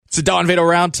It's a Don Vito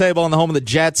Roundtable on the home of the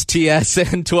Jets,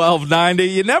 TSN 1290.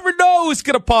 You never know who's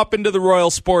going to pop into the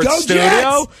Royal Sports Studio.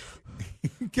 Jets!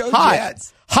 Go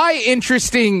Jets! Hi,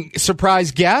 interesting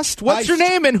surprise guest. What's your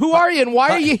name and who are you and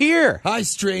why are you here? Hi,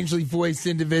 strangely voiced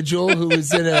individual who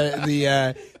was in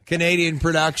the Canadian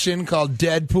production called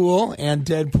Deadpool and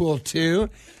Deadpool 2.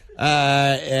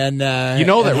 You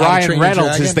know that Ryan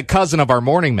Reynolds is the cousin of our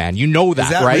morning man. You know that, is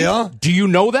that right? Real? Do you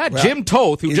know that? Well, Jim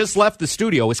Toth, who just left the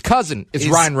studio, his cousin is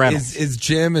Ryan Reynolds. Is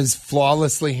Jim as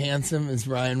flawlessly handsome as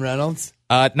Ryan Reynolds?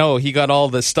 No, he got all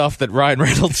the stuff that Ryan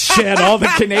Reynolds shed, all the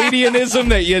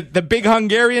Canadianism, the big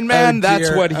Hungarian man. That's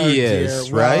what he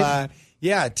is, right?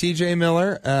 Yeah, TJ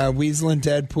Miller, Weasel and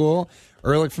Deadpool,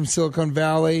 Ehrlich from Silicon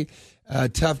Valley,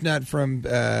 Tough Nut from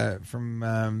How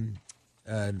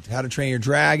to Train Your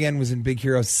Dragon, was in Big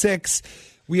Hero 6.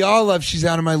 We all love She's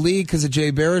Out of My League because of Jay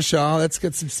Baruchel. That's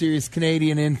got some serious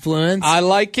Canadian influence. I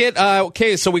like it.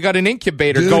 Okay, so we got an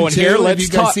incubator Goon going too. here. Have Let's you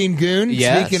guys seen Goon?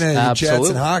 Yes, Speaking of the Jets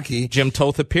and hockey. Jim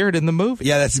Toth appeared in the movie.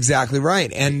 Yeah, that's exactly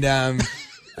right.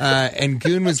 And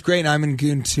Goon was great. I'm in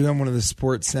Goon too. I'm one of the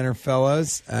Sports Center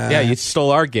fellows. Yeah, you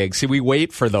stole our gig. See, we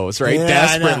wait for those, right? Yeah,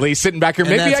 desperately sitting back here.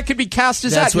 Maybe I could be cast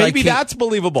as that. Maybe that's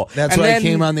believable. That's why I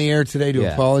came on the air today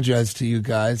to apologize to you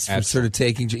guys for sort of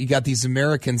taking. You got these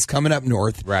Americans coming up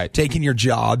north, right? Taking your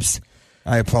jobs.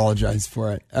 I apologize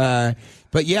for it.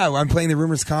 But yeah, I'm playing the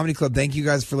Rumors Comedy Club. Thank you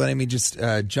guys for letting me just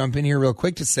jump in here real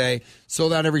quick to say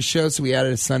sold out every show, so we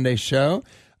added a Sunday show.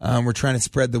 We're trying to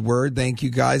spread the word. Thank you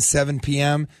guys. 7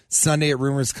 p.m. Sunday at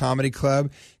Rumors Comedy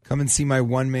Club. Come and see my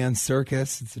one-man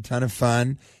circus. It's a ton of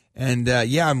fun. And,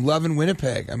 I'm loving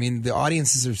Winnipeg. I mean, the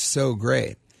audiences are so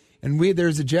great. And there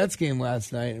was a Jets game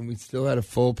last night, and we still had a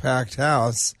full packed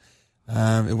house.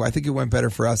 I think it went better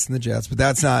for us than the Jets, but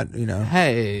that's not,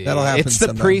 Hey, that'll happen. It's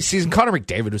the preseason. Connor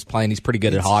McDavid was playing. He's pretty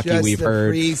good at hockey. We've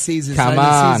heard. Preseason. Come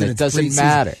on, it doesn't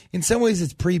matter. In some ways,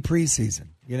 it's preseason.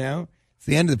 It's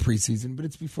the end of the preseason, but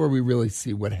it's before we really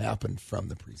see what happened from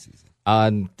the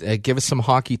preseason. Give us some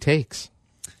hockey takes.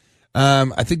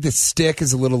 I think the stick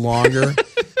is a little longer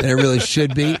than it really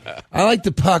should be. I like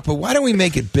the puck, but why don't we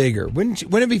make it bigger? Wouldn't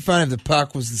it be fun if the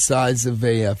puck was the size of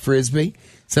a Frisbee,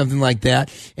 something like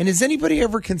that? And has anybody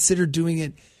ever considered doing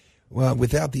it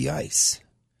without the ice?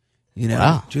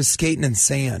 Just skating in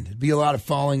sand. It'd be a lot of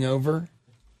falling over.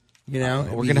 We're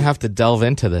going to have to delve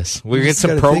into this. We'll get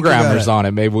some programmers on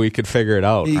it. Maybe we could figure it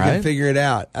out, You can figure it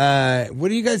out. What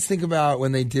do you guys think about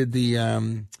when they did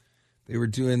they were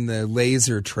doing the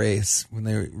laser trace?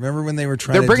 Remember when they were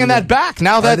trying They're bringing that back.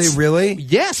 Now Are they really?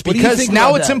 Yes, because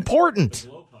now it's important.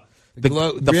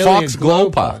 The Fox Glow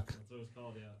Puck.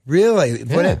 Really?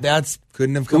 Yeah. That's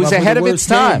couldn't have come up with ahead of its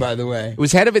time, by the way. It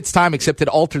was ahead of its time, except it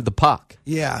altered the puck.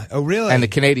 Yeah. Oh, really? And the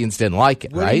Canadians didn't like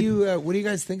it, right? What do you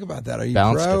guys think about that? Are you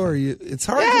Balanced pro? it. Or are you? It's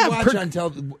hard to watch on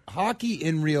television. Hockey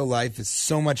in real life is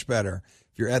so much better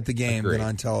if you're at the game than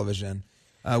on television.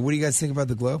 What do you guys think about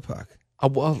the glow puck?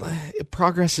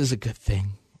 Progress is a good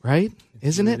thing, right?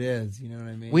 Isn't it? It is. You know what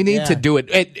I mean? We need to do it.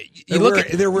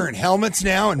 They're wearing helmets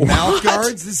now and mouth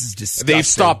guards. This is disgusting. They've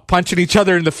stopped punching each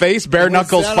other in the face, bare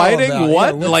knuckles fighting.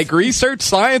 What? Research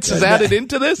science is added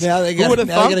into this? Now Who would have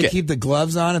thunk got to it? keep the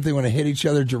gloves on if they want to hit each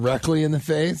other directly in the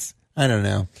face. I don't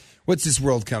know. What's this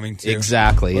world coming to?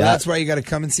 Exactly. Well, that's why you got to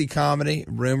come and see comedy.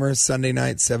 Rumors, Sunday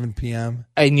night, 7 p.m.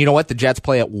 And you know what? The Jets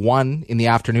play at 1 in the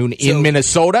afternoon in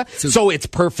Minnesota, so it's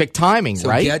perfect timing,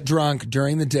 right? Get drunk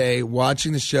during the day,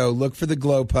 watching the show. Look for the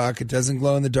glow puck. It doesn't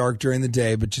glow in the dark during the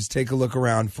day, but just take a look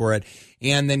around for it.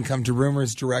 And then come to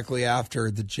Rumors directly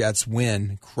after the Jets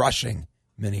win, crushing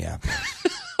Minneapolis.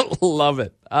 Love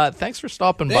it. Thanks for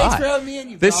stopping by. Thanks for having me in,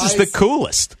 you This guys. is the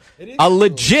coolest. A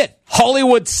legit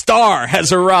Hollywood star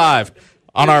has arrived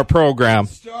on our program.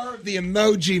 Star of the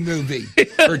Emoji Movie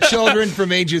for children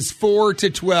from ages 4 to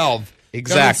 12.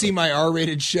 Exactly. Come and see my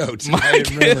R-rated show tonight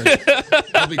at Rumors.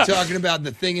 I'll be talking about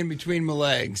the thing in between my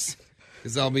legs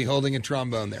because I'll be holding a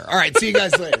trombone there. All right, see you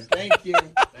guys later. Thank you.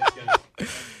 Thanks, guys.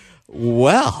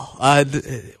 Well,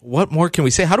 what more can we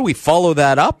say? How do we follow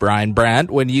that up, Ryan Brandt,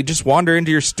 when you just wander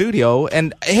into your studio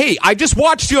and, hey, I just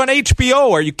watched you on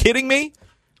HBO. Are you kidding me?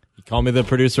 You call me the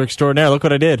producer extraordinaire. Look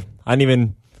what I did.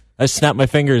 I snapped my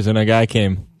fingers and a guy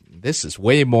came. This is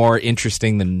way more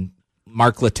interesting than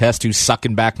Mark Letteste, who's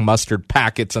sucking back mustard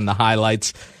packets and the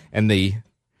highlights and the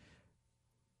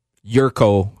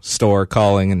Yurko store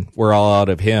calling, and we're all out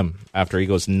of him after he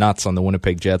goes nuts on the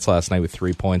Winnipeg Jets last night with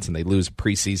 3 points, and they lose a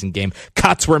preseason game.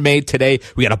 Cuts were made today.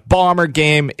 We got a Bomber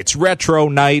game. It's retro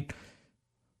night.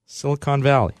 Silicon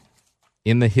Valley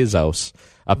in his house.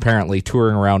 apparently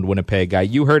touring around Winnipeg.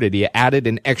 You heard it. He added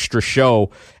an extra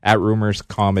show at Rumors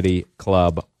Comedy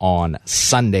Club on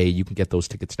Sunday. You can get those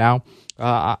tickets now.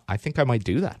 I think I might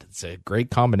do that. It's a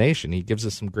great combination. He gives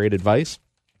us some great advice.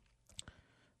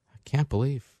 I can't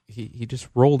believe he just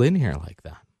rolled in here like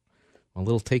that. I'm a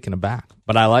little taken aback,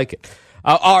 but I like it.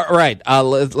 All right,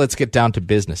 let's get down to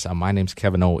business. My name's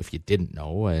Kevin O, if you didn't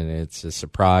know, and it's a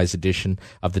surprise edition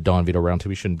of the Don Vito Roundtable.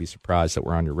 You shouldn't be surprised that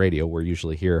we're on your radio. We're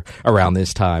usually here around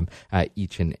this time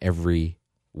each and every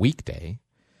weekday.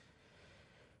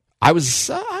 I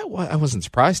wasn't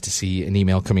surprised to see an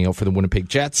email coming out for the Winnipeg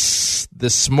Jets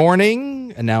this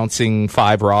morning announcing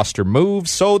 5 roster moves.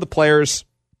 So the players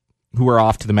who are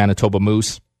off to the Manitoba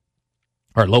Moose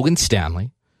are Logan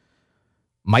Stanley,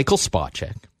 Michael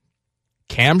Spacek,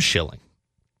 Cam Schilling.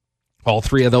 All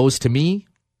 3 of those, to me,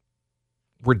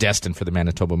 were destined for the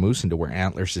Manitoba Moose and to wear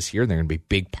antlers this year. They're going to be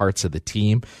big parts of the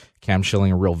team. Cam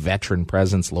Schilling, a real veteran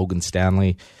presence. Logan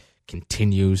Stanley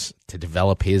continues to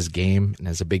develop his game and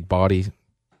has a big body,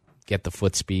 get the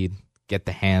foot speed, get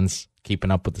the hands,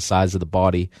 keeping up with the size of the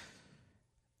body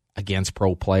against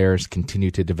pro players,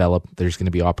 continue to develop. There's going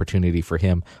to be opportunity for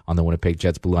him on the Winnipeg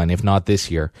Jets blue line, if not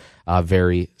this year,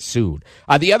 very soon.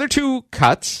 The other 2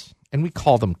 cuts, and we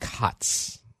call them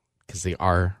cuts because they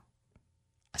are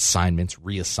assignments,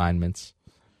 reassignments.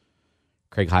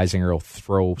 Craig Heisinger will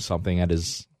throw something at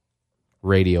his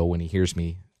radio when he hears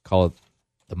me call it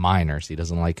the minors. He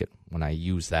doesn't like it when I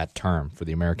use that term for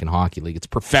the American Hockey League. It's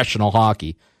professional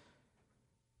hockey.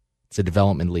 It's a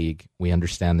development league. We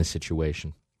understand the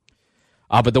situation.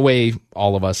 But the way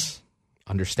all of us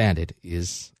understand it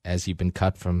is as you've been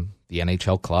cut from the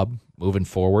NHL club moving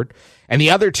forward. And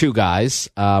the other 2 guys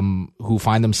who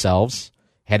find themselves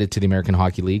headed to the American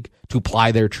Hockey League to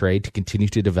ply their trade, to continue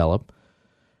to develop,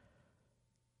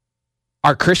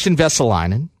 are Christian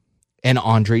Vesalainen and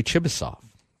Andrei Chibisov.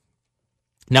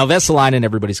 Now, Vesalainen,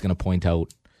 everybody's going to point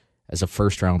out as a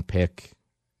first-round pick,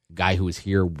 a guy who was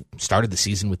here, started the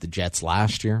season with the Jets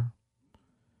last year,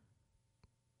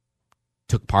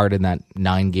 took part in that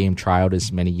 9-game tryout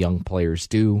as many young players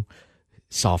do,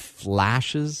 saw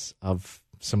flashes of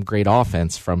some great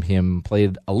offense from him,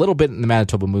 played a little bit in the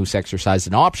Manitoba Moose, exercised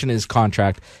an option in his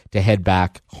contract to head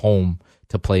back home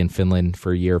to play in Finland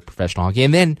for a year of professional hockey,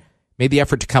 and then made the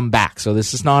effort to come back. So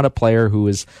this is not a player who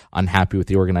is unhappy with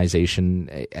the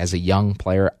organization as a young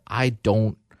player.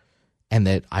 And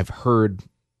that I've heard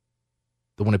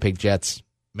the Winnipeg Jets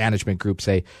management group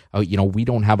say, we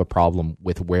don't have a problem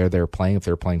with where they're playing. If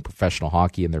they're playing professional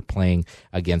hockey and they're playing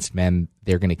against men,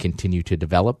 they're going to continue to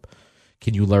develop.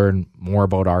 Can you learn more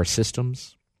about our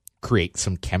systems, create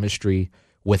some chemistry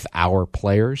with our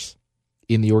players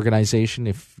in the organization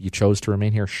if you chose to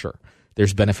remain here? Sure.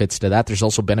 There's benefits to that. There's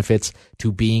also benefits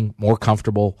to being more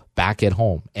comfortable back at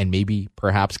home and maybe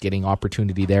perhaps getting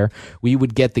opportunity there. We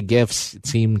would get the gifts, it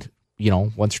seemed,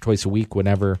 once or twice a week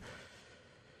whenever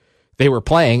they were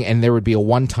playing, and there would be a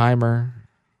one-timer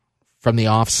from the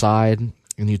offside,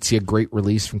 and you'd see a great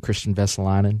release from Christian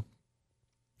Vesalainen,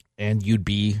 and you'd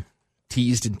be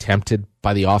teased and tempted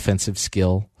by the offensive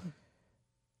skill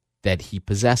that he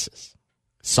possesses.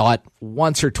 Saw it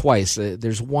once or twice.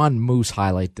 There's one Moose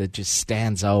highlight that just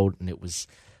stands out, and it was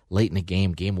late in the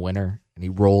game winner, and he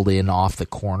rolled in off the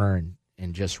corner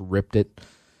and just ripped it.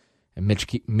 And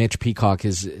Mitch Peacock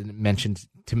has mentioned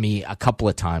to me a couple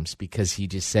of times because he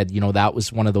just said, that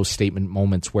was one of those statement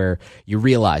moments where you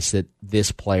realize that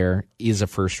this player is a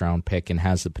first-round pick and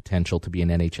has the potential to be an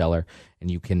NHLer, and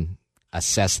you can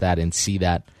assess that and see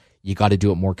that. You got to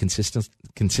do it more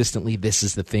consistently. This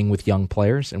is the thing with young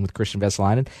players and with Christian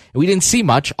Vesalainen. And we didn't see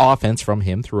much offense from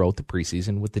him throughout the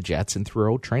preseason with the Jets and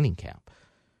throughout training camp.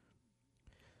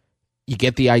 You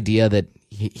get the idea that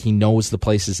he knows the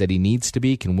places that he needs to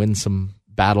be, can win some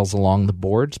battles along the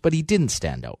boards, but he didn't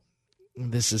stand out.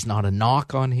 This is not a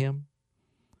knock on him.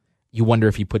 You wonder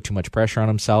if he put too much pressure on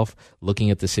himself,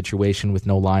 looking at the situation with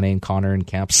no Laine and Connor in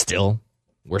camp.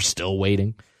 We're still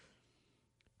waiting.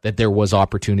 That there was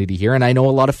opportunity here, and I know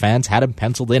a lot of fans had him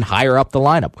penciled in higher up the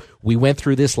lineup. We went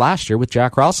through this last year with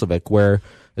Jack Roslovic, where,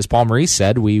 as Paul Maurice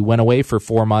said, we went away for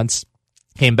 4 months,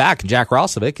 came back, and Jack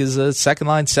Roslovic is a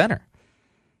second-line center,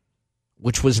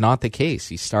 which was not the case.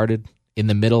 He started in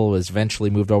the middle, was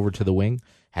eventually moved over to the wing,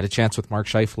 had a chance with Mark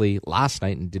Scheifele last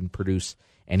night and didn't produce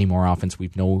any more offense. We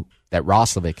know that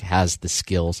Roslovic has the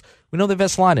skills. We know that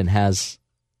Vesalainen has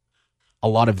a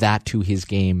lot of that to his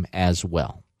game as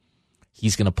well.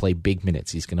 He's going to play big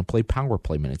minutes. He's going to play power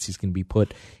play minutes. He's going to be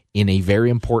put in a very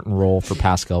important role for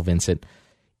Pascal Vincent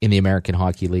in the American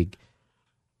Hockey League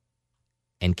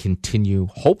and continue,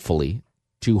 hopefully,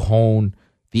 to hone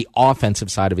the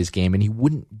offensive side of his game, and he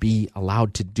wouldn't be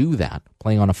allowed to do that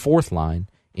playing on a fourth line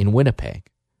in Winnipeg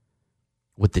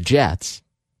with the Jets,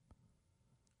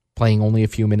 playing only a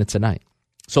few minutes a night.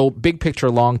 So big picture,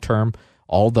 long term,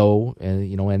 although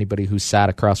anybody who's sat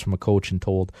across from a coach and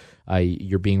told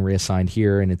you're being reassigned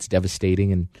here and it's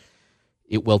devastating and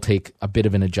it will take a bit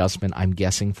of an adjustment, I'm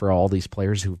guessing, for all these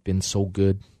players who've been so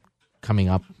good coming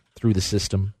up through the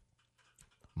system,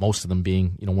 most of them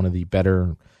being one of the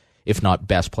better, if not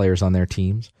best players on their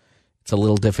teams. It's a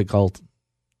little difficult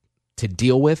to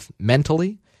deal with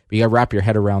mentally, but you got to wrap your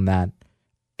head around that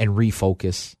and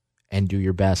refocus and do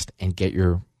your best and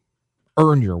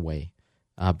earn your way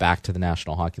back to the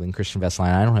National Hockey League. Christian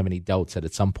Vesalainen, I don't have any doubts that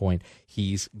at some point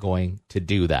he's going to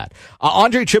do that.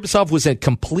 Andrei Chibisov was a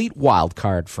complete wild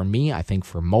card for me, I think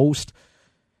for most.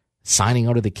 Signing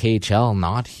out of the KHL,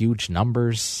 not huge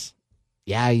numbers.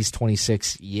 Yeah, he's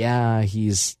 26. Yeah,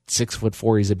 he's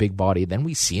 6'4". He's a big body. Then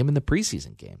we see him in the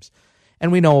preseason games.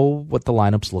 And we know what the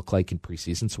lineups look like in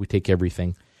preseason, so we take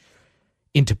everything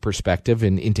into perspective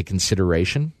and into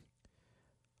consideration.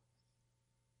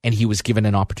 And he was given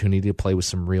an opportunity to play with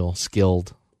some real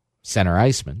skilled center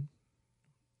icemen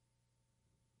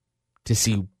to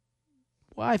see,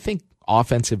 I think,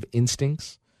 offensive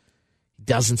instincts.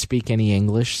 Doesn't speak any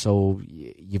English, so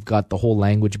you've got the whole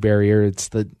language barrier. It's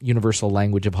the universal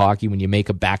language of hockey. When you make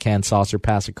a backhand saucer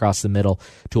pass across the middle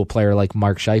to a player like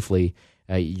Mark Scheifele,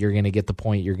 you're going to get the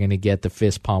point, you're going to get the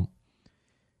fist pump,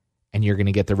 and you're going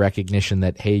to get the recognition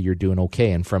that, hey, you're doing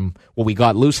okay. And from what we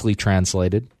got loosely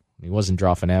translated, he wasn't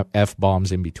dropping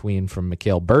F-bombs in between from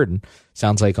Mikhail Burden.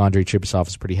 Sounds like Andrei Chibisov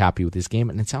is pretty happy with his game,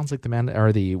 and it sounds like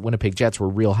the Winnipeg Jets were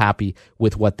real happy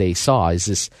with what they saw. Is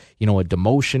this, a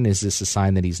demotion? Is this a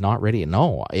sign that he's not ready?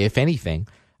 No. If anything,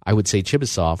 I would say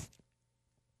Chibisov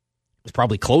is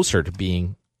probably closer to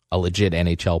being a legit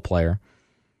NHL player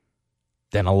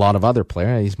than a lot of other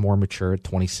players. He's more mature at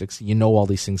 26. All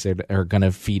these things that are going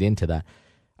to feed into that.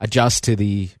 Adjust to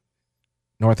the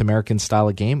North American style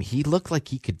of game. He looked like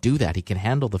he could do that. He can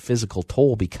handle the physical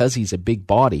toll because he's a big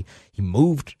body. He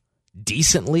moved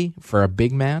decently for a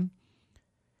big man.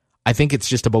 I think it's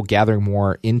just about gathering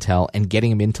more intel and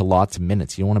getting him into lots of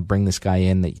minutes. You don't want to bring this guy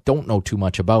in that you don't know too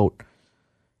much about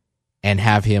and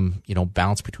have him,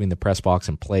 bounce between the press box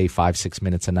and play 5-6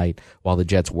 minutes a night while the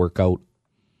Jets work out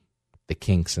the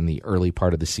kinks in the early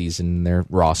part of the season. Their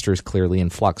roster is clearly in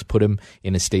flux. Put him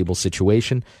in a stable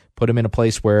situation. Put him in a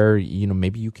place where,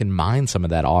 maybe you can mine some of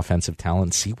that offensive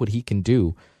talent, see what he can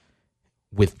do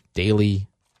with daily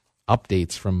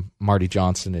updates from Marty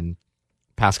Johnson and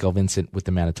Pascal Vincent with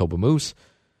the Manitoba Moose.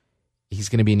 He's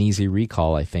going to be an easy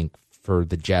recall, I think, for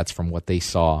the Jets from what they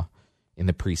saw in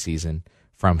the preseason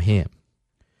from him.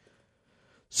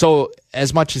 So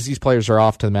as much as these players are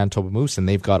off to the Manitoba Moose and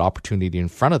they've got opportunity in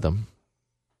front of them,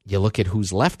 you look at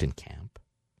who's left in camp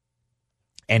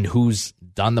and who's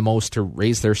done the most to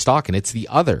raise their stock, and it's the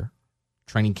other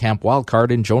training camp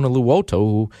wildcard in Jonah Luoto,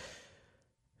 who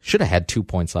should have had 2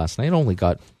 points last night, only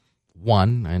got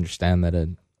one. I understand that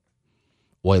an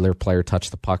Oiler player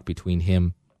touched the puck between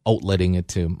him, outletting it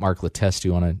to Mark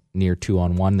Letestu on a near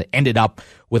 2-on-1 that ended up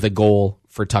with a goal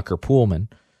for Tucker Poolman.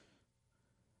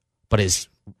 But his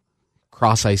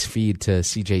cross-ice feed to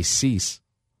CJ Cease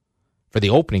for the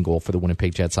opening goal for the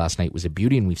Winnipeg Jets last night was a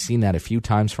beauty, and we've seen that a few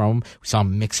times from him. We saw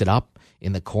him mix it up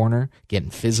in the corner,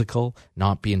 getting physical,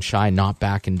 not being shy, not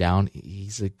backing down.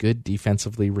 He's a good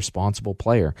defensively responsible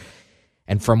player.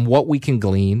 And from what we can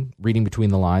glean, reading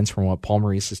between the lines, from what Paul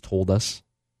Maurice has told us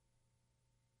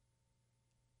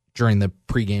during the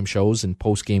pregame shows and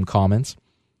postgame comments,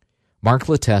 Mark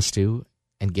Letestu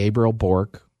and Gabriel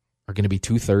Bourque are going to be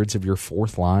 2/3 of your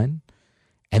fourth line,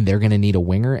 and they're going to need a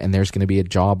winger, and there's going to be a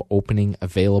job opening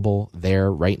available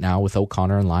there right now with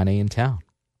O'Connor and Laine in town.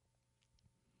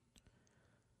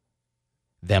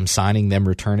 Them signing, them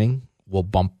returning will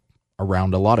bump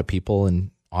around a lot of people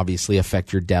and obviously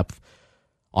affect your depth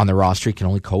on the roster. You can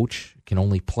only coach, can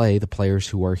only play the players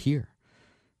who are here.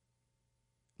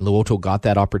 Luoto got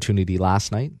that opportunity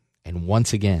last night and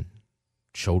once again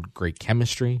showed great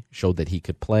chemistry, showed that he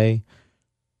could play.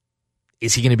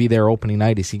 Is he going to be there opening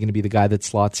night? Is he going to be the guy that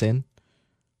slots in?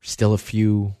 Still a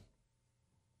few,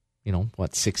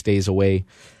 6 days away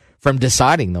from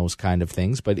deciding those kind of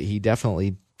things, but he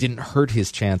definitely didn't hurt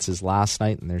his chances last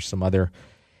night, and there's some other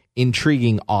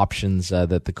intriguing options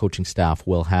that the coaching staff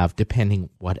will have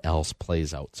depending what else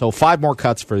plays out. So 5 more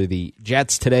cuts for the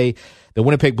Jets today. The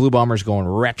Winnipeg Blue Bombers going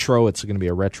retro. It's going to be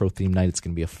a retro-themed night. It's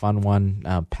going to be a fun one.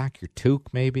 Pack your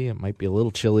toque, maybe. It might be a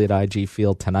little chilly at IG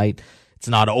Field tonight. It's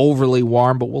not overly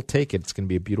warm, but we'll take it. It's going to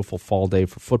be a beautiful fall day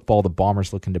for football. The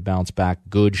Bombers looking to bounce back.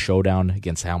 Good showdown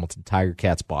against Hamilton Tiger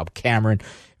Cats. Bob Cameron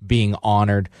being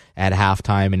honored at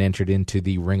halftime and entered into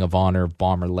the Ring of Honor of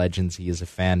Bomber Legends. He is a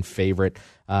fan favorite,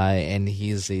 and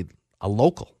he is a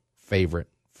local favorite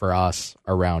for us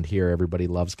around here. Everybody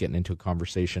loves getting into a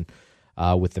conversation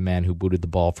with the man who booted the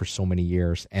ball for so many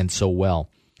years and so well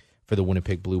for the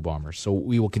Winnipeg Blue Bombers. So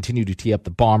we will continue to tee up the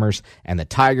Bombers and the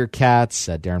Tiger Cats.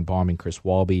 Darren Baum and Chris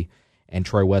Walby and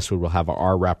Troy Westwood will have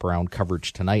our wraparound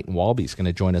coverage tonight, and Walby's going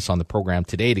to join us on the program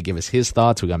today to give us his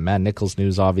thoughts. We got Matt Nichols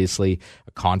news, obviously,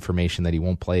 a confirmation that he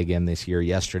won't play again this year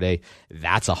yesterday.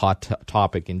 That's a hot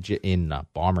topic in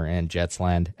Bomber and Jets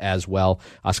land as well.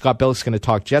 Scott Billick's going to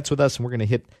talk Jets with us, and we're going to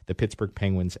hit the Pittsburgh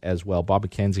Penguins as well. Bob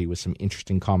McKenzie with some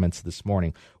interesting comments this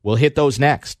morning. We'll hit those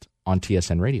next on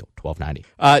TSN Radio 1290.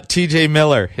 TJ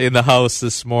Miller in the house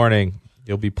this morning.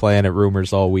 He'll be playing at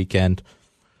Rumors all weekend.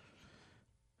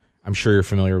 I'm sure you're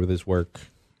familiar with his work.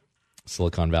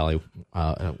 Silicon Valley,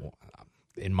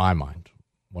 in my mind,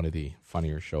 one of the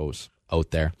funnier shows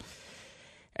out there.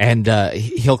 And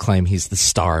he'll claim he's the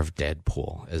star of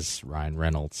Deadpool as Ryan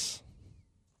Reynolds'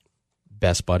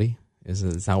 best buddy.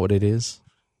 Is that what it is?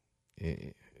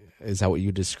 Is that what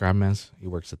you describe him as? He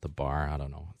works at the bar. I don't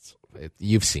know.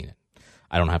 You've seen it.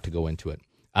 I don't have to go into it.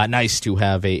 Nice to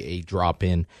have a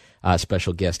drop-in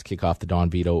special guest to kick off the Don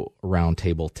Vito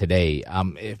roundtable today.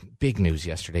 Big news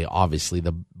yesterday. Obviously,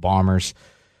 the Bombers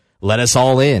let us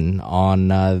all in on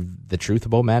the truth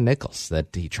about Matt Nichols,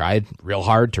 that he tried real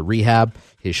hard to rehab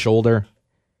his shoulder.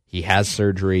 He has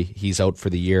surgery. He's out for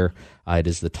the year. It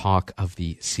is the talk of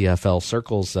the CFL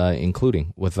circles,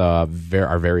 including with our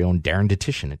very own Darren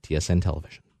Detition at TSN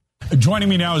Television. Joining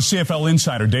me now is CFL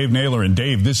insider Dave Naylor. And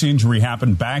Dave, this injury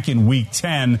happened back in Week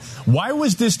 10. Why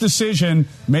was this decision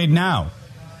made now?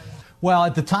 Well,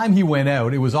 at the time he went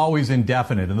out, it was always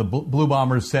indefinite, and the Blue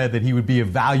Bombers said that he would be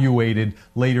evaluated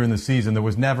later in the season. There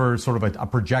was never sort of a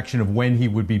projection of when he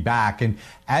would be back. And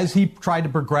as he tried to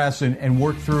progress and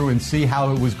work through and see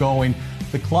how it was going,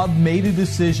 the club made a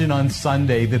decision on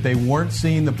Sunday that they weren't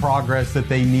seeing the progress that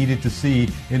they needed to see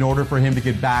in order for him to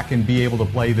get back and be able to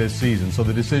play this season. So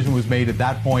the decision was made at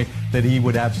that point that he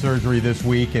would have surgery this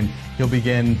week, and he'll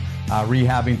begin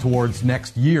rehabbing towards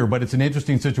next year. But it's an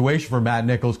interesting situation for Matt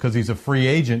Nichols because he's a free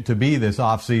agent to be this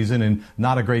offseason, and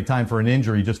not a great time for an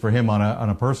injury just for him on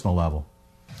a personal level.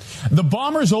 The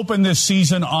Bombers open this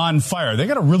season on fire. They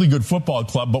got a really good football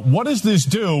club, but what does this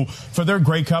do for their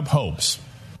Grey Cup hopes?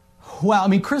 Well, I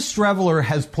mean, Chris Streveler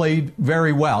has played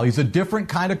very well. He's a different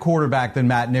kind of quarterback than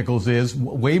Matt Nichols is,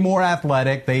 way more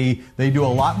athletic. They do a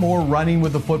lot more running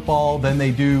with the football than they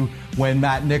do when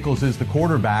Matt Nichols is the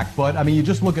quarterback. But, I mean, you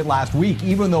just look at last week,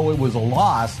 even though it was a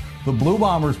loss, the Blue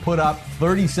Bombers put up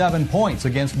 37 points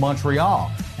against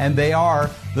Montreal. And they are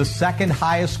the second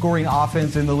highest scoring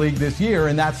offense in the league this year,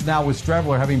 and that's now with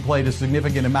Streveler having played a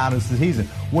significant amount of the season.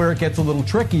 Where it gets a little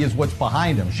tricky is what's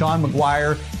behind him. Sean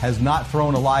McGuire has not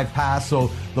thrown a live pass,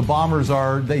 so the Bombers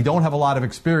they don't have a lot of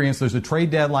experience. There's a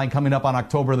trade deadline coming up on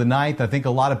October the 9th. I think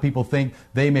a lot of people think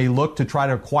they may look to try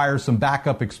to acquire some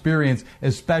backup experience,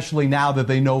 especially now that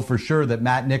they know for sure that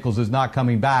Matt Nichols is not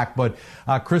coming back. But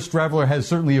Chris Streveler has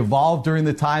certainly evolved during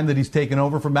the time that he's taken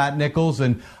over from Matt Nichols,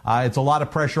 and it's a lot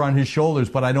of pressure on his shoulders,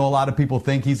 but I know a lot of people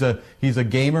think he's a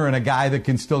gamer and a guy that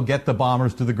can still get the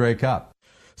Bombers to the Grey Cup.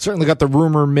 Certainly got the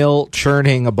rumor mill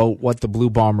churning about what the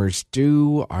Blue Bombers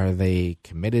do. Are they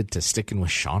committed to sticking with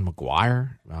Sean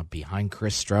McGuire behind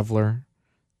Chris Streveler?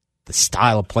 The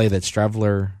style of play that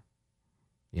Streveler,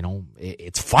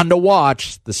 it's fun to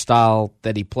watch, the style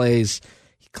that he plays.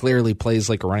 He clearly plays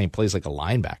like a running, plays like a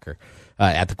linebacker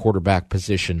at the quarterback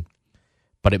position.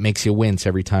 But it makes you wince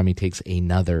every time he takes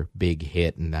another big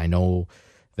hit. And I know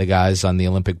the guys on the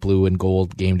Olympic Blue and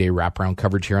Gold Game Day wraparound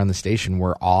coverage here on the station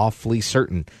were awfully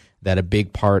certain that a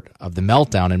big part of the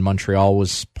meltdown in Montreal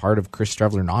was part of Chris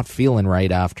Streveler not feeling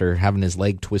right after having his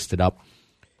leg twisted up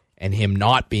and him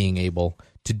not being able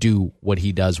to do what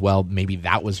he does well. Maybe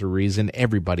that was the reason.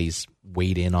 Everybody's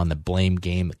weighed in on the blame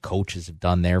game. The coaches have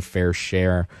done their fair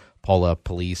share. Paula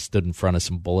Police stood in front of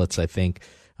some bullets, I think,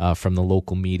 from the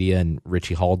local media, and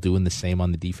Richie Hall doing the same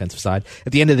on the defensive side.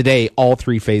 At the end of the day, all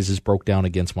three phases broke down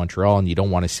against Montreal, and you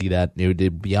don't want to see that. It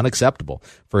would be unacceptable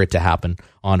for it to happen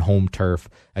on home turf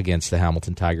against the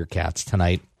Hamilton Tiger Cats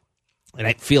tonight. And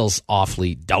it feels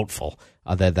awfully doubtful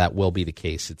that will be the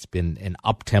case. It's been an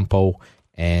up-tempo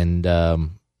and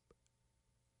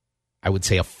I would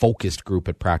say a focused group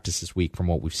at practice this week. From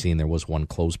what we've seen, there was one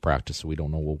closed practice, so we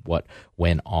don't know what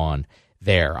went on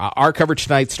there. Our coverage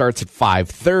tonight starts at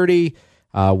 5:30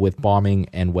 with Bombing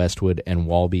and Westwood and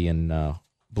Walby, and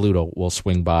Bluto will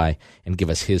swing by and give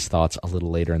us his thoughts a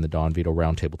little later in the Don Vito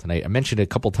Roundtable tonight. I mentioned a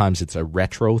couple times it's a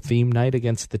retro theme night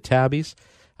against the Tabbies.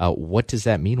 What does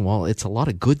that mean? Well, it's a lot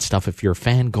of good stuff if you're a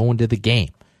fan going to the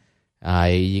game.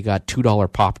 You got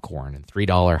 $2 popcorn and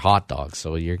 $3 hot dogs,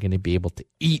 so you're going to be able to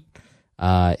eat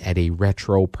at a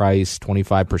retro price,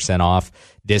 25% off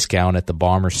discount at the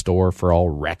Bomber store for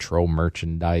all retro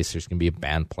merchandise. There's going to be a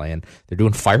band playing. They're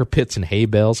doing fire pits and hay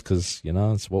bales because,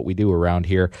 it's what we do around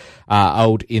here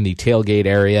out in the tailgate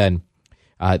area, and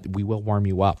we will warm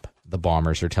you up, the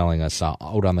Bombers are telling us, out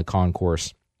on the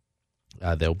concourse.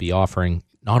 They'll be offering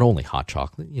not only hot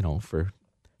chocolate, for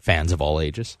fans of all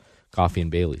ages, coffee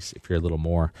and Baileys, if you're a little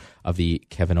more of the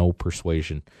Kevin O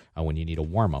persuasion when you need a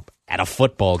warm-up at a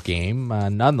football game.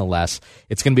 Nonetheless,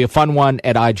 it's going to be a fun one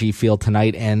at IG Field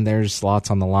tonight, and there's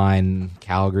lots on the line.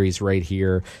 Calgary's right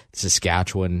here.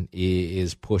 Saskatchewan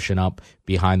is pushing up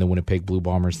behind the Winnipeg Blue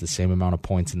Bombers, the same amount of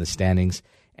points in the standings,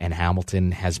 and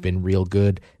Hamilton has been real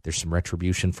good. There's some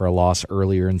retribution for a loss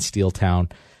earlier in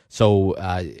Steeltown. So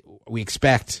we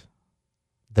expect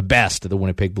the best of the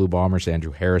Winnipeg Blue Bombers.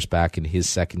 Andrew Harris back in his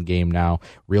second game now.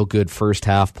 Real good first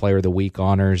half player of the week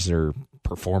honors, or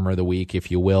performer of the week, if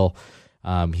you will.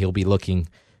 He'll be looking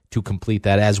to complete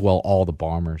that as well. All the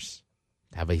Bombers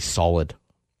have a solid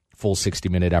full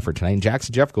 60-minute effort tonight. And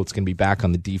Jackson Jeffcoat's going to be back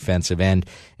on the defensive end,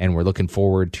 and we're looking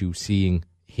forward to seeing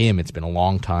him. It's been a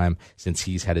long time since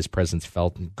he's had his presence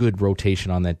felt. Good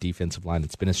rotation on that defensive line.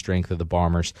 It's been a strength of the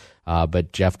Bombers,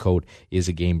 but Jeffcoat is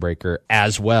a game breaker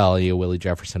as well. Willie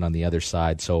Jefferson on the other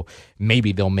side, so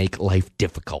maybe they'll make life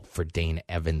difficult for Dane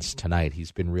Evans tonight.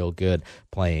 He's been real good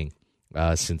playing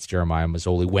since Jeremiah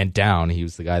Mazzoli went down. He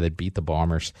was the guy that beat the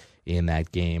Bombers in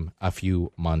that game a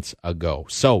few months ago.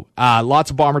 So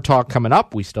lots of Bomber talk coming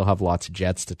up. We still have lots of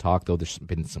Jets to talk, though. There's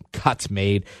been some cuts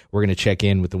made. We're going to check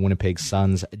in with the Winnipeg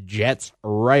Suns Jets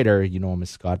writer. You know him as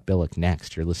Scott Billick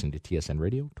next. You're listening to TSN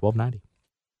Radio 1290.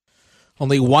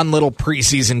 Only one little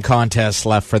preseason contest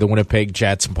left for the Winnipeg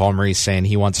Jets, and Paul Maurice saying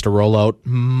he wants to roll out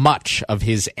much of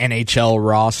his NHL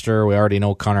roster. We already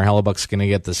know Connor Hellebuck's going to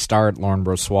get the start. Laurent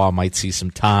Brossoit might see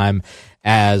some time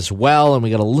as well, and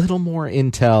we got a little more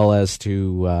intel as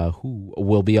to who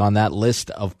will be on that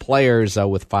list of players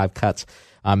with 5 cuts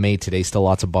made today. Still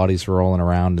lots of bodies rolling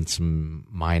around and some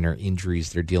minor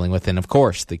injuries they're dealing with. And, of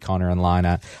course, the Connor and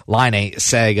Laine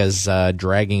saga's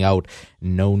dragging out.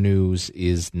 No news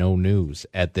is no news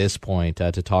at this point.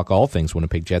 To talk all things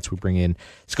Winnipeg Jets, we bring in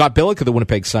Scott Billick of the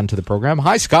Winnipeg Sun to the program.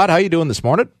 Hi, Scott. How you doing this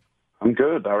morning? I'm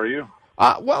good. How are you?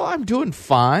 Well, I'm doing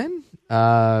fine.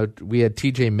 We had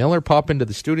TJ Miller pop into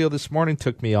the studio this morning,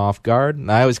 took me off guard.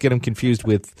 And I always get him confused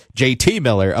with JT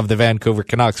Miller of the Vancouver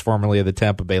Canucks, formerly of the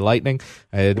Tampa Bay Lightning.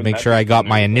 I had to make sure I got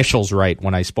my initials right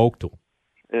when I spoke to him.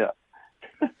 Yeah.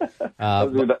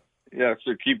 Yeah,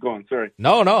 so keep going. Sorry.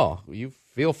 No. You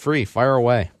feel free. Fire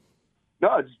away.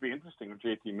 No, it'd just be interesting if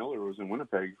JT Miller was in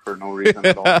Winnipeg for no reason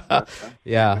at all.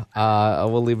 Yeah,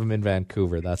 we'll leave him in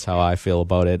Vancouver. That's how I feel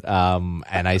about it.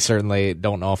 And I certainly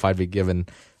don't know if I'd be given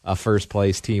a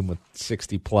first-place team with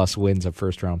 60-plus wins, a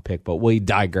first-round pick. But we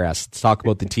digress. Let's talk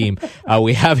about the team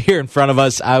we have here in front of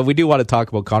us. We do want to talk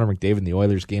about Connor McDavid, the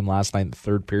Oilers game last night in the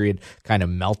third period. Kind of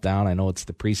meltdown. I know it's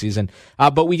the preseason.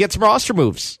 But we get some roster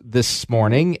moves this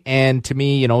morning. And to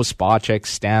me, Spacek,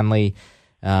 Stanley,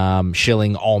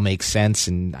 Schilling all make sense.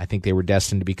 And I think they were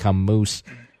destined to become Moose.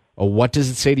 What does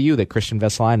it say to you that Christian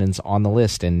Vesalainen's on the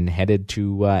list and headed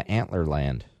to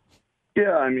Antlerland?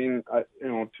 Yeah, I mean,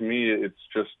 to me, it's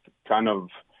just kind of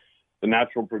the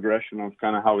natural progression of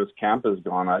kind of how his camp has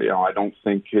gone. I don't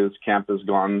think his camp has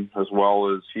gone as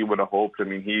well as he would have hoped. I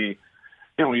mean, he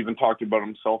even talked about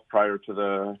himself prior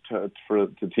to for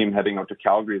the team heading out to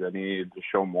Calgary that he needed to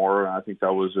show more. I think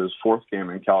that was his 4th game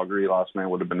in Calgary. Last night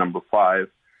would have been number 5.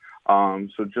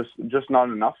 So just not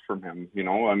enough from him.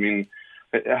 I mean,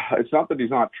 it's not that he's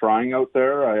not trying out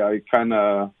there. I kind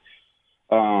of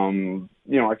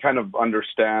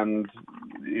understand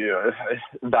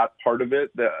that part of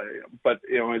it. But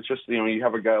it's just you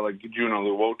have a guy like Juno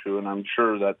Luotu, and I'm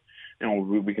sure that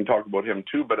we can talk about him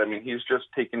too. But I mean, he's just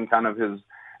taken kind of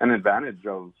an advantage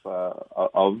of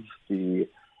the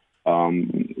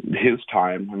his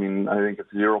time. I mean, I think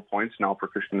it's 0 points now for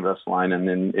Christian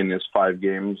Vesalainen, and in his 5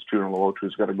 games, Juno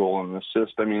Luotu's got a goal and an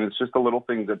assist. I mean, it's just the little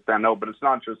things that stand out. But it's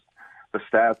not just the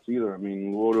stats either. I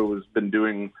mean, Luotu has been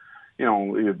doing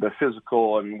the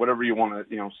physical, I mean, whatever you want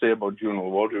to, say about Juno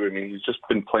Luotu. I mean, he's just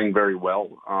been playing very well.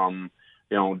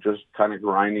 Just kind of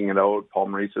grinding it out. Paul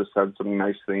Maurice has had some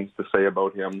nice things to say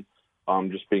about him.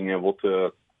 Just being able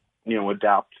to,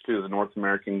 adapt to the North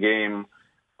American game,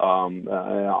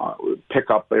 pick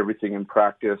up everything in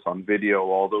practice on video,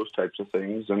 all those types of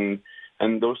things. And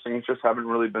And those things just haven't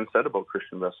really been said about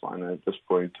Christian Vesalainen at this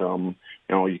point. You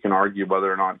can argue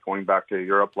whether or not going back to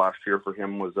Europe last year for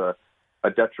him was a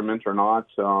detriment or not.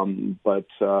 But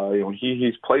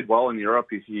he's played well in Europe.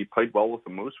 He played well with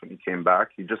the Moose when he came back.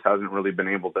 He just hasn't really been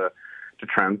able to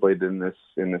translate in this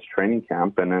training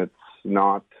camp, and it's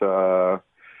not.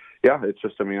 It's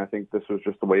just. I think this was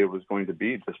just the way it was going to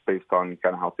be, just based on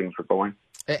kind of how things were going.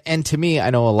 And to me, I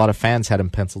know a lot of fans had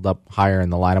him penciled up higher in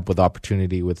the lineup with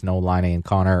opportunity with no Laine and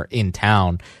Connor in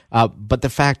town. But the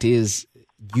fact is,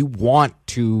 you want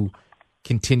to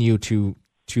continue to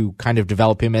kind of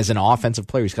develop him as an offensive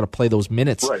player. He's got to play those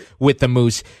minutes with the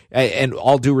Moose. And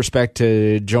all due respect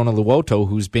to Jonah Luoto,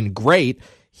 who's been great,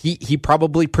 he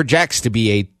probably projects to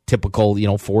be a typical,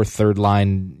 fourth, third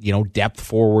line, depth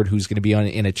forward who's going to be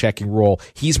in a checking role.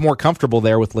 He's more comfortable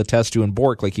there with Letestu and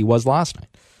Bourque like he was last night.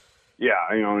 Yeah,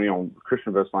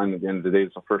 Christian Vesalainen at the end of the day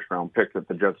is a first-round pick that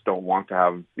the Jets don't want to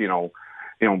have,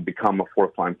 become a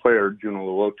fourth-line player. Juno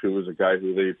Luotu is a guy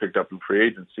who they picked up in free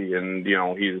agency, and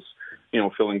he's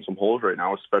filling some holes right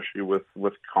now, especially with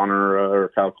Connor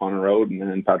Kyle Connor out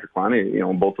and Patrick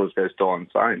Laine. Both those guys still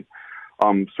unsigned.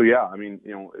 When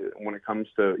it comes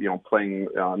to playing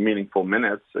meaningful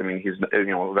minutes,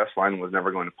 Vesalainen was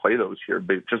never going to play those here,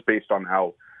 just based on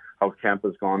how camp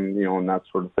has gone, and that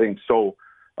sort of thing. So.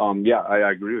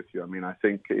 I agree with you. I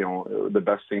think, the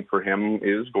best thing for him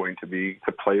is going to be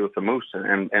to play with the Moose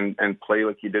and play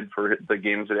like he did for the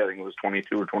games that I think it was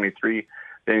 22 or 23.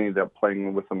 They ended up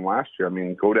playing with them last year.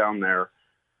 Go down there,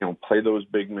 play those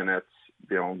big minutes,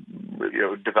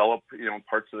 develop,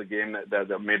 parts of the game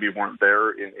that maybe weren't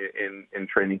there in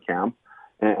training camp.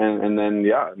 And then,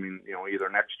 either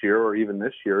next year or even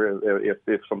this year,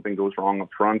 if something goes wrong up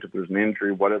front, if there's an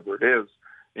injury, whatever it is,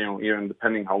 even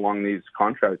depending how long these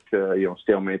contract,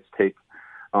 stalemates take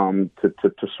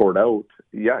to sort out,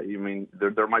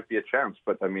 there might be a chance.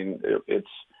 But,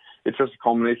 it's just a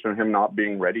culmination of him not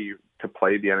being ready to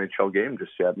play the NHL game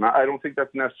just yet. And I don't think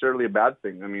that's necessarily a bad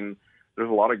thing. There's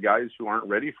a lot of guys who aren't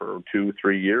ready for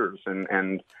 2-3 years,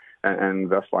 and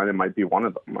Vesalainen might be one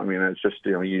of them. It's just,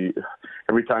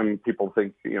 every time people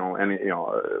think,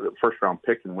 first round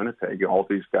pick in Winnipeg, all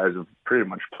these guys have pretty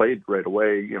much played right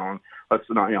away. Let's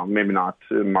not, maybe not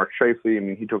Mark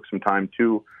Scheifele. He took some time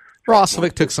too.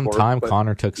 Roslovic took some time.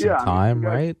 Connor took some time,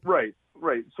 right?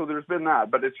 Right. So there's been that,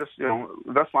 but it's just,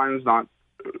 Vesalainen's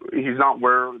he's not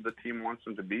where the team wants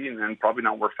him to be, and probably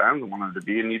not where fans want him to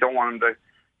be. And you don't want him to,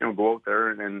 go out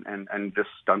there and just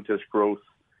stunt his growth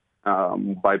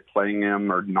by playing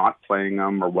him or not playing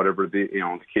him or whatever the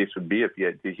case would be if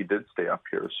he did stay up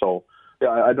here. So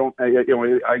I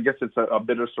guess it's a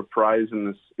bit of surprise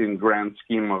in grand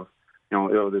scheme of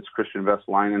this Christian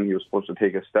Vesalainen. He was supposed to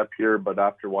take a step here, but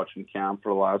after watching camp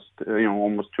for the last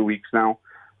almost 2 weeks now,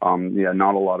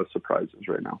 not a lot of surprises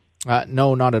right now.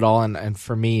 No, not at all. And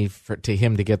for me, to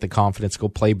him to get the confidence, go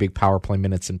play big power play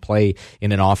minutes and play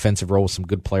in an offensive role with some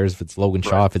good players, if it's Logan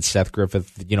Shaw, if it's Seth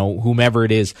Griffith, whomever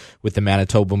it is with the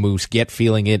Manitoba Moose, get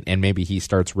feeling it, and maybe he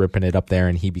starts ripping it up there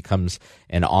and he becomes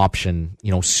an option,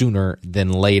 sooner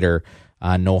than later.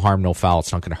 No harm, no foul.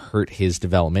 It's not going to hurt his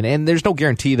development. And there's no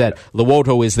guarantee that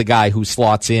Luoto is the guy who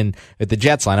slots in at the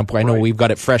Jets lineup. I know we've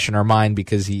got it fresh in our mind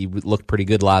because he looked pretty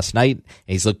good last night. And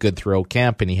he's looked good throughout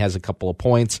camp, and he has a couple of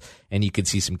points, and you could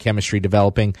see some chemistry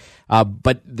developing.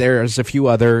 But there's a few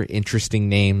other interesting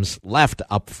names left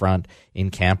up front in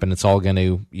camp, and it's all going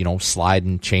to, slide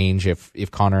and change if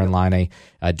Connor and Laine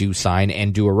do sign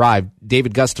and do arrive.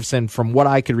 David Gustafsson, from what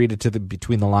I could read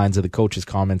between the lines of the coach's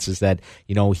comments, is that,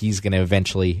 he's going to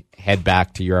eventually head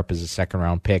back to Europe as a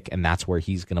second-round pick, and that's where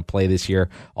he's going to play this year.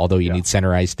 Although you need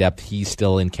center ice depth, he's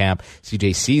still in camp.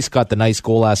 CJ Cease got the nice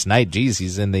goal last night. Geez,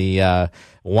 he's in the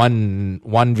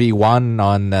 1v1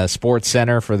 on Sports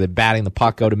Center for the batting the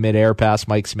puck out of midair past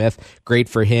Mike Smith. Great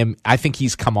for him. I think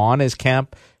he's come on as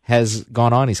camp has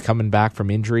gone on. He's coming back from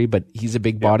injury, but he's a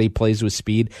big body, plays with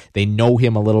speed. They know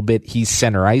him a little bit. He's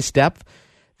center ice depth.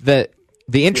 The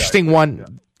interesting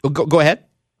one. Go ahead.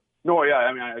 No,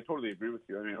 I totally agree with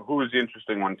you. Who is the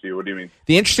interesting one to you? What do you mean?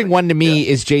 The interesting one to me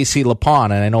is J.C. Lapon,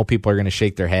 and I know people are going to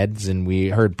shake their heads, and we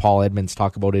heard Paul Edmonds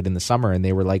talk about it in the summer, and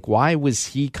they were like, why was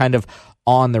he kind of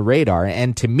on the radar?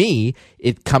 And to me,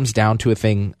 it comes down to a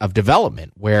thing of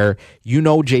development where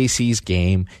JC's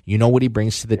game, what he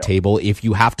brings to the table. If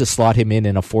you have to slot him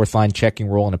in a fourth line checking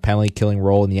role and a penalty killing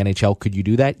role in the NHL, could you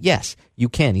do that? Yes, you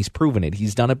can. He's proven it.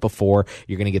 He's done it before.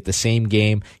 You're going to get the same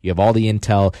game. You have all the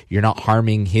intel. You're not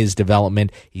harming his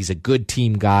development. He's a good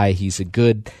team guy. He's a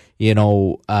good,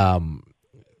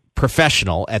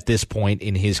 professional at this point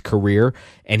in his career,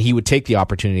 and he would take the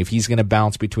opportunity. If he's going to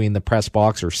bounce between the press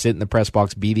box or sit in the press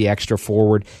box, be the extra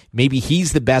forward, maybe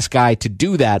he's the best guy to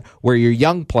do that, where your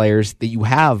young players that you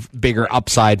have bigger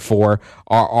upside for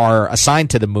are assigned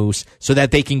to the Moose so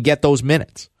that they can get those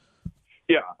minutes.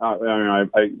 Yeah,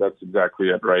 I that's exactly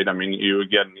it, right? I mean, you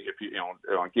again,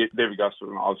 if David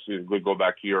Gustafsson obviously would go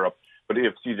back to Europe, but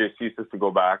if CJ ceases to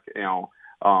go back, and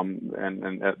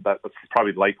that's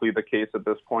probably likely the case at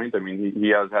this point. I mean, he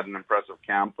has had an impressive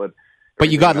camp, but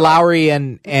you got Lowry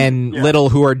and Little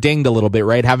who are dinged a little bit,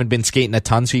 right? Haven't been skating a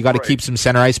ton, so you got to keep some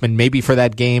center icemen maybe for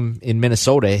that game in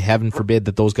Minnesota. Heaven forbid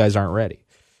that those guys aren't ready.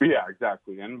 Yeah,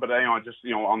 exactly. But just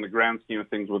on the grand scheme of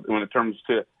things, when it comes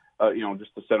to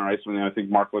just the center iceman, I think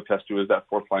Mark Letestu is that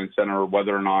fourth line center.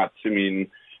 Whether or not, I mean,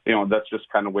 that's just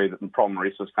kind of way that Paul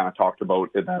Maurice has kind of talked about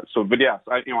it. So, but yes,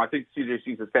 I think CJ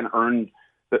Cease has kind of earned,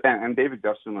 and David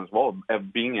Gustafsson as well,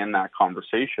 of being in that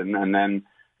conversation. And then,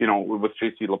 with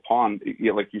JC Lapon,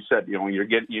 like you said, he's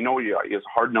a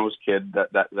hard-nosed kid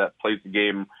that plays the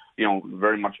game,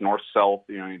 very much north-south.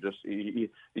 He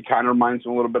kind of reminds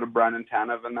me a little bit of Brandon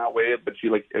Tanev in that way, but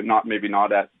maybe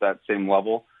not at that same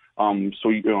level. So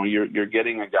you're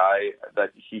getting a guy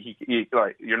that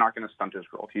you're not going to stunt his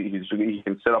growth. He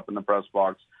can sit up in the press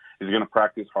box. He's going to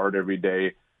practice hard every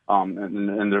day.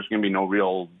 And there's going to be no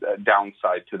real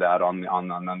downside to that on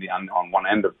one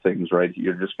end of things, right?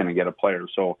 You're just going to get a player.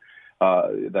 So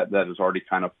that is already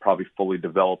kind of probably fully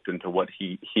developed into what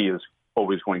he is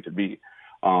always going to be.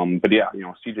 But yeah,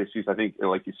 CJ Cease, I think,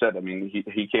 like you said, I mean,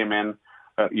 he came in.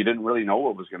 You didn't really know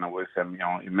what was going to with him.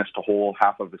 He missed a whole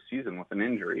half of the season with an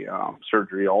injury,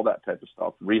 surgery, all that type of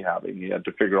stuff, rehabbing. He had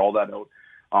to figure all that out.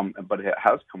 But it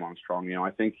has come on strong.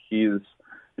 I think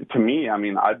to me, I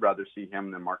mean, I'd rather see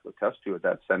him than Mark Letestu at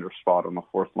that center spot on the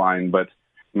fourth line. But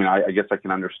I mean, I guess I can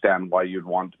understand why you'd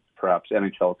want perhaps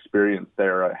NHL experience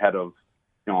there ahead of,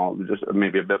 just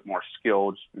maybe a bit more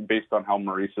skill, just based on how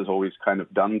Maurice has always kind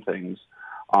of done things.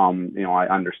 I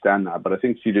understand that, but I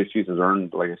think CJ Cease has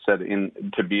earned, like I said,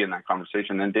 to be in that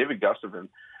conversation. And David Gustafsson,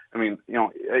 I mean,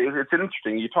 it's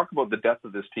interesting. You talk about the depth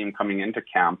of this team coming into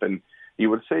camp, and you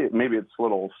would say maybe it's a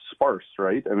little sparse,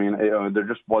 right? I mean, there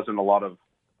just wasn't a lot of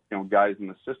guys in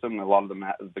the system. A lot of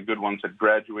the good ones had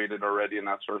graduated already and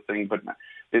that sort of thing. But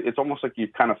it's almost like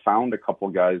you've kind of found a couple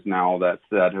guys now that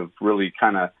have really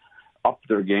kind of upped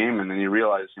their game, and then you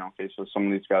realize, so some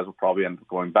of these guys will probably end up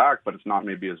going back, but it's not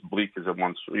maybe as bleak as it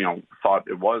once, thought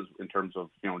it was in terms of,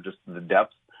 just the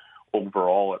depth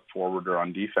overall at forward or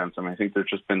on defense. I mean, I think there's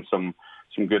just been some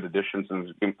good additions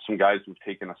and some guys who've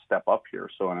taken a step up here.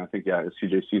 So, and I think,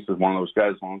 CJ Cease is one of those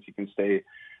guys, as long as he can stay,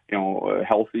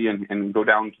 healthy and go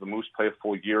down to the Moose, play a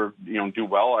full year, do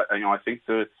well. I think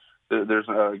there's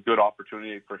a good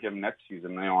opportunity for him next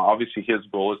season. Obviously his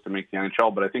goal is to make the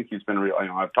NHL, but I think he's been real.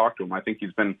 I've talked to him. I think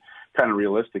he's been kind of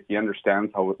realistic. He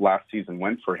understands how last season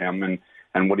went for him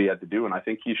and what he had to do. And I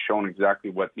think he's shown exactly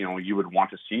what, you would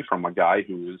want to see from a guy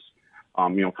who is,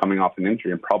 coming off an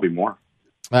injury and probably more.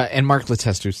 And Mark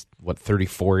Letestu's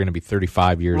 34, going to be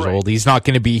 35 years old. He's not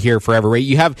going to be here forever, right?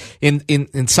 You have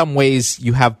in some ways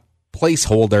you have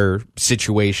placeholder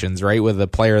situations, right, with a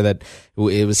player that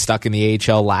it was stuck in the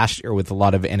AHL last year with a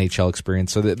lot of NHL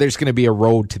experience. So there's going to be a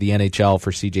road to the NHL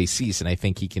for CJ Cease, and I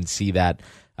think he can see that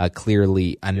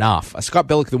clearly enough. Scott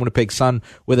Billeck, the Winnipeg Sun,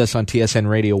 with us on TSN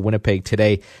Radio Winnipeg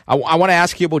today. I want to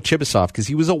ask you about Chibisov, because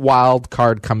he was a wild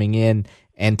card coming in,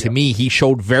 and to me, he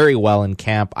showed very well in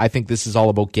camp. I think this is all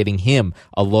about getting him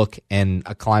a look and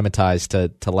acclimatized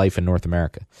to life in North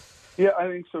America. Yeah, I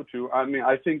think so too. I mean,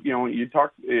 I think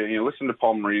you listen to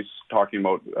Paul Maurice talking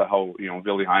about how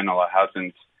Ville Heinola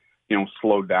hasn't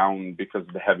slowed down because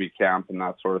of the heavy camp and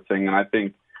that sort of thing. And I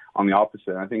think on the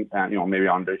opposite, I think maybe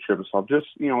Andrei Chibisov just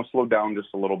slowed down just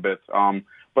a little bit.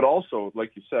 But also,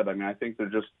 like you said, I mean, I think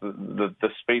there's just the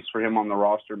space for him on the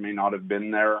roster may not have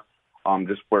been there,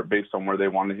 just based on where they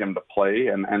wanted him to play.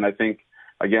 And I think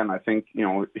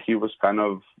he was kind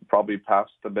of probably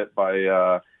passed a bit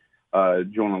by.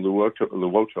 Jonah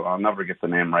Luoto. I'll never get the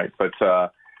name right, but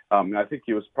I think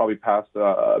he was probably passed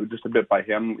just a bit by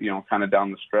him, kind of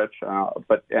down the stretch.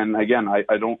 But I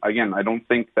don't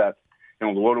think that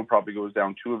Luoto probably goes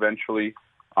down too eventually.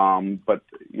 But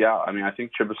yeah, I mean, I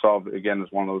think Chibisov again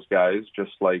is one of those guys,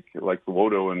 just like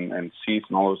Luoto and Cease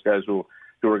and all those guys who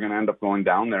are going to end up going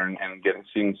down there and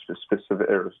seeing specific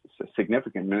or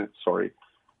significant minutes.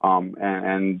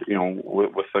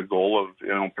 With the goal of,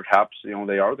 perhaps,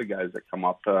 they are the guys that come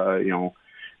up,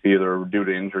 either due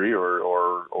to injury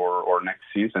or next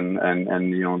season. And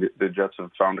the Jets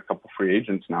have found a couple free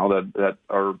agents now that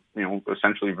are,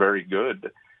 essentially very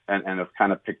good and have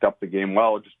kind of picked up the game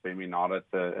well, just maybe not at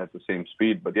the same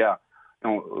speed. But yeah,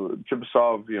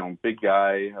 Chibisov, big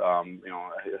guy,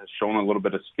 has shown a little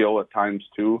bit of skill at times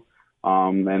too,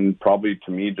 and probably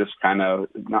to me just kind of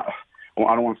not. Well,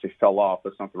 I don't want to say fell off.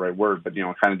 That's not the right word, but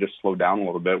kind of just slowed down a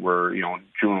little bit. Where Juno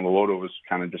Luoto has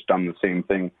kind of just done the same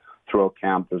thing throughout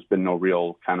camp. There's been no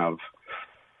real kind of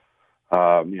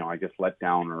I guess let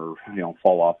down or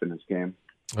fall off in his game.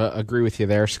 Agree with you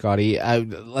there, Scotty.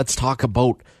 Let's talk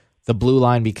about the blue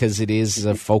line because it is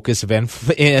a focus of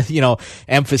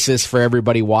emphasis for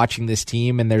everybody watching this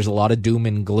team, and there's a lot of doom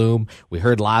and gloom. We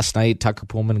heard last night Tucker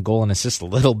Pullman goal and assist, a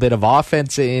little bit of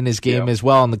offense in his game as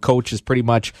well, and the coach has pretty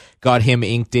much got him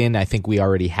inked in. I think we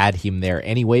already had him there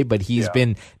anyway, but he's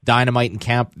been dynamite in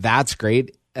camp. That's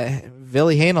great. Ville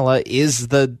Heinola is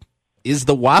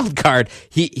the wild card.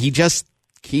 He just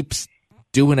keeps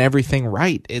doing everything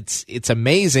right. It's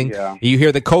amazing. Yeah. You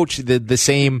hear the coach the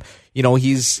same.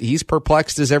 He's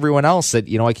perplexed as everyone else. That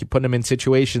I keep putting him in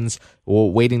situations,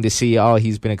 waiting to see. Oh,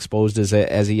 he's been exposed as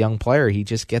a young player. He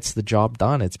just gets the job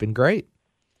done. It's been great.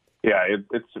 Yeah,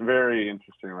 it's very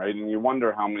interesting, right? And you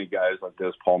wonder how many guys like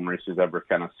this Paul Maurice has ever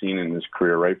kind of seen in his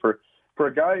career, right? For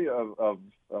a guy of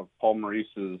Paul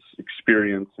Maurice's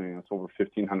experience, it's over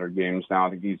 1,500 games now. I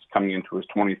think he's coming into his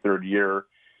 23rd year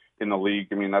in the league.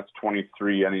 I mean, that's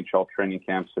 23 NHL training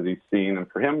camps that he's seen. And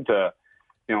for him to,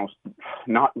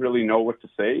 not really know what to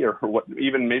say or what,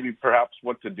 even maybe perhaps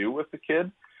what to do with the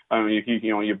kid. I mean,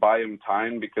 you buy him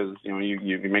time because,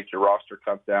 you make your roster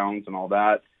cut downs and all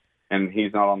that. And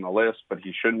he's not on the list, but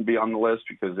he shouldn't be on the list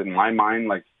because in my mind,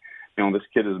 this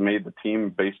kid has made the team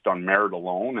based on merit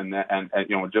alone. And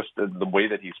just the way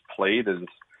that he's played is,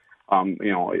 Paul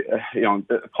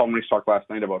Maurice talked last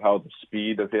night about how the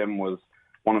speed of him was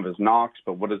one of his knocks,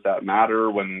 but what does that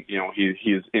matter when,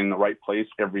 he's in the right place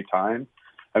every time?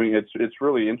 I mean, it's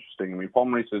really interesting. I mean, Paul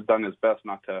Maurice has done his best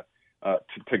not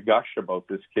to gush about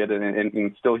this kid,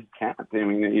 and still he can't.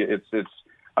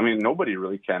 I mean, nobody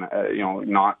really can,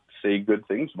 not say good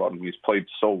things about him. He's played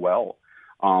so well,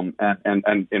 and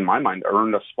in my mind,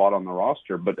 earned a spot on the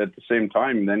roster. But at the same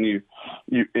time, then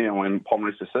and Paul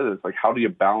Maurice has said it's like, how do you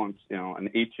balance, an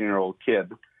 18-year-old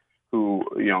kid who,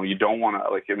 you don't want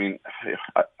to,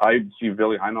 I see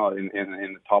Ville Heinola in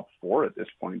the top 4 at this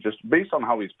point, just based on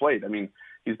how he's played. I mean,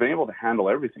 he's been able to handle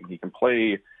everything. He can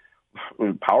play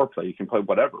power play. He can play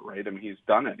whatever, right? I mean, he's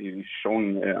done it. He's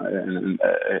shown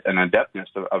an adeptness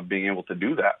of being able to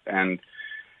do that. And,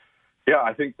 yeah,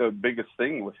 I think the biggest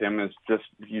thing with him is just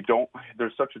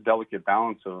there's such a delicate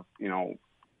balance of,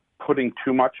 putting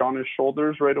too much on his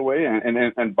shoulders right away.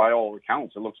 And by all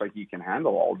accounts, it looks like he can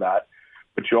handle all that.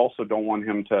 But you also don't want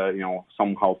him to,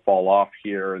 somehow fall off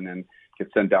here and then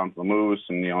get sent down to the Moose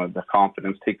and, the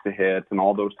confidence takes a hit and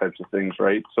all those types of things,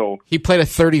 right? So he played a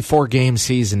 34-game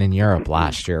season in Europe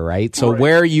last year, right? So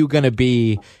where are you going to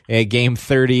be at game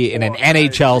 30 in an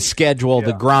NHL schedule,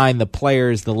 the grind, the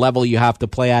players, the level you have to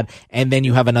play at, and then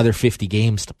you have another 50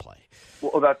 games to play?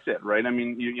 Well, that's it, right? I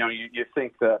mean, you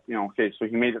think that, okay, so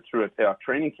he made it through a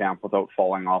training camp without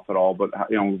falling off at all, but,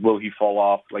 will he fall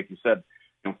off, like you said,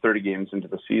 30 games into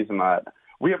the season?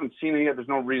 We haven't seen it yet. There's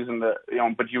no reason that,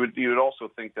 but you would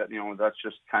also think that, that's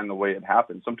just kind of the way it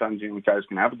happens. Sometimes, guys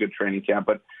can have a good training camp,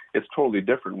 but it's totally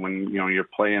different when, you're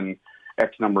playing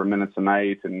X number of minutes a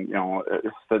night and,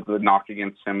 the knock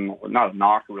against him, not a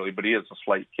knock really, but he is a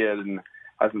slight kid and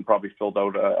hasn't probably filled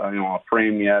out a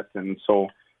frame yet. And so,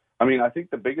 I mean, I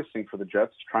think the biggest thing for the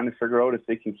Jets is trying to figure out if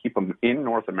they can keep him in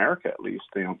North America at least,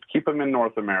 keep him in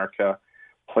North America,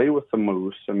 play with the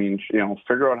Moose. I mean,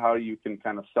 figure out how you can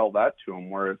kind of sell that to them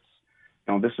where it's,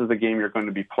 this is the game you're going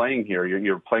to be playing here.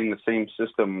 You're playing the same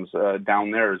systems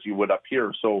down there as you would up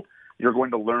here. So you're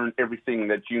going to learn everything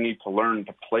that you need to learn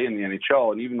to play in the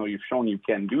NHL. And even though you've shown you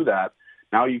can do that,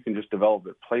 now you can just develop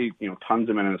it, play, tons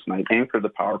of minutes a night, anchor the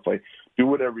power play, do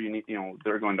whatever you need,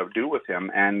 they're going to do with him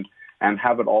and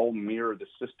have it all mirror the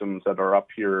systems that are up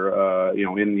here,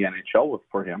 in the NHL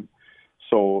for him.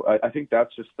 So I think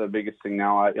that's just the biggest thing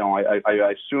now.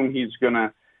 I assume he's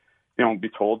gonna, be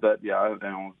told that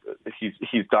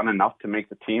he's done enough to make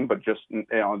the team, but just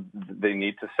they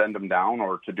need to send him down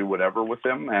or to do whatever with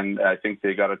him. And I think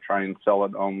they got to try and sell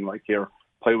it like here,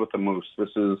 play with the Moose. This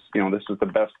is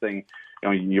the best thing.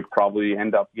 You probably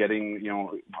end up getting,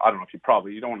 I don't know if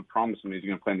you don't want to promise him he's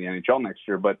going to play in the NHL next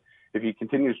year, but if he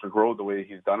continues to grow the way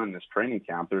he's done in this training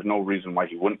camp, there's no reason why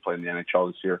he wouldn't play in the NHL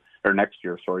this year or next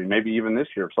year. Sorry, maybe even this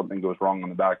year if something goes wrong on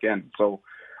the back end. So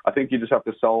I think you just have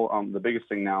to sell. The biggest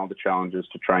thing now, the challenge is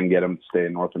to try and get him to stay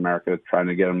in North America, trying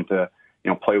to get him to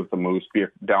play with the Moose, be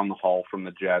down the hall from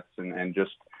the Jets, and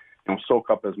just soak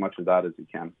up as much of that as he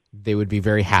can. They would be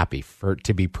very happy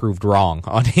to be proved wrong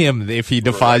on him if he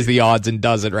defies the odds and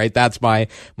does it, right? That's my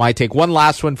take. One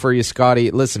last one for you,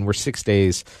 Scotty. Listen, we're 6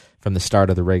 days from the start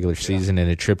of the regular season and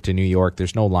a trip to New York.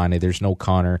 There's no Laine, there's no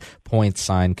Connor. Points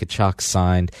signed, Tkachuk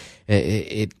signed.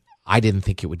 I didn't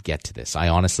think it would get to this. I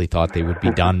honestly thought they would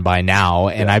be done by now.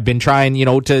 And I've been trying,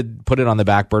 to put it on the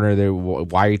back burner.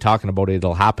 Why are you talking about it?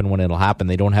 It'll happen when it'll happen.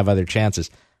 They don't have other chances.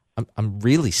 I'm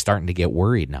really starting to get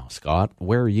worried now, Scott.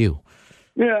 Where are you?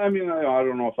 Yeah, I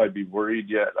don't know if I'd be worried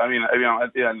yet. At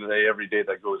the end of the day, every day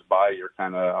that goes by, you're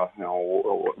kind of,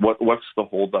 what's the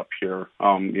holdup here?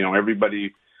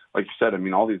 Everybody, like you said,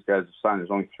 all these guys have signed. There's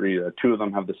only 3. 2 of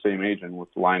them have the same agent with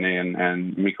Laine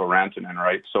and Mikko Rantanen,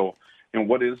 right? So,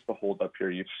 what is the holdup here?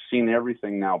 You've seen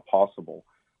everything now possible,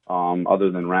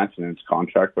 other than Rantanen's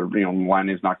contract. But Laine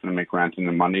is not going to make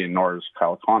Rantanen money, and nor is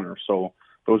Kyle Connor. So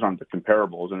those aren't the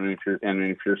comparables. And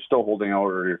if you're still holding out,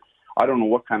 I don't know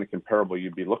what kind of comparable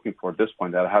you'd be looking for at this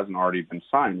point that hasn't already been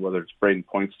signed, whether it's Braden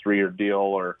Point's 3-year deal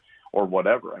or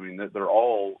whatever. They're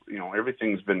all,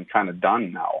 everything's been kind of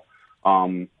done now.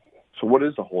 So what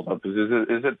is the holdup? Is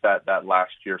it that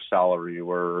last year's salary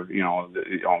where,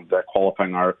 that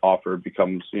qualifying offer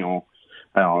becomes,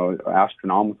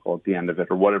 astronomical at the end of it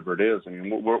or whatever it is?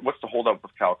 What's the holdup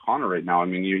with Kyle Connor right now?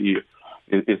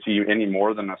 Is he any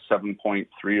more than a $7.3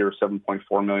 or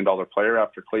 $7.4 million player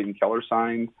after Clayton Keller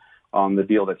signed the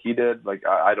deal that he did?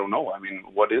 I don't know.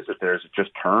 What is it there? Is it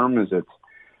just term? Is it,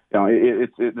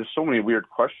 there's so many weird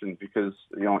questions because,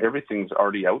 everything's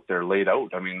already out there, laid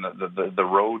out. The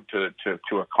road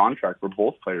to a contract for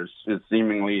both players is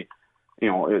seemingly,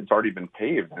 it's already been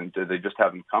paved and they just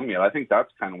haven't come yet. I think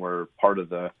that's kind of where part of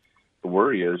the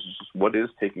worry is just what is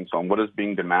taking so long, what is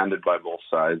being demanded by both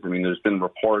sides. There's been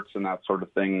reports and that sort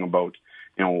of thing about,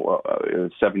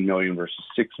 $7 million versus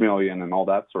 $6 million and all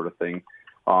that sort of thing.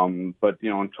 But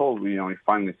until you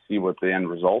finally see what the end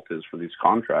result is for these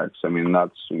contracts, I don't know.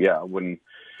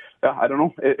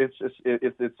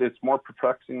 It's more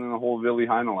perplexing than the whole Ville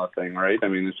Heinola thing, right?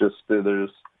 It's just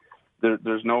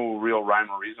there's no real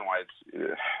rhyme or reason why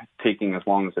it's taking as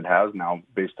long as it has now,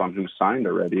 based on who's signed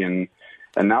already. And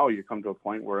now you come to a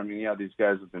point where, these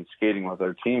guys have been skating with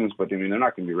their teams, but they're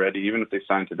not going to be ready. Even if they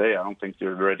sign today, I don't think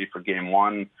they're ready for game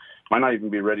one. Might not even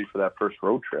be ready for that first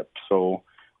road trip. So.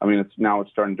 It's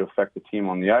starting to affect the team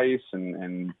on the ice,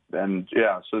 and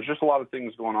so there's just a lot of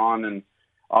things going on, and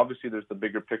obviously there's the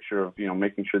bigger picture of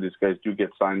making sure these guys do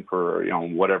get signed for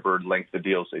whatever length of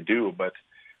deals they do. But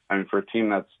for a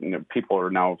team that's people are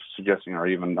now suggesting are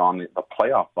even on the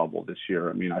playoff bubble this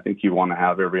year, I think you want to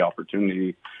have every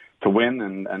opportunity to win,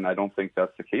 and I don't think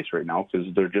that's the case right now because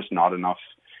they're just not enough.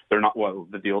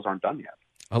 The deals aren't done yet.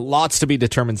 Lots to be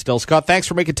determined still. Scott, thanks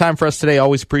for making time for us today.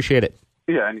 Always appreciate it.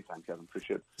 Yeah, anytime, Kevin.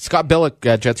 Appreciate it. Scott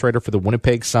Billeck, Jets writer for the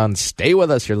Winnipeg Sun. Stay with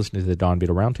us. You're listening to the Don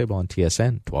Vito Roundtable on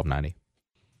TSN 1290.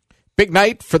 Big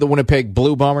night for the Winnipeg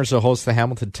Blue Bombers to host the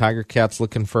Hamilton Tiger Cats,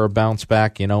 looking for a bounce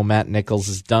back. Matt Nichols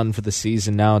is done for the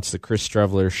season now. It's the Chris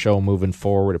Streveler show moving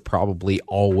forward. It probably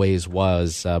always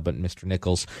was, but Mr.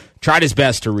 Nichols tried his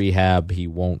best to rehab. He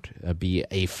won't be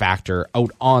a factor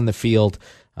out on the field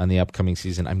on the upcoming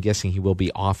season. I'm guessing he will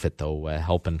be off it, though,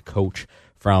 helping coach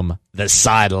from the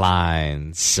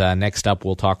sidelines. Next up,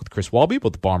 we'll talk with Chris Walby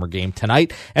about the Bomber game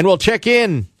tonight, and we'll check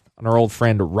in on our old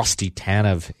friend Rusty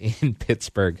Tanev in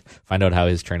Pittsburgh, find out how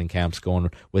his training camp's going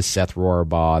with Seth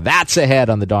Rohrbaugh. That's ahead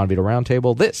on the Don Vito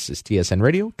Roundtable. This is TSN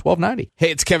Radio 1290.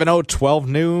 Hey, it's Kevin O, 12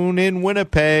 noon in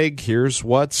Winnipeg. Here's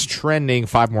what's trending.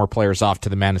 5 more players off to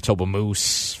the Manitoba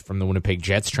Moose from the Winnipeg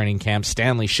Jets training camp.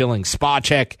 Stanley Schilling,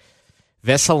 Spacek,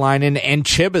 Vesalainen, and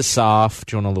Chibisov.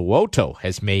 Jonah Luoto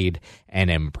has made an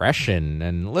impression,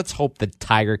 and let's hope the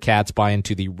Tiger Cats buy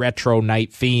into the retro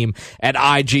night theme at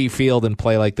IG Field and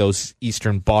play like those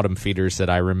Eastern bottom feeders that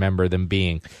I remember them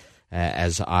being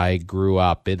as I grew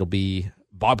up. It'll be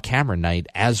Bob Cameron night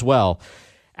as well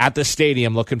at the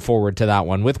stadium. Looking forward to that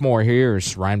one. With more,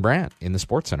 here's Ryan Brandt in the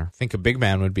Sports Center. I think a big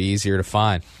man would be easier to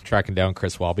find. Tracking down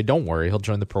Chris Walby. Don't worry, he'll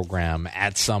join the program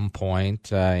at some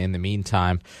point. In the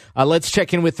meantime, let's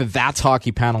check in with the That's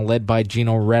Hockey panel led by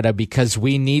Gino Reda, because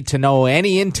we need to know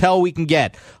any intel we can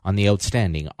get on the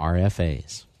outstanding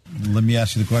RFAs. Let me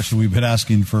ask you the question we've been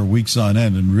asking for weeks on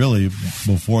end, and really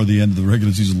before the end of the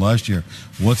regular season last year.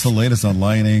 What's the latest on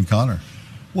Laine and Connor?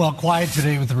 Well, quiet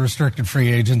today with the restricted free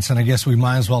agents, and I guess we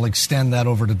might as well extend that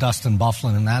over to Dustin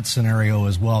Byfuglien in that scenario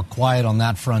as well. Quiet on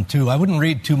that front, too. I wouldn't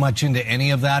read too much into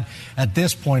any of that at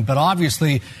this point, but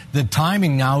obviously the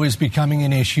timing now is becoming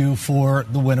an issue for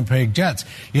the Winnipeg Jets.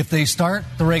 If they start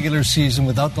the regular season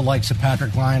without the likes of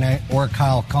Patrick Laine or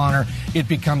Kyle Connor, it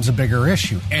becomes a bigger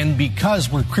issue. And because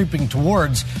we're creeping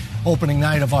towards opening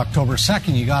night of October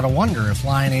 2nd, you got to wonder if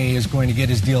Laine is going to get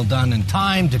his deal done in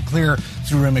time to clear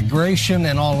through immigration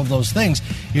and all of those things.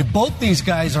 If both these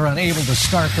guys are unable to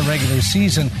start the regular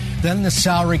season, then the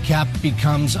salary cap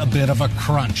becomes a bit of a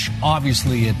crunch.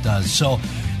 Obviously it does. So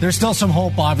there's still some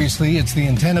hope, obviously. It's the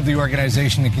intent of the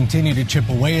organization to continue to chip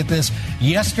away at this.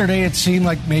 Yesterday it seemed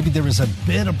like maybe there was a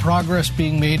bit of progress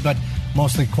being made, but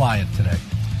mostly quiet today.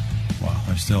 Wow,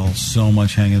 there's still so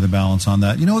much hanging in the balance on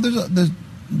that. You know,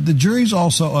 the jury's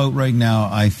also out right now,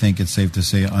 I think it's safe to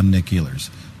say, on Nick Ehlers,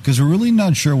 because we're really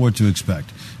not sure what to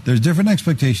expect. There's different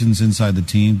expectations inside the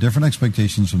team, different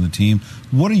expectations from the team.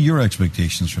 What are your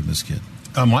expectations from this kid?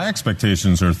 My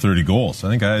expectations are 30 goals. I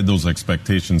think I had those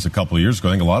expectations a couple of years ago.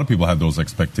 I think a lot of people had those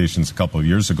expectations a couple of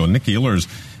years ago. Nick Ehlers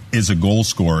is a goal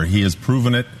scorer. He has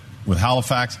proven it with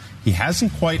Halifax. He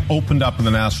hasn't quite opened up in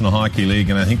the National Hockey League,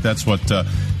 and I think that's what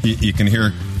you can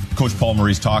hear Coach Paul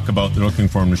Maurice talk about. They're looking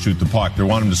for him to shoot the puck. They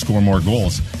want him to score more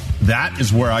goals. That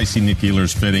is where I see Nick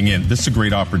Ehlers fitting in. This is a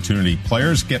great opportunity.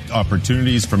 Players get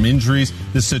opportunities from injuries.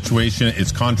 This situation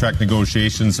is contract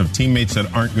negotiations of teammates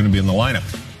that aren't going to be in the lineup.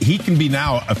 He can be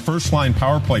now a first-line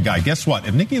power play guy. Guess what?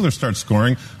 If Nick Ehlers starts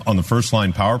scoring on the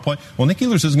first-line power play, well, Nick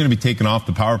Ehlers isn't going to be taken off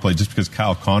the power play just because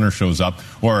Kyle Connor shows up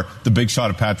or the big shot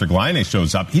of Patrick Laine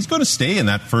shows up. He's going to stay in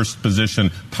that first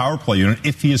position power play unit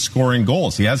if he is scoring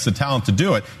goals. He has the talent to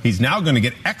do it. He's now going to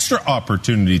get extra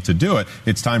opportunity to do it.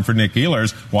 It's time for Nick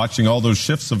Ehlers, watching all those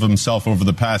shifts of himself over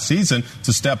the past season,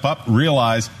 to step up,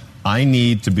 realize I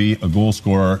need to be a goal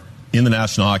scorer in the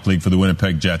National Hockey League for the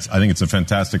Winnipeg Jets. I think it's a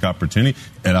fantastic opportunity,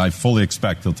 and I fully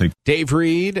expect he'll take... Dave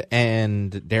Reed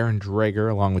and Darren Dreger,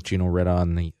 along with Gino Reda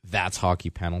on the That's Hockey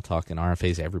panel talking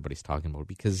RFAs. Everybody's talking about it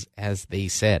because, as they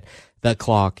said, the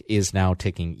clock is now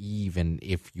ticking. Even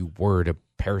if you were to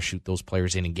parachute those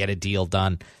players in and get a deal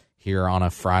done here on a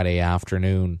Friday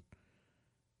afternoon,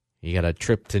 you got a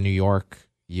trip to New York.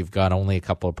 You've got only a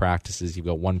couple of practices. You've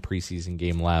got one preseason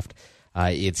game left.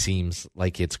 It seems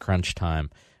like it's crunch time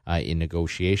in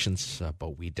negotiations,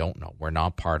 but we don't know. We're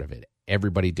not part of it.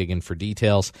 Everybody digging for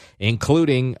details,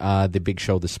 including the big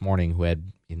show this morning, who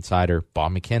had insider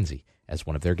Bob McKenzie as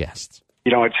one of their guests.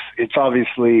 You know, it's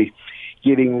obviously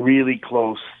getting really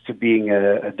close to being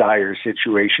a dire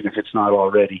situation, if it's not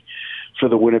already, for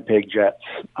the Winnipeg Jets.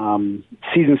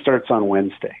 Season starts on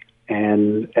Wednesday,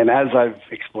 and as I've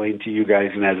explained to you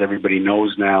guys, and as everybody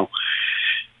knows now,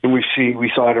 and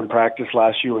we saw it in practice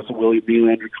last year with the William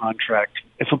Nylander contract.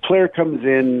 If a player comes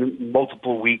in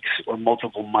multiple weeks or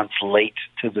multiple months late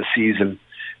to the season,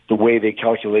 the way they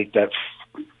calculate that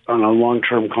on a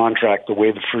long-term contract, the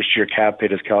way the first-year cap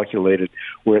hit is calculated,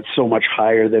 where it's so much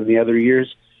higher than the other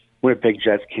years, Winnipeg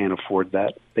Jets can't afford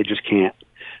that. They just can't.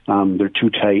 They're too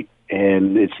tight,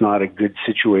 and it's not a good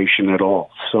situation at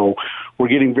all. So we're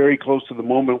getting very close to the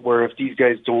moment where if these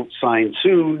guys don't sign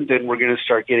soon, then we're going to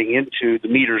start getting into the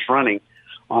meters running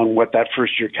on what that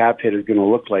first-year cap hit is going to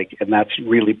look like, and that's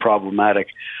really problematic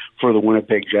for the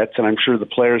Winnipeg Jets, and I'm sure the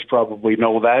players probably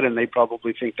know that, and they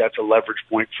probably think that's a leverage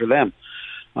point for them.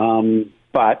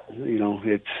 But, you know,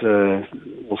 it's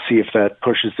we'll see if that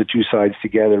pushes the two sides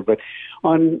together. But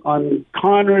on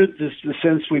Connor, the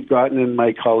sense we've gotten, and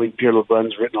my colleague Pierre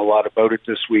Lebrun's written a lot about it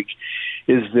this week,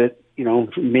 is that, you know,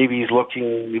 maybe he's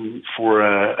looking for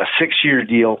a 6-year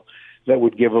deal that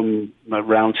would give him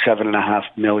around $7.5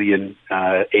 million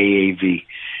AAV.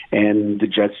 And the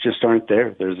Jets just aren't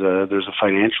there. There's a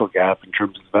financial gap in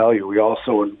terms of value. We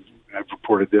also, and I've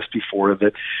reported this before,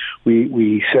 that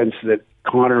we sense that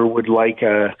Connor would like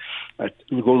go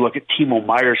look at Timo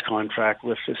Meier's contract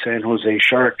with the San Jose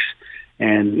Sharks,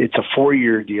 and it's a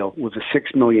 4-year deal with a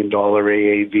 $6 million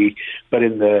AAV. But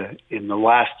in the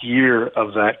last year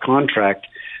of that contract,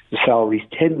 the salary's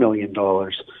 $10 million.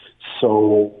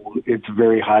 So it's a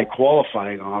very high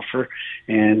qualifying offer,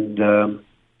 and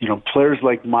you know, players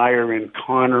like Meier and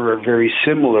Connor are very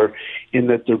similar in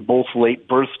that they're both late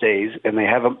birthdays and they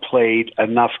haven't played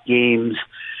enough games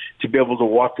to be able to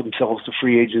walk themselves to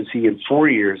free agency in 4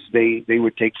 years. They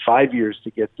would take 5 years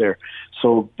to get there.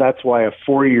 So that's why a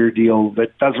 4-year deal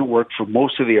that doesn't work for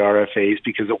most of the RFAs,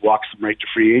 because it walks them right to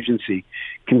free agency,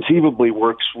 conceivably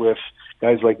works with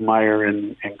guys like Meier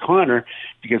and Connor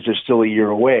because they're still a year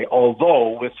away.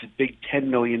 Although with the big $10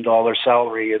 million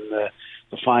salary in the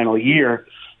final year,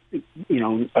 you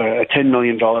know, a $10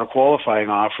 million qualifying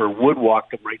offer would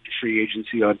walk them right to free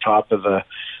agency on top of the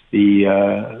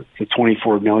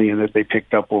 $24 million that they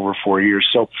picked up over 4 years.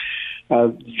 So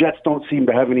the Jets don't seem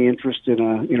to have any interest in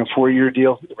a 4-year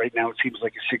deal. Right now it seems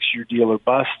like a 6-year deal or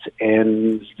bust,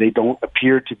 and they don't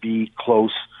appear to be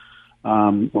close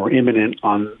or imminent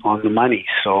on the money.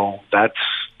 So that's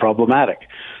problematic.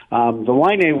 The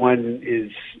Laine one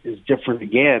is different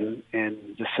again, and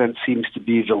the sense seems to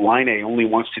be that Laine only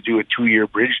wants to do a 2-year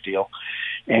bridge deal,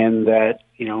 and that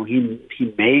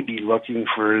he may be looking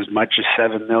for as much as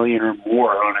 $7 million or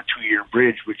more on a 2-year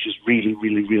bridge, which is really,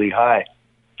 really, really high.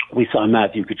 We saw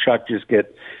Matthew Tkachuk just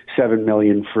get $7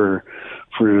 million for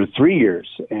 3 years,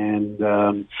 and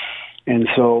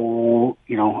so,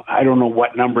 I don't know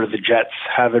what number the Jets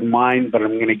have in mind, but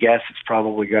I'm going to guess it's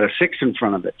probably got a 6 in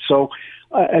front of it. So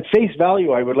at face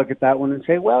value, I would look at that one and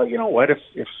say, well, you know what, if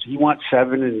he wants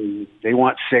 7 and they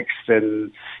want 6,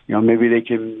 then, maybe they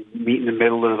can meet in the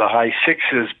middle of the high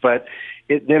 6s. But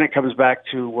then it comes back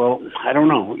to, well, I don't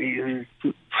know.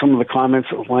 Some of the comments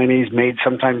that Laine's made,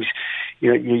 sometimes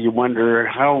you wonder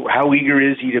how eager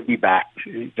is he to be back?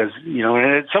 And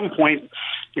at some point,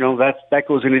 that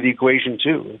goes into the equation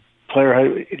too.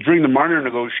 During the Marner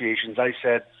negotiations, I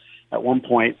said at one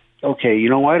point, okay, you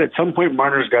know what? At some point,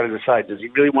 Marner's got to decide: does he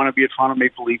really want to be a Toronto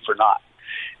Maple Leaf or not?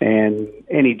 And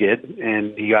he did,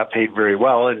 and he got paid very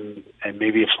well. And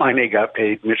maybe if Laine got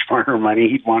paid Mitch Marner money,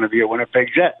 he'd want to be a Winnipeg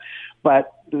Jet.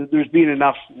 But there's been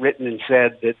enough written and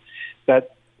said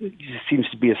that seems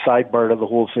to be a sidebar to the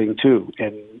whole thing too.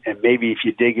 And maybe if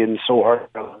you dig in so hard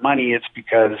on the money, it's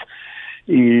because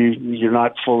you're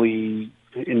not fully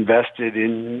invested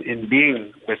in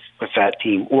being with that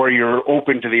team, or you're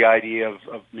open to the idea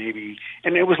of maybe.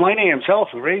 And it was Laine himself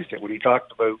who raised it when he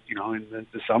talked about in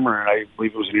the summer, and I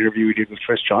believe it was an interview he did with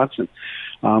Chris Johnson,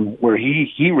 where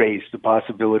he raised the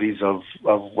possibilities of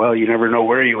well, you never know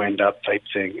where you end up type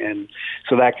thing, and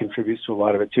so that contributes to a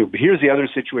lot of it too. But here's the other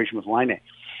situation with Laine.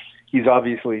 He's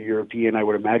obviously European. I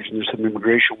would imagine there's some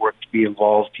immigration work to be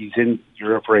involved. He's in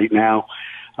Europe right now.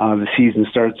 The season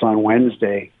starts on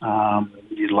Wednesday.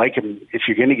 You'd like him, if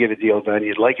you're going to get a deal done,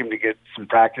 you'd like him to get some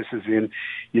practices in.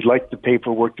 You'd like the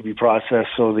paperwork to be processed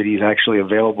so that he's actually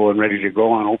available and ready to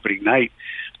go on opening night.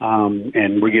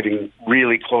 And we're getting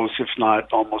really close, if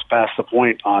not almost past the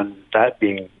point, on that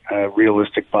being a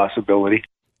realistic possibility.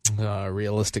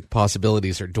 Realistic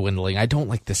possibilities are dwindling. I don't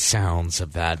like the sounds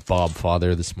of that. Bob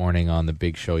Father this morning on the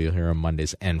Big Show. You'll hear him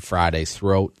Mondays and Fridays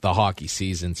throughout the hockey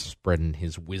season, spreading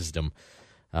his wisdom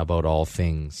about all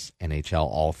things NHL,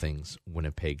 all things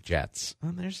Winnipeg Jets.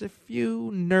 And there's a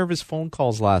few nervous phone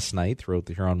calls last night throughout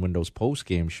the Huron Windows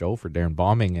post-game show for Darren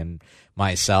Bombing and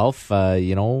myself. A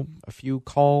few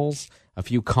calls, a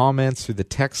few comments through the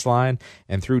text line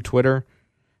and through Twitter.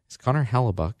 Is Connor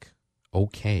Hellebuyck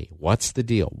okay? What's the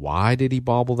deal? Why did he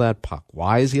bobble that puck?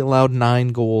 Why is he allowed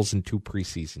 9 goals in 2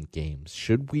 preseason games?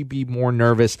 Should we be more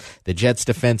nervous? The Jets'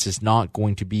 defense is not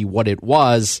going to be what it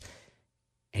was,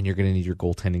 and you're going to need your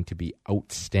goaltending to be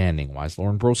outstanding. Why is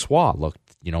Laurent Brossoit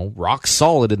looked, rock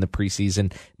solid in the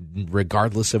preseason,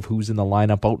 regardless of who's in the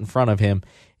lineup out in front of him?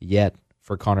 Yet,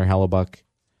 for Connor Hellebuyck,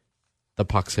 the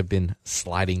pucks have been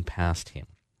sliding past him.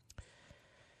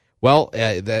 Well,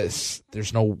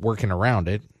 there's no working around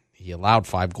it. He allowed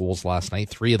 5 goals last night,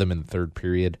 3 of them in the third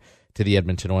period to the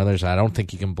Edmonton Oilers. I don't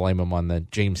think you can blame him on the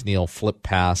James Neal flip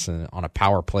pass and on a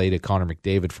power play to Connor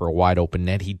McDavid for a wide-open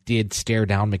net. He did stare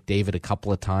down McDavid a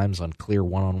couple of times on clear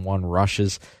one-on-one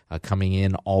rushes coming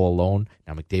in all alone.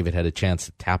 Now, McDavid had a chance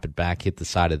to tap it back, hit the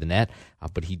side of the net,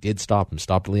 but he did stop him.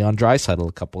 Stopped Leon Draisaitl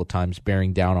a couple of times,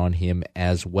 bearing down on him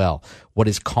as well. What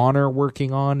is Connor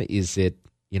working on? Is it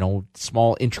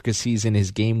small intricacies in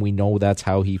his game? We know that's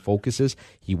how he focuses.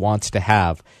 He wants to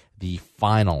have the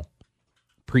final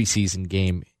preseason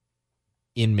game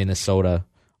in Minnesota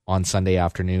on Sunday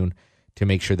afternoon to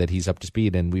make sure that he's up to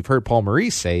speed. And we've heard Paul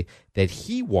Maurice say that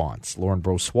he wants Laurent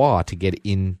Brossoit to get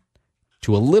into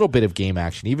a little bit of game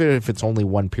action, even if it's only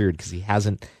 1 period, because he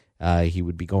hasn't. He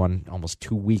would be going almost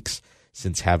 2 weeks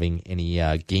since having any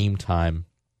game time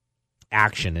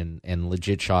action and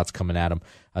legit shots coming at him.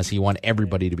 So you want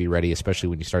everybody to be ready, especially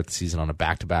when you start the season on a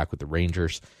back-to-back with the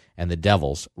Rangers and the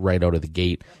Devils right out of the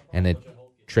gate and a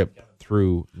trip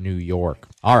through New York.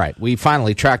 All right, we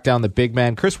finally tracked down the big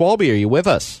man. Chris Walby, are you with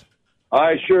us?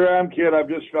 I sure am, kid.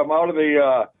 I'm out of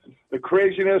the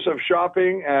craziness of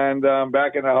shopping, and I'm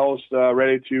back in the house,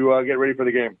 ready to get ready for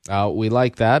the game. We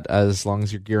like that, as long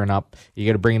as you're gearing up. You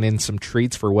got to bring in some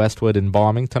treats for Westwood and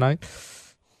Bombing tonight?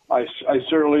 I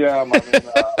certainly am. I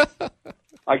mean,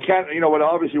 I can't, but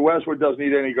obviously Westwood doesn't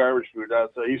eat any garbage food.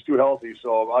 He's too healthy,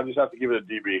 so I'll just have to give it a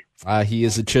DB. He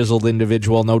is a chiseled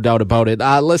individual, no doubt about it.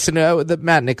 Listen, the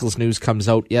Matt Nichols news comes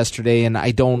out yesterday, and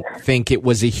I don't think it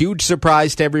was a huge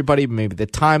surprise to everybody. Maybe the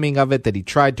timing of it, that he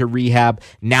tried to rehab.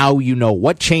 Now you know.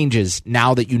 What changes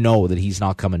now that you know that he's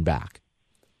not coming back?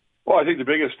 Well, I think the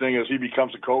biggest thing is he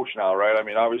becomes a coach now, right? I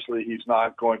mean, obviously he's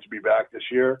not going to be back this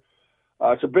year.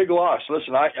 It's a big loss.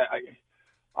 Listen,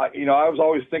 I was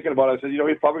always thinking about it. I said,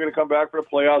 he's probably going to come back for the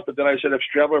playoffs. But then I said, if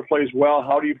Strebler plays well,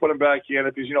 how do you put him back in?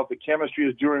 If if the chemistry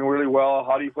is doing really well,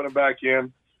 how do you put him back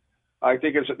in? I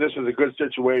think this is a good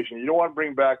situation. You don't want to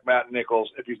bring back Matt Nichols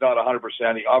if he's not 100%.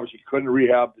 He obviously couldn't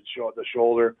rehab the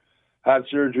shoulder. Had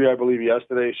surgery, I believe,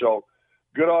 yesterday. So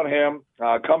good on him.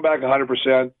 Come back 100%.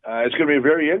 It's going to be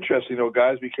very interesting,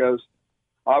 guys, because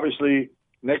obviously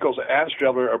Nichols and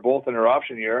Strebler are both in their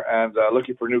option year and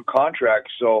looking for new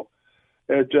contracts. So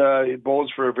it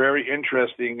bodes for a very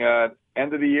interesting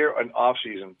end of the year and off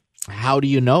season. How do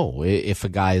you know if a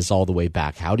guy is all the way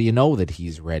back? How do you know that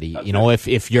he's ready?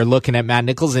 If you're looking at Matt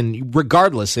Nichols, and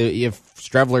regardless if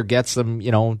Strebler gets them,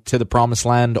 to the promised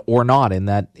land or not in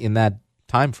that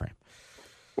time frame.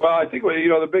 Well, I think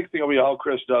the big thing will be how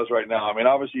Chris does right now. I mean,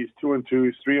 obviously he's 2-2,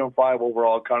 he's 3-5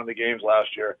 overall, counting the games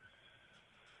last year.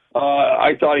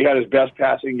 I thought he had his best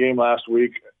passing game last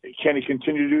week. Can he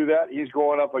continue to do that? He's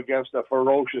going up against a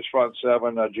ferocious front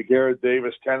seven. Jagarrett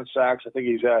Davis, 10 sacks. I think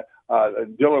he's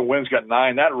Dylan Wynn's got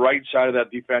 9. That right side of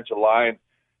that defensive line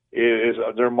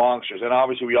they're monsters. And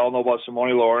obviously we all know about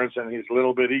Simone Lawrence, and he's a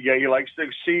little bit, he likes to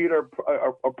exceed or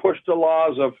push the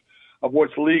laws of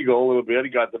what's legal a little bit.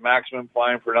 He got the maximum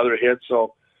fine for another hit.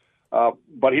 So,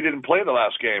 but he didn't play the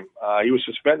last game. He was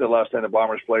suspended last time the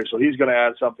Bombers played, so he's going to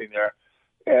add something there.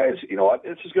 Yeah, you know what?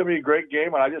 This is going to be a great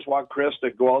game, and I just want Chris to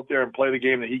go out there and play the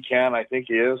game that he can. I think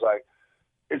he is.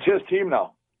 It's his team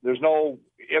now. There's no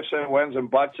ifs and whens and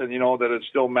buts, and that it's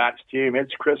still Matt's team.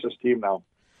 It's Chris's team now.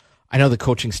 I know the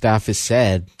coaching staff has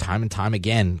said time and time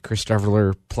again, Chris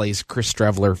Strebler plays Chris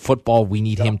Strebler football. We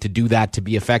need him to do that to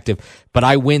be effective. But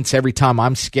I wince every time.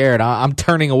 I'm scared. I'm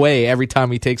turning away every time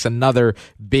he takes another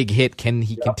big hit. Can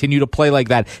he continue to play like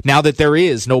that now that there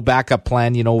is no backup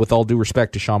plan, with all due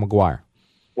respect to Sean McGuire?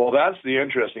 Well, that's the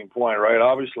interesting point, right?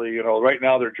 Obviously, right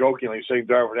now they're jokingly saying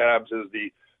Darvin Adams is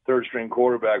the third-string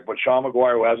quarterback, but Sean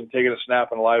McGuire, who hasn't taken a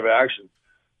snap in live action,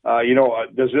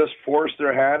 does this force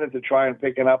their hand into trying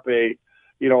picking up a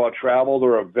traveled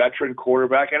or a veteran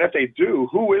quarterback? And if they do,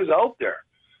 who is out there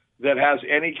that has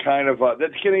any kind of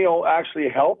that can actually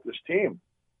help this team?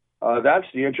 That's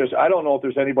the interest. I don't know if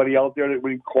there's anybody out there that would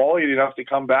be quality enough to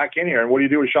come back in here. And what do you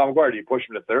do with Sean McGuire? Do you push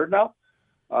him to third now?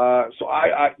 So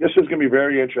this is going to be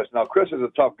very interesting. Now, Chris is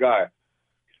a tough guy,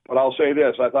 but I'll say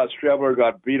this. I thought Strebler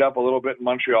got beat up a little bit in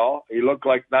Montreal. He looked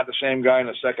like not the same guy in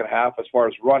the second half as far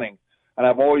as running. And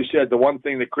I've always said the one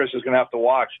thing that Chris is going to have to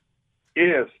watch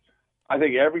is I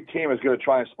think every team is going to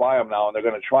try and spy him now, and they're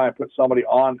going to try and put somebody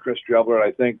on Chris Strebler. And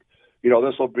I think,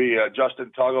 this will be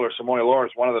Justin Tuggle or Simone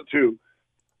Lawrence, one of the two.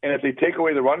 And if they take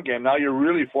away the run game, now you're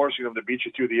really forcing them to beat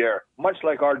you through the air, much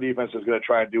like our defense is going to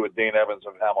try and do with Dane Evans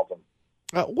of Hamilton.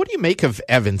 What do you make of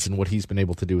Evans and what he's been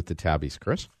able to do with the Tabbies,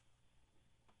 Chris?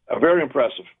 Very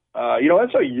impressive.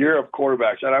 That's a year of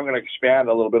quarterbacks, and I'm going to expand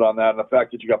a little bit on that. And the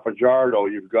fact that you got Fajardo,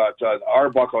 you've got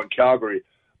Arbuckle on Calgary,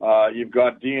 you've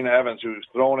got Dean Evans, who's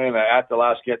thrown in at the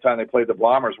last time they played the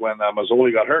Bombers when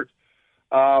Mazzoli got hurt.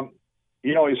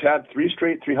 He's had 3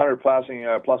 straight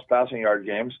 300-plus passing yard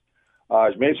games.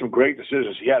 He's made some great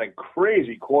decisions. He had a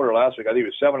crazy quarter last week. I think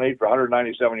it was 7-8 for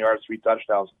 197 yards, 3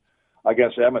 touchdowns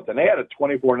against Edmonton. They had a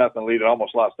 24-0 lead and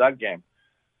almost lost that game.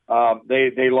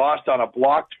 They lost on a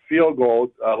blocked field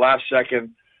goal last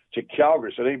second to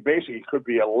Calgary, so they basically could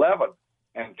be 11-2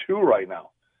 right now.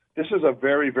 This is a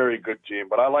very, very good team,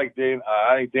 but I like Dane.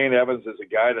 I think Dane Evans is a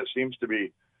guy that seems to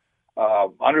be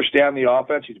understand the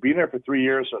offense. He's been there for 3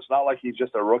 years, so it's not like he's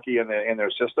just a rookie in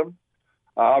their system.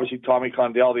 Obviously, Tommy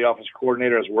Condell, the offensive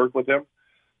coordinator, has worked with him.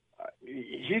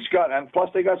 And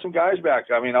plus they got some guys back.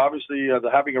 I mean, obviously,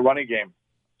 they're having a running game.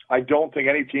 I don't think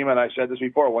any team, and I said this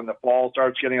before, when the fall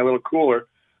starts getting a little cooler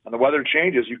and the weather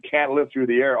changes, you can't live through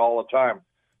the air all the time.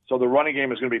 So the running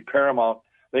game is going to be paramount.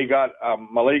 They got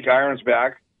Malik Irons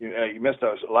back. He missed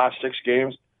the last 6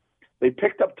 games. They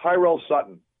picked up Tyrell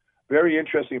Sutton. Very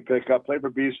interesting pickup. Played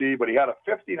for BC, but he had a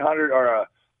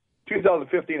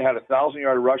 2015 had a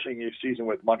 1,000-yard rushing season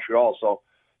with Montreal. So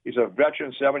he's a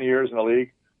veteran, 7 years in the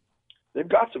league. They've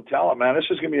got some talent, man. This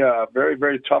is going to be a very,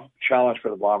 very tough challenge for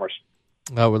the Bombers.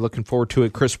 We're looking forward to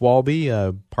it. Chris Walby,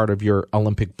 part of your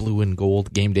Olympic blue and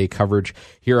gold game day coverage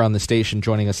here on the station,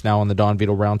 joining us now on the Don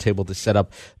Vito Roundtable to set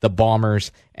up the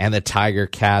Bombers and the Tiger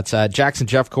Cats. Jackson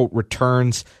Jeffcoat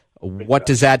returns. What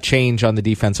does that change on the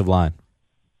defensive line?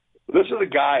 This is a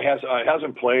guy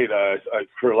hasn't played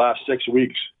for the last 6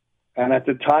 weeks, and at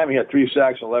the time he had 3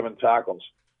 sacks and 11 tackles.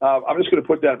 I'm just going to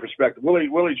put that in perspective.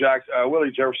 Willie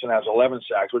Jefferson has 11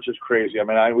 sacks, which is crazy. I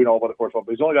mean, we know about the football,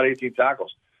 but he's only got 18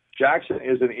 tackles. Jackson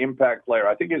is an impact player.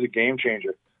 I think he's a game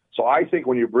changer. So I think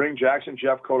when you bring Jackson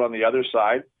Jeffcoat on the other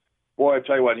side, boy, I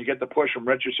tell you what, you get the push from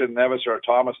Richardson, Nevis, or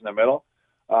Thomas in the middle.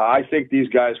 I think these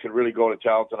guys can really go to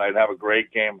town tonight and have a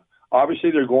great game.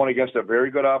 Obviously, they're going against a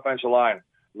very good offensive line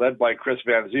led by Chris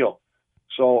Van Zyl.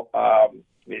 So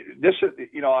this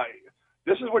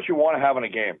is what you want to have in a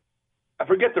game. I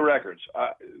forget the records.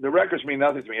 The records mean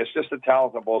nothing to me. It's just the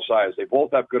talent on both sides. They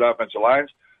both have good offensive lines.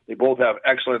 They both have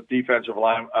excellent defensive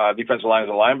lines and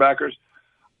linebackers.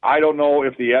 I don't know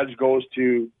if the edge goes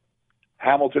to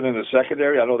Hamilton in the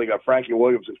secondary. I know they got Frankie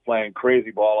Williams who's playing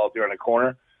crazy ball out there in the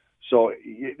corner. So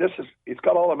it's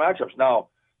got all the matchups. Now,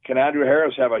 can Andrew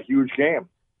Harris have a huge game?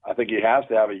 I think he has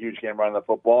to have a huge game running the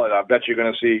football, and I bet you're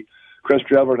going to see Chris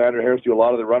Trevor and Andrew Harris do a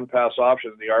lot of the run-pass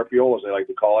options, the RPO, as they like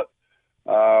to call it.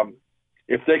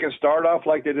 If they can start off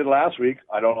like they did last week,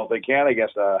 I don't know if they can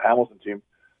against a Hamilton team,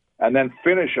 and then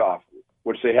finish off,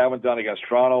 which they haven't done against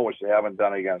Toronto, which they haven't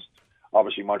done against,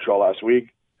 obviously, Montreal last week.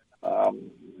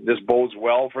 This bodes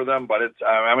well for them, but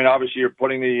obviously you're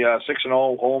putting the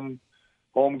 6-0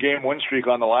 home game win streak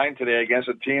on the line today against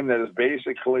a team that is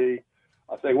basically,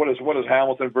 I think, what is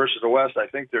Hamilton versus the West? I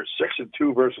think they're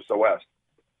 6-2 versus the West.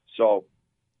 So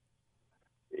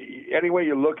any way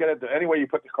you look at it, any way you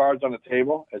put the cards on the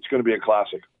table, it's going to be a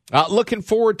classic. Looking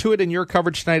forward to it in your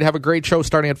coverage tonight. Have a great show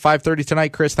starting at 5:30 tonight.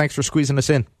 Chris, thanks for squeezing us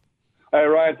in. Hey,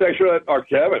 Ryan, thanks for that. Or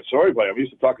Kevin, sorry, buddy. I'm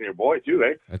used to talking to your boy, too,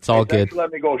 eh? It's all good. Thanks for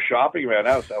letting me go shopping, man.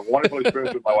 That was a wonderful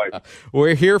experience with my wife.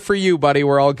 We're here for you, buddy.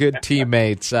 We're all good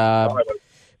teammates. All right, buddy.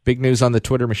 Big news on the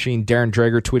Twitter machine. Darren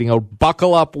Dreger tweeting out,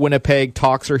 buckle up, Winnipeg.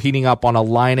 Talks are heating up on a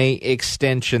Line A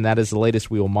extension. That is the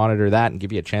latest. We will monitor that and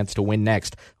give you a chance to win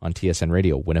next on TSN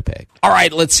Radio, Winnipeg. All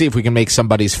right, let's see if we can make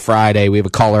somebody's Friday. We have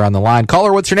a caller on the line.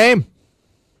 Caller, what's your name?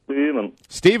 Steven.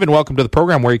 Steven, welcome to the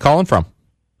program. Where are you calling from?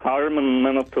 Carmen,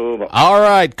 Manitoba. All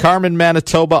right, Carmen,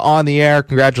 Manitoba on the air.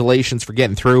 Congratulations for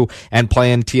getting through and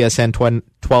playing TSN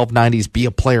 1290's Be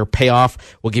a Player Payoff.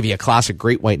 We'll give you a classic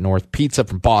Great White North pizza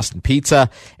from Boston Pizza,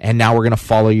 and now we're going to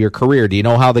follow your career. Do you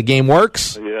know how the game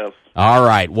works? Yes. All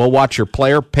right, we'll watch your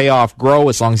player payoff grow.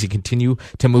 As long as you continue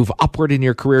to move upward in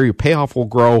your career, your payoff will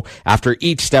grow. After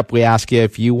each step, we ask you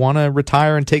if you want to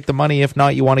retire and take the money. If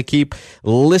not, you want to keep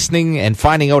listening and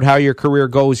finding out how your career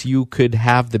goes, you could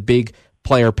have the big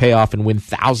player payoff and win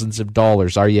thousands of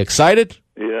dollars. Are you excited?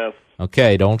 Yes.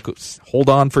 Okay, don't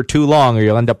hold on for too long or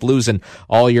you'll end up losing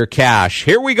all your cash.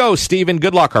 Here we go, Steven.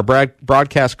 Good luck. Our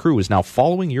broadcast crew is now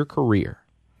following your career.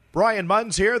 Brian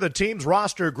Munns here. The team's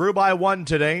roster grew by 1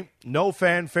 today. No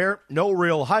fanfare, no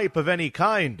real hype of any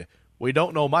kind. We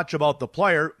don't know much about the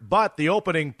player, but the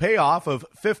opening payoff of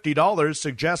 $50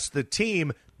 suggests the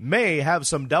team may have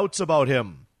some doubts about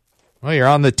him. Well, you're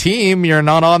on the team. You're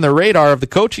not on the radar of the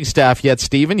coaching staff yet,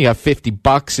 Steven. You have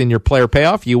 $50 in your player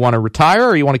payoff. You want to retire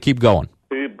or you want to keep going?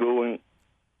 Keep going.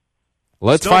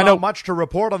 Let's Still find not out. Much to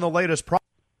report on the latest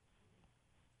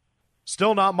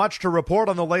Still not much to report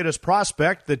on the latest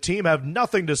prospect. The team have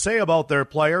nothing to say about their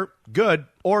player, good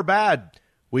or bad.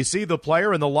 We see the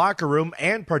player in the locker room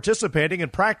and participating in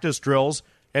practice drills,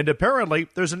 and apparently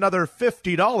there's another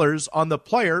 $50 on the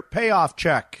player payoff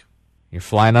check. You're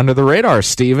flying under the radar,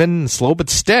 Steven. Slow but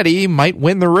steady. Might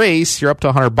win the race. You're up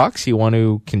to $100. You want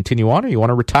to continue on or you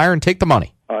want to retire and take the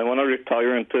money? I want to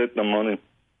retire and take the money.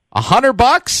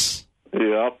 $100?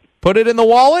 Yep. Put it in the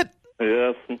wallet?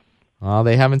 Yes. Well,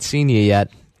 they haven't seen you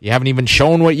yet. You haven't even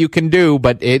shown what you can do,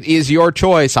 but it is your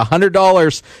choice.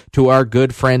 $100 to our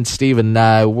good friend Steven.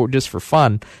 Just for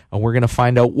fun, we're going to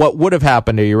find out what would have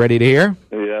happened. Are you ready to hear?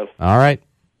 Yes. All right.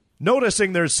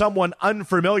 Noticing there's someone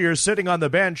unfamiliar sitting on the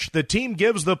bench, the team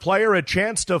gives the player a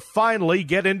chance to finally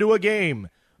get into a game.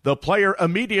 The player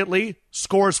immediately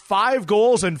scores 5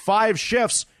 goals in 5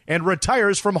 shifts and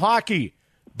retires from hockey.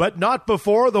 But not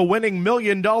before the winning $1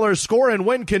 million score and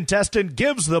win contestant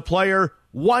gives the player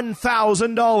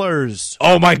 $1,000.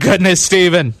 Oh, my goodness,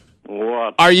 Steven.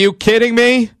 What? Are you kidding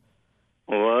me?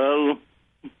 Well,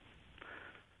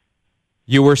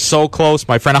 you were so close,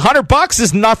 my friend. $100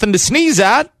 is nothing to sneeze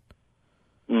at.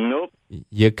 Nope.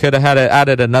 You could have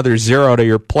added another 0 to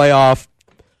your player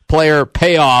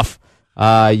payoff.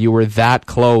 You were that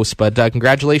close, but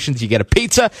congratulations. You get a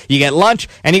pizza, you get lunch,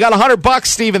 and you got $100,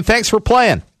 Steven. Thanks for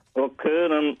playing. Okay,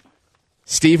 then.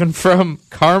 Steven from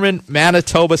Carmen,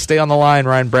 Manitoba. Stay on the line,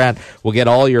 Ryan Brandt. We'll get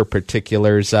all your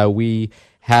particulars. We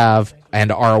have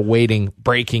and are awaiting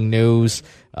breaking news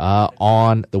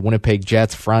on the Winnipeg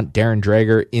Jets front. Darren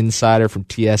Dreger, insider from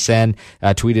TSN,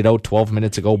 tweeted out 12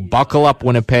 minutes ago, buckle up,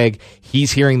 Winnipeg.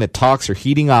 He's hearing that talks are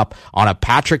heating up on a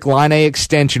Patrick Laine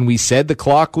extension. We said the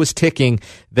clock was ticking.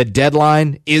 The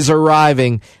deadline is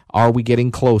arriving. Are we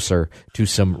getting closer to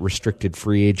some restricted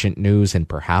free agent news and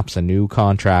perhaps a new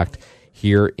contract?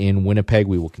 here in Winnipeg.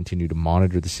 We will continue to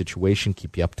monitor the situation,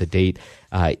 keep you up to date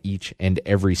each and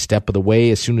every step of the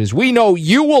way. As soon as we know,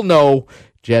 you will know,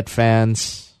 Jet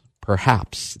fans.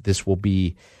 Perhaps this will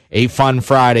be a fun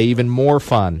Friday, even more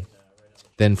fun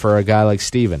than for a guy like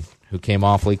Steven, who came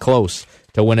awfully close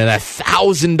to winning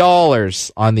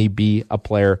 $1,000 on the Be a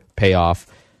Player payoff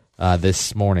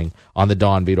this morning on the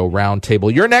Don Vito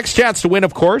Roundtable. Your next chance to win,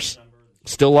 of course,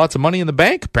 still lots of money in the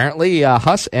bank. Apparently,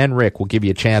 Huss and Rick will give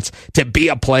you a chance to be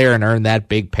a player and earn that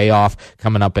big payoff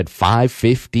coming up at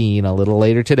 5:15 a little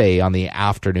later today on the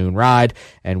afternoon ride.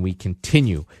 And we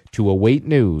continue to await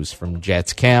news from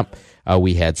Jets camp.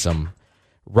 We had some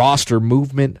roster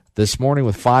movement this morning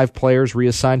with 5 players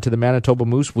reassigned to the Manitoba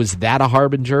Moose. Was that a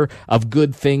harbinger of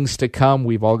good things to come?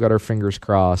 We've all got our fingers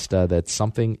crossed that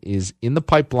something is in the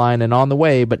pipeline and on the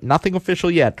way, but nothing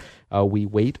official yet. We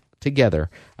wait together.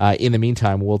 In the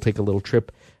meantime, we'll take a little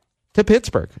trip to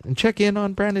Pittsburgh and check in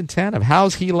on Brandon Tanev.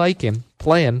 How's he liking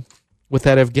playing with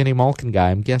that Evgeny Malkin guy?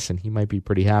 I'm guessing he might be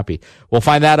pretty happy. We'll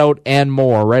find that out and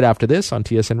more right after this on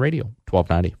TSN Radio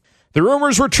 1290. The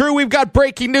rumors were true. We've got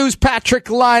breaking news. Patrik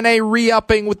Laine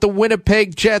re-upping with the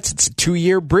Winnipeg Jets. It's a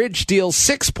 2-year bridge deal,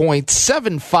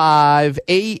 $6.75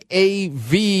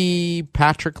 AAV.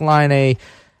 Patrik Laine,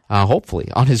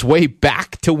 hopefully, on his way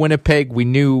back to Winnipeg. We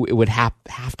knew it would have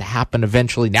to happen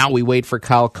eventually. Now we wait for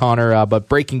Kyle Connor. But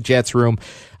breaking Jets room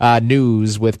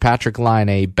news with Patrik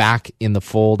Laine back in the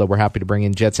fold. We're happy to bring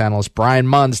in Jets analyst Brian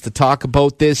Munz to talk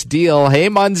about this deal. Hey,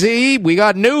 Munzie, we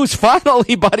got news.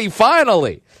 Finally, buddy,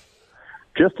 finally.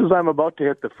 Just as I'm about to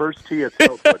hit the first tee at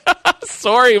Southwood.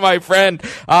 Sorry, my friend.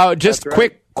 Just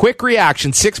quick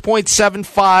reaction.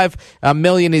 $6.75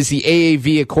 million is the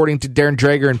AAV according to Darren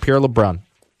Dreger and Pierre LeBrun.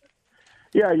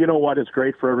 Yeah, you know what? It's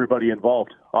great for everybody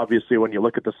involved. Obviously, when you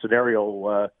look at the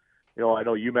scenario, I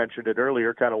know you mentioned it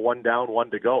earlier, kind of 1 down,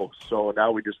 1 to go. So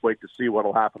now we just wait to see what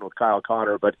will happen with Kyle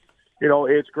Connor. But,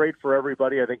 it's great for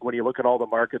everybody. I think when you look at all the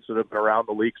markets that have been around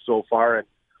the league so far, and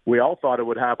we all thought it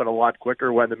would happen a lot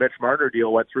quicker when the Mitch Marner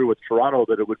deal went through with Toronto,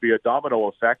 that it would be a domino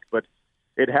effect, but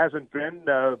it hasn't been.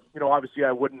 Obviously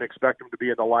I wouldn't expect him to be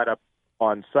in the lineup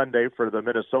on Sunday for the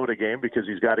Minnesota game because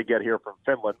he's got to get here from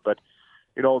Finland. But,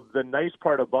 the nice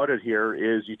part about it here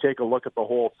is you take a look at the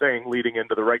whole thing leading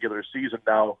into the regular season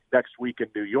now next week in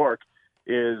New York,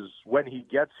 is when he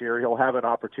gets here, he'll have an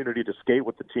opportunity to skate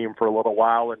with the team for a little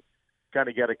while and kind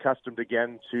of get accustomed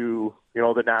again to,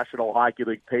 the National Hockey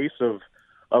League pace of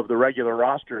the regular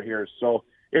roster here. So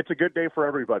it's a good day for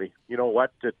everybody. You know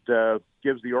what? It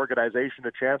gives the organization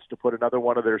a chance to put another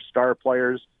one of their star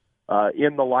players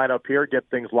in the lineup here, get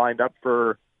things lined up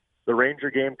for the Ranger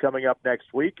game coming up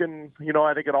next week. And,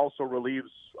 I think it also relieves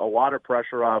a lot of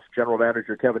pressure off general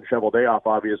manager Kevin Cheveldayoff,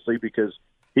 obviously, because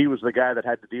he was the guy that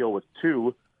had to deal with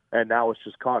 2, and now it's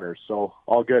just Connor. So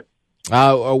all good.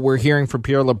 We're hearing from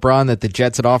Pierre LeBrun that the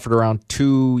Jets had offered around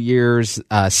 2 years,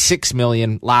 $6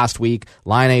 million last week.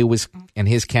 Laine was and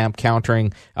his camp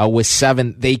countering with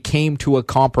 7. They came to a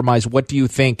compromise. What do you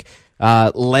think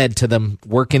led to them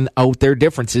working out their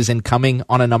differences and coming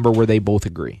on a number where they both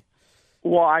agree?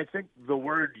 Well, I think the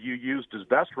word you used is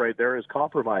best right there is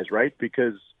compromise, right?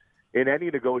 Because in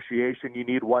any negotiation, you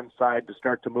need one side to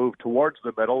start to move towards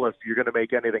the middle if you're going to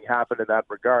make anything happen in that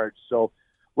regard. So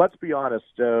let's be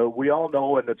honest. We all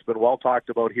know, and it's been well talked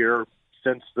about here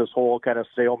since this whole kind of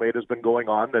stalemate has been going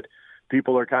on, that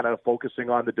people are kind of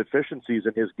focusing on the deficiencies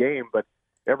in his game. But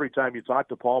every time you talk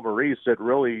to Paul Maurice, it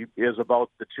really is about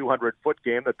the 200-foot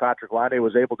game that Patrik Laine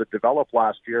was able to develop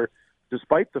last year,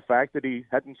 despite the fact that he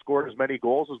hadn't scored as many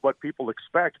goals as what people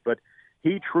expect. But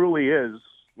he truly is,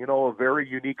 a very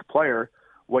unique player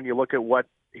when you look at what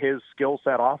his skill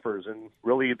set offers. And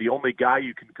really the only guy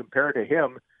you can compare to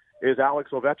him is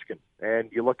Alex Ovechkin. And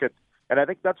you look at, and I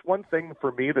think that's one thing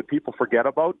for me that people forget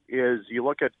about, is you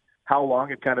look at how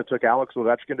long it kind of took Alex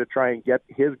Ovechkin to try and get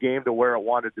his game to where it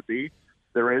wanted to be.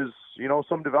 There is,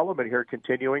 some development here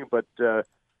continuing, but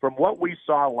from what we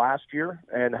saw last year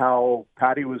and how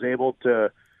Patty was able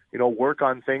to, work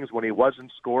on things when he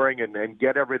wasn't scoring and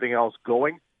get everything else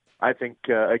going, I think,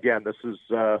 again, this is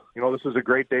a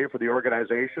great day for the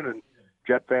organization, and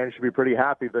Jet fans should be pretty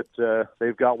happy that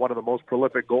they've got one of the most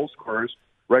prolific goal scorers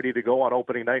ready to go on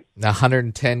opening night.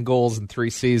 110 goals in 3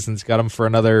 seasons. Got him for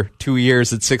another 2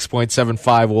 years at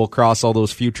 6.75. We'll cross all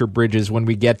those future bridges when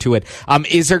we get to it.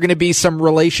 Is there going to be some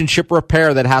relationship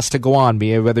repair that has to go on,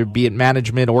 whether it be it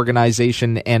management,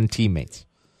 organization, and teammates?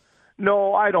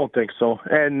 No, I don't think so.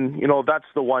 And, that's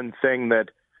the one thing that,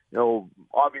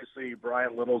 obviously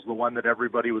Brian Little's the one that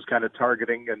everybody was kind of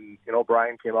targeting. And,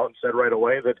 Brian came out and said right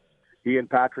away that he and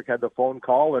Patrick had the phone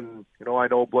call, and I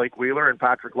know Blake Wheeler and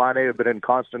Patrick Laine have been in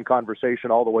constant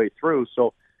conversation all the way through.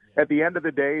 So at the end of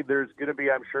the day, there's going to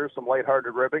be, I'm sure, some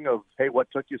lighthearted ribbing of, hey, what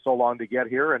took you so long to get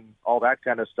here, and all that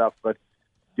kind of stuff. But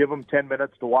give him 10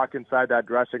 minutes to walk inside that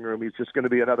dressing room. He's just going to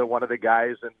be another one of the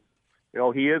guys, and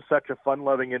he is such a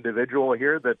fun-loving individual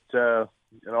here that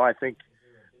I think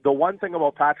the one thing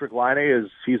about Patrick Laine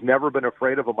is he's never been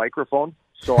afraid of a microphone.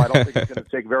 So I don't think it's going to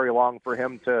take very long for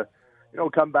him to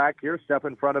come back here, step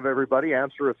in front of everybody,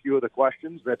 answer a few of the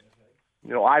questions that,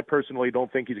 I personally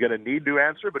don't think he's going to need to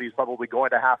answer, but he's probably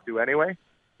going to have to anyway.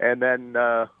 And then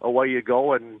away you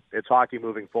go, and it's hockey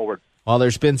moving forward. Well,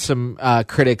 there's been some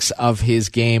critics of his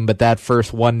game, but that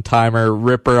first one-timer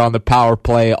ripper on the power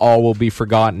play, all will be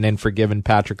forgotten and forgiven.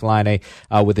 Patrick Laine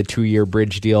with a 2-year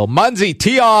bridge deal. Munzie,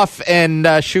 tee off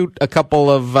and shoot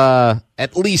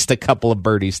at least a couple of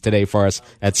birdies today for us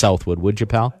at Southwood, would you,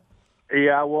 pal?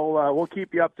 Yeah, we'll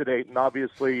keep you up to date, and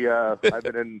obviously I've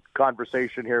been in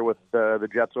conversation here with the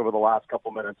Jets over the last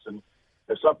couple minutes, and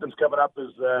if something's coming up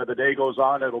as the day goes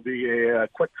on, it'll be a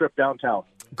quick trip downtown.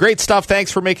 Great stuff.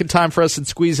 Thanks for making time for us and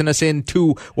squeezing us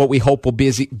into what we hope will be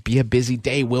a busy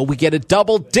day. Will we get a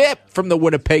double dip from the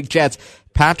Winnipeg Jets?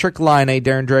 Patrick Laine,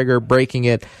 Darren Dreger breaking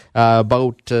it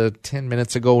about 10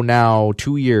 minutes ago now.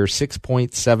 2 years,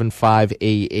 6.75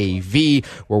 AAV.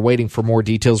 We're waiting for more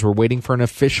details. We're waiting for an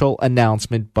official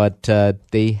announcement, but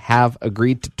they have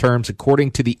agreed to terms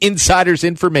according to the insider's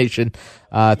information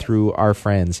through our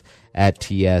friends at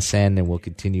TSN, and we'll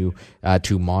continue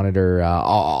to monitor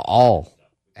all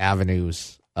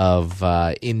avenues of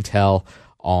intel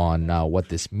on what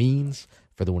this means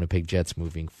for the Winnipeg Jets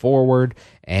moving forward,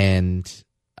 and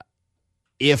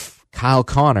if Kyle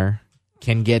Connor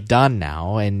can get done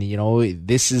now, and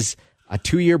this is a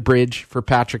 2-year bridge for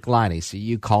Patrick Laine, so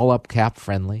you call up Cap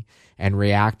Friendly and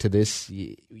react to this.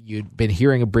 You'd been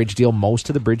hearing a bridge deal. Most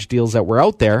of the bridge deals that were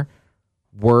out there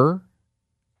were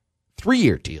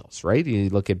 3-year deals, right? You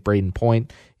look at Braden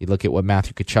Point, you look at what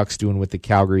Matthew Tkachuk's doing with the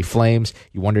Calgary Flames,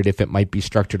 you wondered if it might be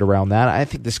structured around that. I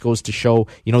think this goes to show,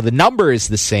 the number is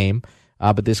the same,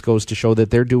 but this goes to show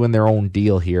that they're doing their own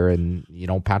deal here, and,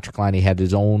 Patrick Laine had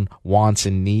his own wants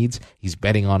and needs. He's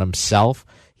betting on himself.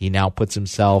 He now puts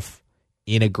himself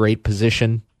in a great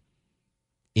position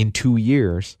in 2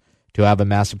 years to have a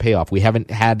massive payoff. We haven't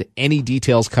had any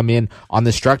details come in on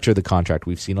the structure of the contract.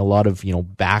 We've seen a lot of,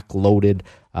 backloaded,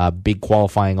 big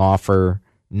qualifying offer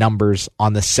numbers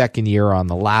on the second year, on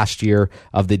the last year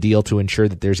of the deal to ensure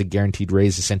that there's a guaranteed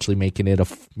raise, essentially making it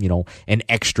an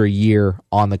extra year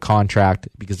on the contract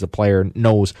because the player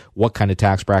knows what kind of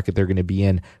tax bracket they're going to be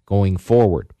in going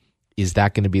forward. Is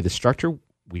that going to be the structure?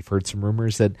 We've heard some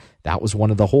rumors that was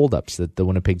one of the holdups, that the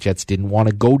Winnipeg Jets didn't want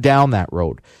to go down that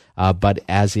road. But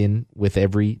as in with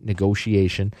every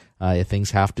negotiation,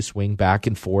 things have to swing back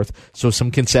and forth. So some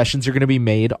concessions are going to be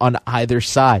made on either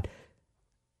side.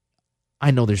 I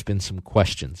know there's been some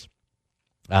questions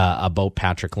about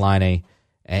Patrick Laine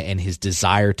and his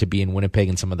desire to be in Winnipeg,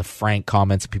 and some of the frank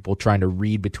comments, people trying to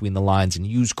read between the lines and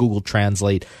use Google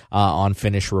Translate on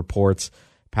Finnish reports.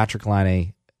 Patrick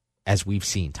Laine, as we've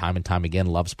seen time and time again,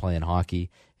 loves playing hockey.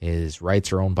 His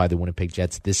rights are owned by the Winnipeg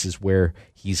Jets. This is where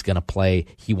he's going to play.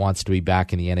 He wants to be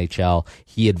back in the NHL.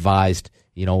 He advised,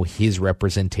 his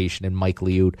representation and Mike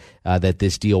Liut that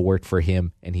this deal worked for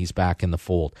him, and he's back in the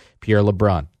fold. Pierre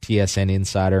LeBrun, TSN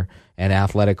insider and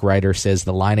athletic writer, says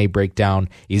the Laine breakdown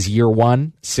is year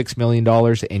 1, $6 million,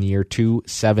 and year 2,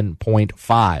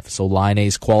 $7.5. So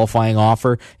Laine's qualifying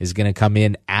offer is going to come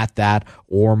in at that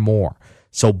or more.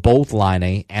 So both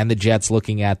Laine and the Jets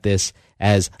looking at this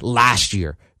as last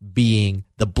year being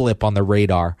the blip on the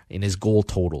radar in his goal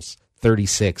totals.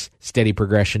 36, steady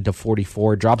progression to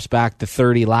 44, drops back to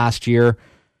 30 last year.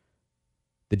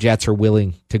 The Jets are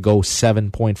willing to go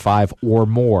 7.5 or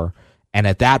more. And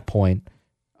at that point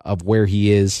of where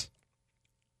he is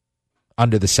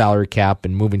under the salary cap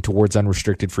and moving towards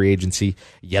unrestricted free agency,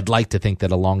 you'd like to think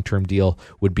that a long-term deal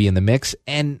would be in the mix.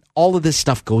 And all of this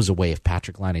stuff goes away if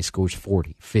Patrick Laine scores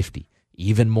 40, 50,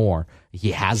 even more.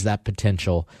 He has that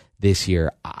potential this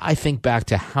year. I think back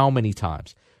to how many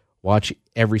times, watch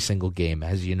every single game,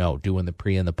 as you know, doing the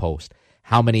pre and the post,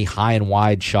 how many high and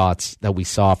wide shots that we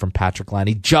saw from Patrick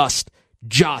Laine just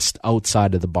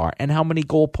outside of the bar, and how many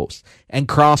goalposts and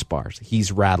crossbars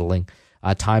he's rattling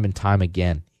time and time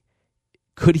again.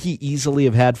 Could he easily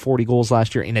have had 40 goals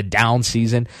last year in a down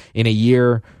season, in a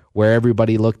year where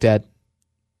everybody looked at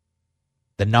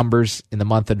the numbers in the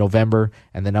month of November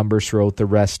and the numbers throughout the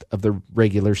rest of the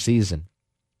regular season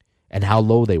and how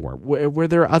low they were? Were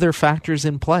there other factors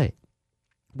in play?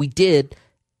 We did,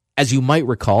 as you might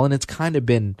recall, and it's kind of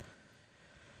been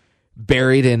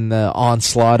buried in the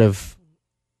onslaught of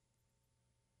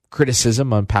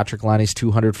criticism on Patrik Laine's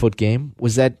 200-foot game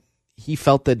was that he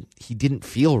felt that he didn't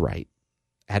feel right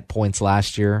at points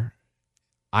last year.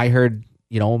 I heard,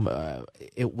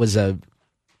 it was a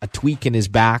tweak in his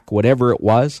back, whatever it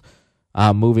was,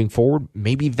 moving forward.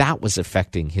 Maybe that was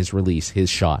affecting his release, his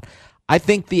shot. I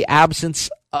think the absence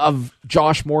of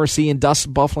Josh Morrissey and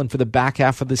Dustin Byfuglien for the back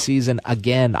half of the season,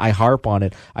 again, I harp on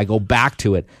it. I go back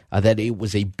to it, that it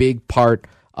was a big part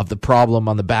of the problem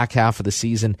on the back half of the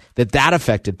season, that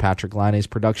affected Patrik Laine's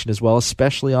production as well,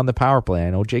 especially on the power play. I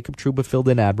know Jacob Trouba filled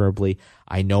in admirably.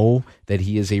 I know that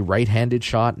he is a right-handed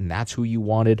shot, and that's who you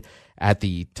wanted at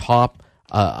the top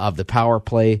of the power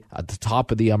play, at the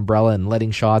top of the umbrella, and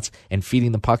letting shots and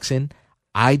feeding the pucks in.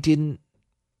 I didn't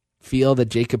feel that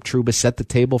Jacob Trouba set the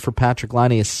table for Patrik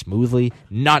Laine as smoothly,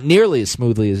 not nearly as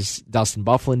smoothly as Dustin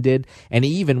Byfuglien did, and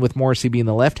even with Morrissey being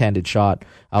the left-handed shot,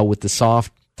 with the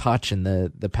soft touch and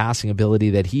the passing ability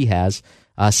that he has,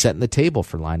 setting the table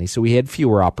for Laine. So he had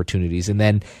fewer opportunities. And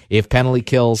then if penalty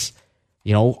kills,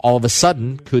 all of a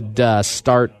sudden could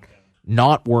start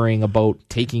not worrying about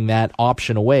taking that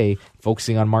option away,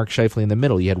 focusing on Mark Scheifele in the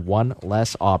middle. You had one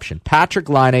less option. Patrik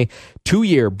Laine,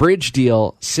 2-year bridge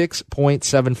deal, 6.75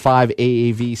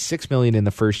 AAV, $6 million in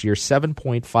the first year,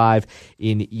 7.5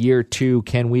 in year 2.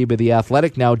 Ken Wiebe, The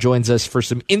Athletic, now joins us for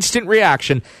some instant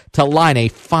reaction to Laine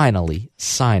finally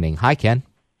signing. Hi, Ken.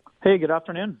 Hey, good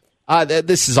afternoon.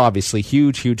 This is obviously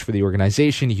huge for the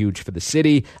organization, huge for the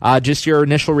city. Just your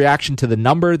initial reaction to the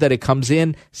number that it comes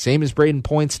in, same as Braden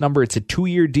Point's number. It's a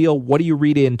 2-year deal. What do you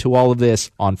read into all of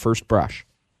this on first brush?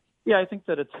 Yeah, I think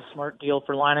that it's a smart deal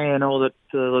for Laine. I know that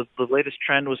the latest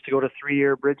trend was to go to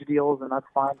 3-year bridge deals, and that's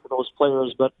fine for those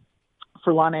players. But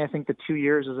for Laine, I think the 2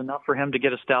 years is enough for him to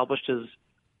get established as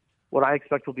what I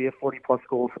expect will be a 40-plus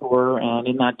goal scorer. And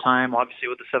in that time, obviously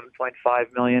with the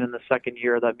 $7.5 million in the second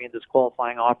year, that means his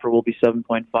qualifying offer will be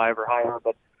 7.5 or higher.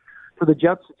 But for the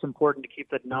Jets, it's important to keep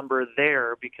that number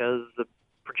there because the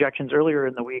projections earlier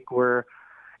in the week were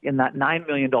in that $9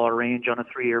 million range on a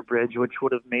 3-year bridge, which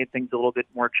would have made things a little bit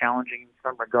more challenging in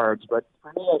some regards. But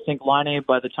for me, I think Laine,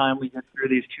 by the time we get through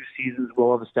these 2 seasons,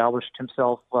 will have established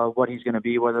himself what he's going to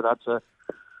be, whether that's a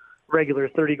regular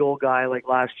 30-goal guy like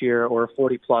last year or a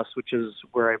 40-plus, which is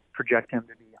where I project him to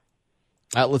be.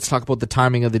 Let's talk about the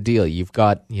timing of the deal. You've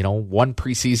got, one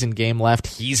preseason game left.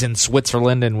 He's in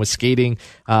Switzerland and was skating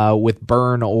with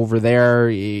Bern over there.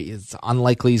 It's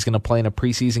unlikely he's going to play in a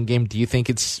preseason game. Do you think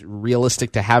it's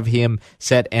realistic to have him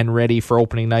set and ready for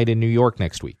opening night in New York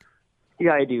next week?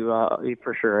 Yeah, I do,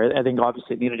 for sure. I think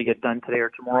obviously it needed to get done today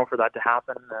or tomorrow for that to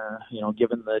happen,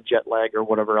 given the jet lag or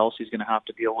whatever else he's going to have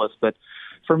to deal with. But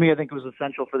for me, I think it was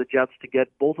essential for the Jets to get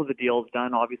both of the deals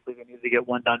done. Obviously, they needed to get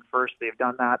one done first. They've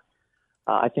done that.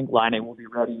 I think Laine will be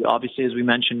ready. Obviously, as we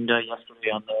mentioned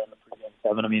yesterday on the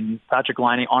pregame 7, Patrik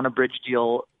Laine on a bridge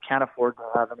deal can't afford to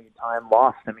have any time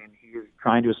lost. He is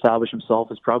trying to establish himself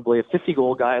as probably a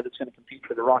 50-goal guy that's going to compete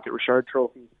for the Rocket Richard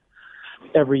Trophy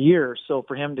every year. So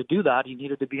for him to do that, he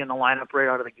needed to be in the lineup right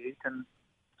out of the gate, and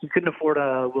he couldn't afford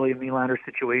a William Nylander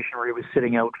situation where he was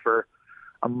sitting out for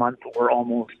a month or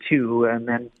almost 2,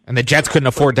 and the Jets couldn't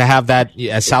afford to have that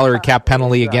salary cap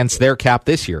penalty against their cap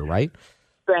this year, right?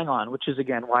 Bang on, which is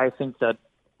again why I think that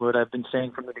what I've been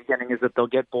saying from the beginning is that they'll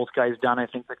get both guys done. I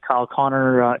think that Kyle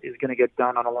Connor is going to get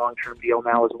done on a long-term deal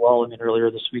now as well.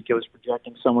 Earlier this week I was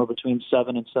projecting somewhere between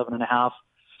 7 and 7.5.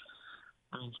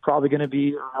 It's probably going to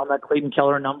be around that Clayton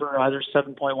Keller number, either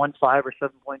 7.15 or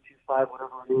 7.25, whatever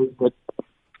it is. But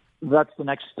that's the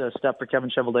next step for Kevin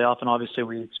Cheveldayoff, and obviously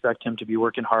we expect him to be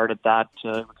working hard at that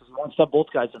because we want to set both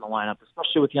guys in the lineup,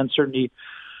 especially with the uncertainty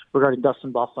regarding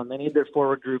Dustin Byfuglien. They need their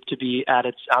forward group to be at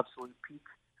its absolute peak.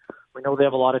 We know they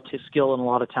have a lot of skill and a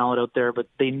lot of talent out there, but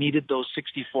they needed those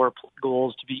 64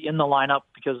 goals to be in the lineup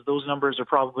because those numbers are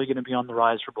probably going to be on the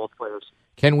rise for both players.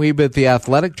 Ken Wiebe, The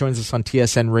Athletic, joins us on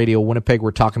TSN Radio Winnipeg.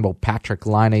 We're talking about Patrik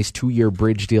Laine's 2-year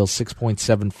bridge deal,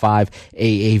 6.75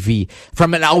 AAV.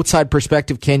 From an outside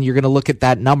perspective, Ken, you're going to look at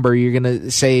that number. You're going to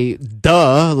say,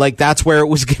 duh, like that's where it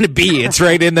was going to be. It's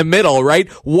right in the middle, right?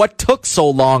 What took so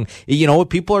long?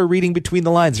 People are reading between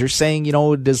the lines. They're saying,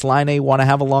 does Laine want to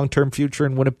have a long-term future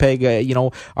in Winnipeg?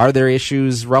 Are there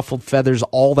issues, ruffled feathers,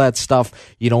 all that stuff?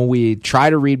 We try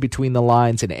to read between the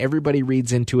lines and everybody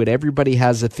reads into it. Everybody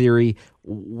has a theory.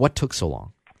 What took so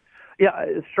long? Yeah,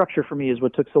 structure for me is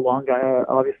what took so long.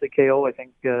 Obviously, KO, I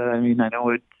think, I know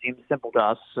it seemed simple to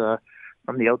us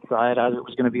from the outside. Either it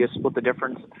was going to be a split the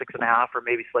difference at 6.5 or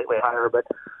maybe slightly higher. But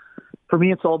for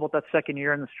me, it's all about that second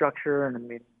year and the structure. And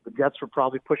the Jets were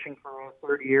probably pushing for a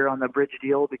third year on the bridge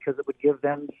deal because it would give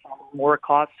them some more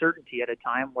cost certainty at a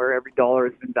time where every dollar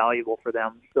has been valuable for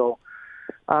them. So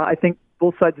I think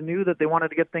both sides knew that they wanted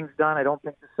to get things done. I don't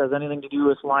think this has anything to do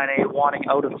with Line A wanting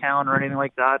out of town or anything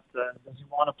like that. Does he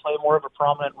want to play more of a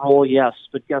prominent role? Yes.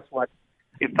 But guess what?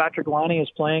 If Patrick Laine is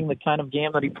playing the kind of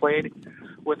game that he played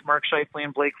with Mark Scheifele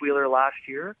and Blake Wheeler last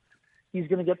year, he's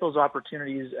going to get those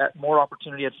opportunities, more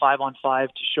opportunity at 5-on-5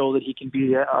 to show that he can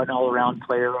be an all-around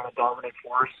player and a dominant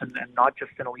force and not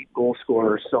just an elite goal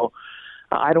scorer. So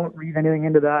I don't read anything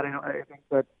into that. I think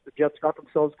that the Jets got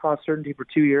themselves cost certainty for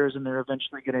 2 years, and they're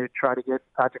eventually going to try to get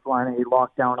Patrick Laine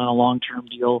locked down on a long-term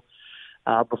deal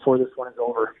before this one is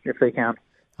over, if they can.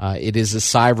 It is a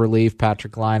sigh of relief.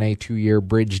 Patrick Laine, 2-year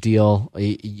bridge deal.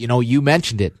 You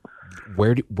mentioned it.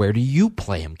 Where do you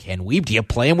play him, Ken Wiebe? Do you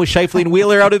play him with Scheifele and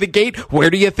Wheeler out of the gate? Where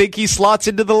do you think he slots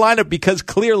into the lineup? Because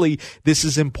clearly this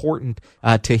is important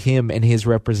to him and his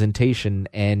representation,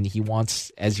 and he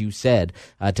wants, as you said,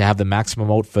 to have the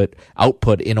maximum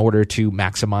output in order to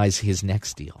maximize his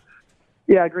next deal.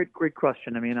 Yeah, great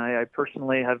question. I mean, I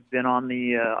personally have been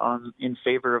in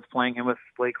favor of playing him with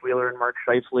Blake Wheeler and Mark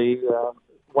Scheifele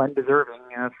when deserving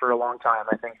for a long time.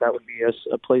 I think that would be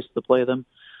a place to play them.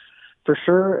 For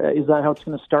sure. Is that how it's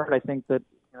going to start? I think that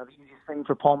the easiest thing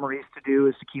for Paul Maurice to do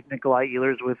is to keep Nikolai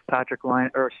Ehlers with with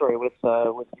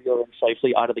Wheeler and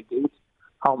Scheifele out of the gate.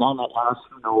 How long that lasts,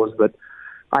 who knows? But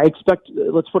I expect,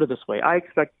 let's put it this way, I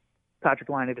expect Patrick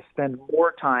Laine to spend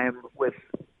more time with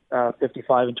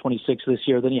 55 and 26 this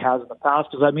year than he has in the past.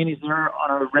 Does that mean he's there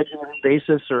on a regular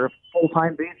basis or a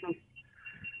full-time basis?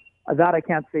 That I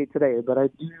can't say today, but I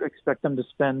do expect them to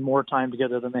spend more time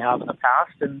together than they have in the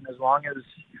past. And as long as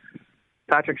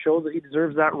Patrick shows that he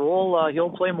deserves that role, he'll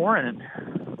play more in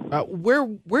it.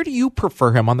 Where do you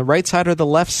prefer him, on the right side or the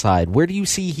left side? Where do you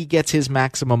see he gets his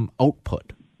maximum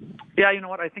output? Yeah, you know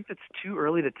what? I think it's too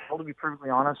early to tell, to be perfectly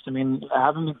honest. I mean, I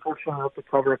haven't been fortunate enough to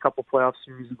cover a couple playoff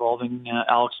series involving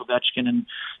Alex Ovechkin and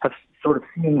have sort of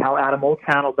seen how Adam Oates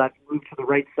handled that move to the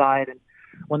right side. And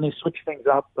when they switch things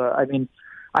up, I think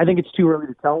it's too early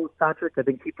to tell with Patrick. I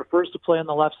think he prefers to play on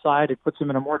the left side. It puts him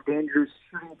in a more dangerous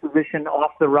shooting position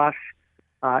off the rush.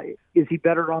 Is he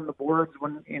better on the boards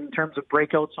in terms of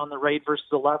breakouts on the right versus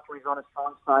the left where he's on his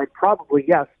strong side? Probably,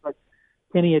 yes. But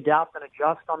can he adapt and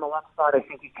adjust on the left side? I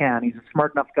think he can. He's a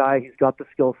smart enough guy. He's got the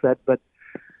skill set. But,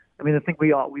 I mean, the thing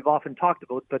we've often talked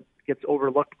about but gets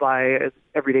overlooked by an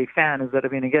everyday fan is that, I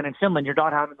mean, again, in Finland, you're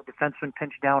not having the defenseman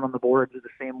pinch down on the boards the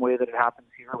same way that it happens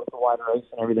here with the wider ice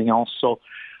and everything else. So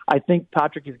I think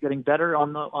Patrick is getting better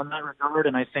on that regard,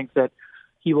 and I think that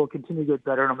he will continue to get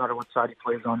better no matter what side he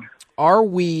plays on. Are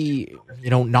we,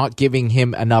 not giving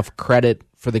him enough credit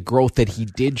for the growth that he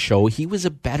did show? He was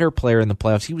a better player in the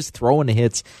playoffs. He was throwing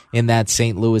hits in that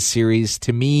St. Louis series.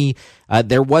 To me,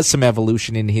 there was some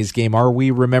evolution in his game. Are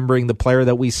we remembering the player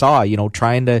that we saw,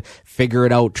 trying to figure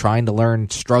it out, trying to learn,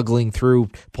 struggling through,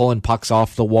 pulling pucks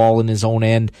off the wall in his own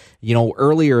end,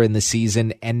 earlier in the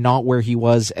season, and not where he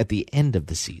was at the end of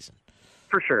the season?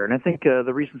 For sure, and I think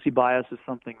the recency bias is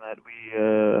something that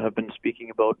we have been speaking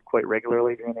about quite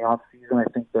regularly during the off season. I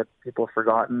think that people have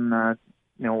forgotten, what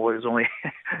was only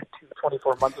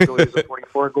 24 months ago he was a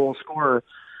 44-goal scorer.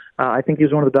 I think he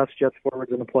was one of the best Jets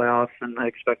forwards in the playoffs, and I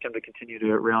expect him to continue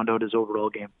to round out his overall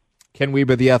game. Ken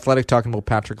Wiebe, The Athletic, talking about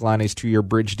Patrick Laine's 2-year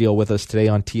bridge deal with us today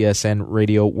on TSN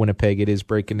Radio Winnipeg. It is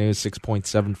breaking news,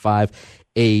 6.75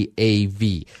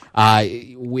 AAV.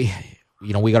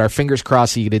 We got our fingers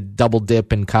crossed he did double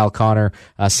dip, and Kyle Connor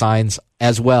signs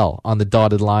as well on the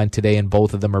dotted line today, and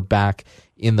both of them are back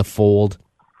in the fold.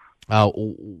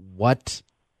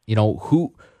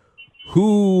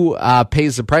 Who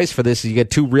pays the price for this? You get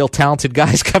two real talented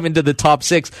guys coming to the top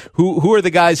six. Who are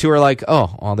the guys who are like,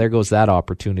 there goes that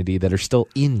opportunity, that are still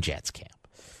in Jets camp?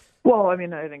 Well, I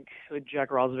mean, I think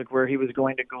Jack Roslovic, where he was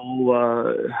going to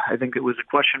go, I think it was a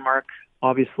question mark,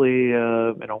 obviously,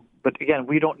 but again,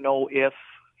 we don't know if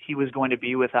he was going to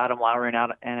be with Adam Lowry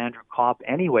and Andrew Kopp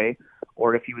anyway,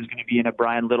 or if he was going to be in a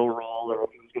Brian Little role, or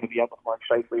if he was going to be up with Mark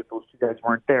Scheifele if those two guys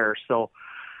weren't there. So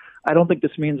I don't think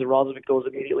this means that Roslovic goes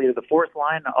immediately to the fourth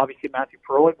line. Obviously, Matthew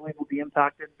Perreault, I believe, will be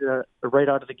impacted right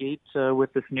out of the gate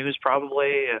with this news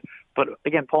probably. But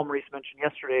again, Paul Maurice mentioned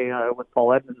yesterday with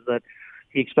Paul Edmonds that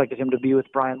he expected him to be with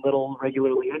Brian Little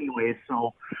regularly anyway.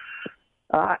 So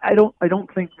I don't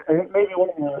think maybe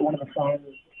one of the signs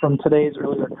from today's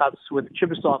earlier cuts with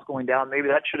Chibisov going down, maybe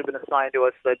that should have been a sign to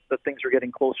us that things are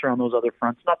getting closer on those other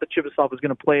fronts. Not that Chibisov was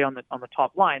going to play on the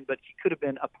top line, but he could have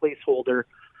been a placeholder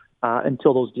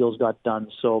until those deals got done.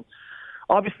 So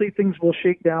obviously things will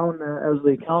shake down as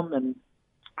they come, and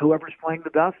whoever's playing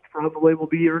the best probably will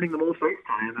be earning the most ice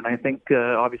time. And I think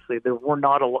obviously there were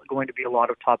not going to be a lot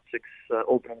of top six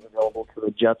openings available to the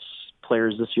Jets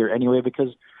players this year anyway,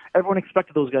 because everyone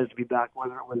expected those guys to be back,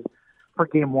 whether it was for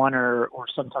Game 1 or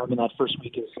sometime in that first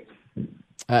week of the season.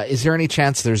 Is there any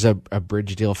chance there's a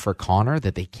bridge deal for Connor,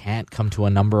 that they can't come to a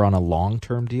number on a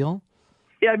long-term deal?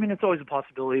 Yeah, I mean, it's always a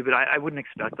possibility, but I wouldn't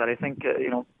expect that. I think,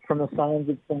 from the signs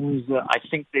of things, I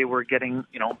think they were getting,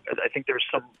 I think there's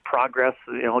some progress.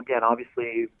 Again,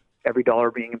 obviously, every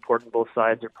dollar being important, both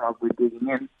sides are probably digging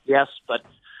in, yes, but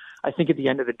I think at the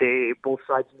end of the day, both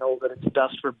sides know that it's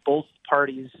best for both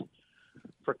parties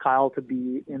for Kyle to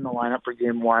be in the lineup for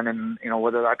Game 1, and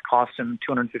whether that costs him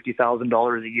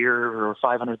 $250,000 a year or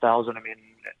 $500,000. I mean,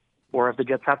 or if the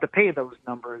Jets have to pay those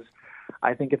numbers,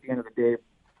 I think at the end of the day,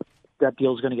 that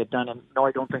deal is going to get done. And no,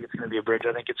 I don't think it's going to be a bridge.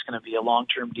 I think it's going to be a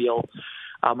long-term deal.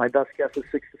 My best guess is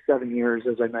 6 to 7 years,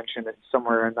 as I mentioned. It's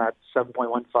somewhere in that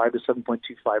 7.15 to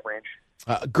 7.25 range.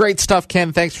 Great stuff,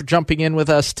 Ken. Thanks for jumping in with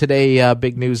us today.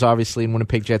 Big news, obviously, in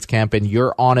Winnipeg Jets camp, and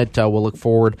you're on it. We'll look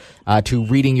forward to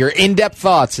reading your in-depth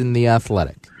thoughts in The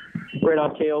Athletic. Right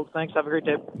on, KO. Thanks. Have a great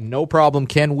day. No problem.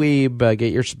 Ken Wiebe,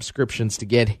 get your subscriptions to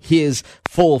get his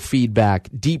full feedback,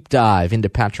 deep dive into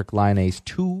Patrik Laine's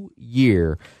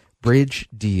 2-year bridge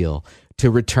deal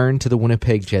to return to the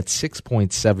Winnipeg Jets.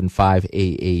 6.75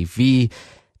 AAV.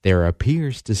 There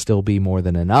appears to still be more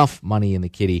than enough money in the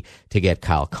kitty to get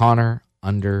Kyle Connor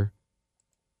under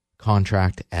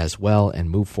contract as well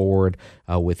and move forward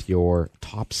with your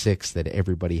top 6 that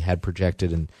everybody had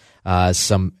projected, and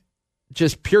some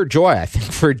just pure joy, I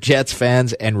think, for Jets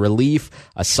fans, and relief,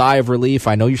 a sigh of relief.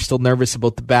 I know you're still nervous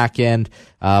about the back end,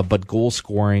 but goal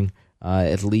scoring,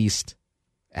 at least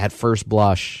at first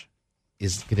blush,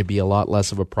 is going to be a lot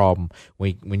less of a problem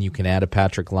when you can add a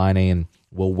Patrik Laine, and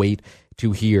we'll wait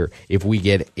to hear if we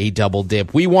get a double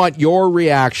dip. We want your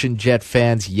reaction, Jet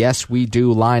fans. Yes, we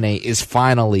do. Laine is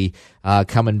finally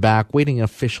coming back, waiting an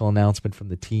official announcement from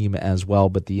the team as well,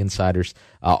 but the insiders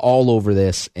all over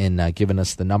this and giving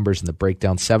us the numbers and the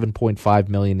breakdown. $7.5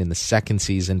 million in the second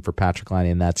season for Patrik Laine,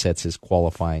 and that sets his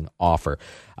qualifying offer.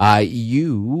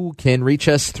 You can reach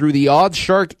us through the Odds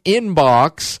Shark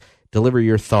inbox. Deliver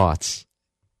your thoughts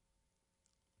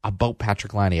about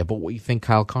Patrik Laine, about what you think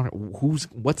Kyle Connor,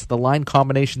 what's the line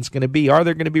combinations going to be? Are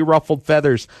there going to be ruffled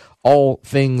feathers? All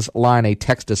things Laine.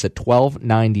 Text us at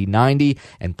 129090,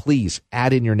 and please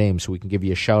add in your name so we can give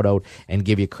you a shout out and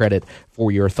give you credit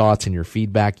for your thoughts and your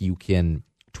feedback. You can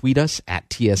tweet us at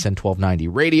TSN1290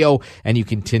 Radio, and you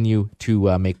continue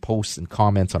to make posts and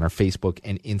comments on our Facebook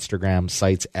and Instagram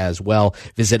sites as well.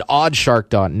 Visit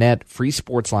oddshark.net, free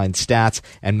sportsline stats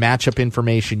and matchup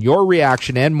information, your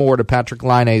reaction and more to Patrik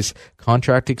Laine's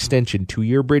contract extension,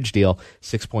 2-year bridge deal,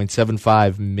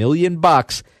 $6.75 million.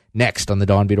 Next on the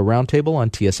Don Beetle Roundtable on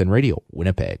TSN Radio,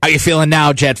 Winnipeg. How you feeling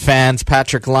now, Jet fans?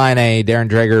 Patrik Laine, Darren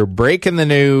Dreger breaking the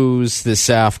news this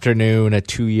afternoon. A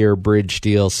 2-year bridge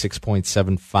deal,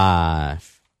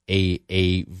 6.75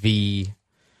 AAV.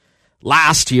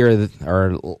 Last year,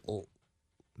 or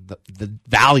the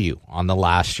value on the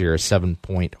last year is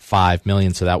 $7.5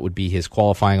 million, so that would be his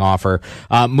qualifying offer.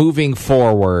 Moving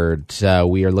forward,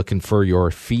 we are looking for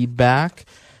your feedback.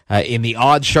 In the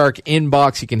OddsShark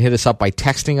inbox, you can hit us up by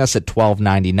texting us at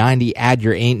 129090. Add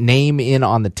your name in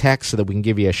on the text so that we can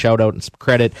give you a shout out and some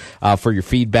credit for your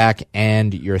feedback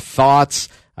and your thoughts.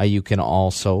 You can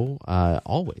also,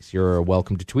 always, you're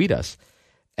welcome to tweet us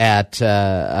at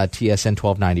TSN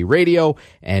 1290 Radio,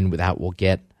 and that will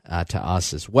get to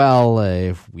us as well.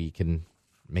 If we can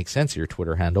make sense of your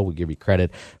Twitter handle, we give you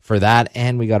credit for that,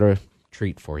 and we got a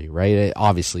treat for you, right?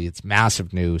 Obviously, it's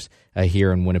massive news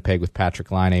here in Winnipeg with Patrik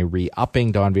Laine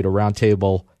re-upping. Don Vito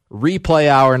Roundtable replay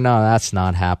hour. No, that's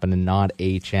not happening. Not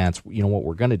a chance. You know what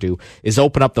we're going to do is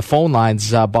open up the phone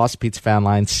lines. Boston Pizza fan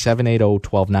line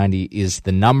 780-1290 is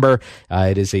the number.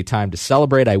 It is a time to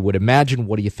celebrate, I would imagine.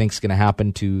 What do you think is going to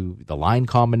happen to the line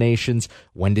combinations?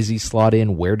 When does he slot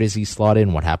in? Where does he slot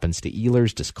in? What happens to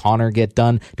Ehlers? Does Connor get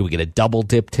done? Do we get a double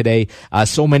dip today?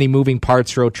 So many moving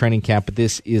parts throughout training camp, but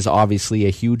this is obviously a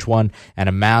huge one and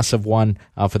a massive one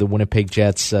for the Winnipeg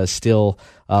Jets. Still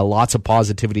lots of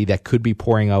positivity that could be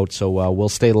pouring out. So we'll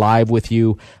stay live with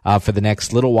you for the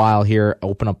next little while here.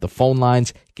 Open up the phone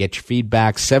lines. Get your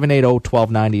feedback.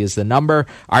 780-1290 is the number.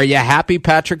 Are you happy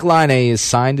Patrik Laine is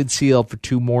signed and sealed for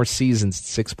 2 more seasons?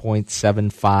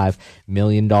 $6.75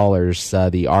 million.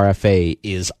 The RFA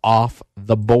is off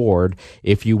the board,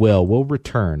 if you will. We'll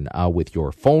return with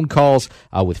your phone calls,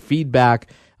 with feedback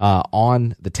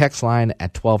on the text line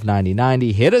at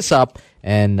 129090. Hit us up,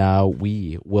 and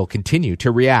we will continue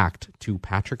to react to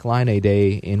Patrik Laine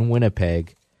Day in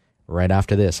Winnipeg right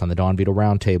after this on the Don Vito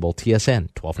Roundtable, TSN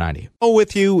 1290.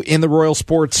 With you in the Royal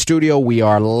Sports Studio. We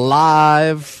are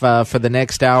live for the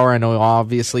next hour. I know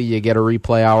obviously you get a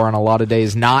replay hour on a lot of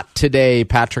days. Not today.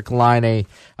 Patrik Laine,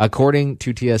 according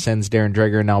to TSN's Darren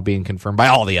Dreger, now being confirmed by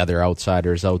all the other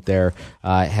outsiders out there,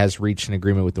 has reached an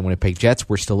agreement with the Winnipeg Jets.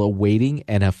 We're still awaiting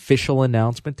an official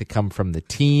announcement to come from the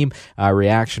team.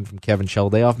 Reaction from Kevin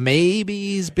Sheldayoff.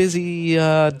 Maybe he's busy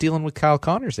dealing with Kyle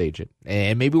Connor's agent.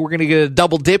 And maybe we're going to get a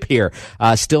double dip here.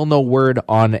 Still no word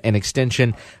on an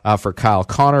extension for Kyle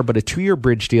Connor, but a 2-year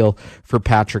bridge deal for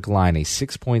Patrik Laine.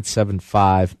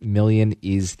 $6.75 million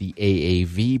is the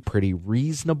AAV. Pretty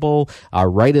reasonable.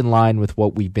 Right in line with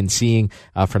what we've been seeing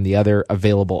from the other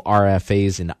available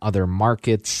RFAs in other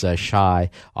markets. Shy,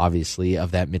 obviously,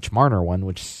 of that Mitch Marner one,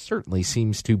 which certainly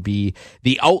seems to be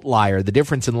the outlier. The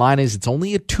difference in Laine is it's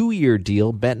only a 2-year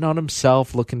deal, betting on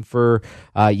himself, looking for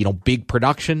big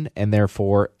production and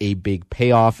therefore a big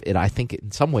payoff. I think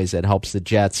in some ways that helps the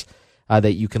Jets,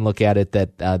 that you can look at it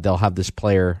that they'll have this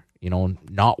player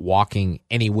not walking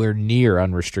anywhere near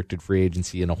unrestricted free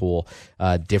agency in a whole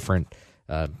different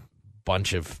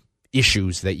bunch of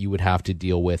issues that you would have to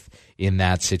deal with in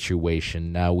that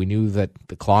situation. We knew that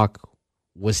the clock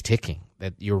was ticking,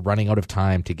 that you're running out of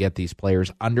time to get these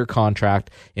players under contract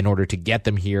in order to get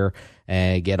them here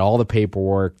and get all the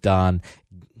paperwork done,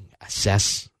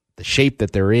 assess the shape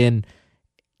that they're in,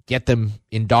 get them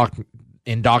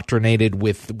indoctrinated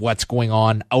with what's going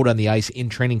on out on the ice in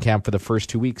training camp for the first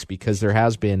 2 weeks, because there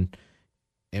has been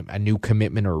a new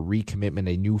commitment or recommitment,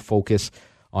 a new focus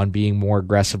on being more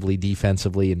aggressively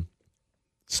defensively and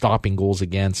stopping goals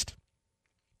against,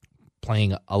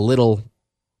 playing a little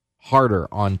harder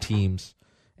on teams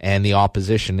and the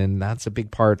opposition, and that's a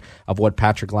big part of what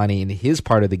Patrik Laine in his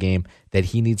part of the game that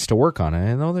he needs to work on. And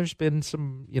I know there's been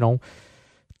some,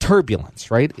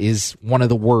 turbulence, right, is one of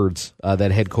the words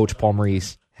that head coach Paul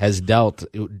Maurice has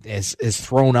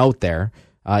thrown out there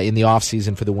in the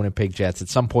offseason for the Winnipeg Jets. At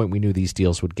some point, we knew these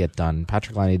deals would get done.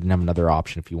 Patrik Laine didn't have another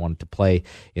option if he wanted to play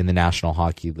in the National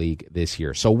Hockey League this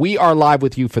year. So we are live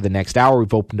with you for the next hour.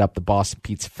 We've opened up the Boston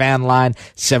Pizza fan line.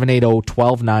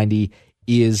 780-1290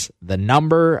 is the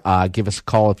number. Give us a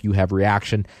call if you have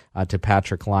reaction to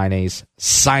Patrik Laine's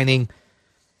signing,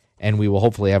 and we will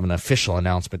hopefully have an official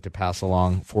announcement to pass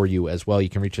along for you as well. You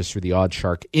can reach us through the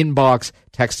OddsShark inbox,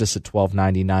 text us at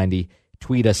 129090,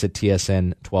 tweet us at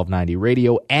TSN 1290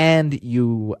 Radio, and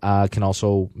you can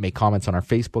also make comments on our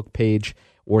Facebook page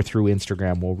or through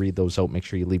Instagram. We'll read those out. Make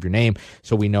sure you leave your name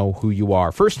so we know who you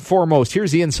are. First and foremost,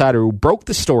 here's the insider who broke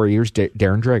the story. Here's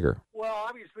Darren Dreger. Well,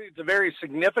 obviously it's a very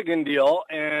significant deal,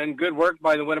 and good work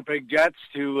by the Winnipeg Jets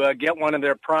to get one of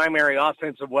their primary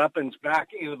offensive weapons back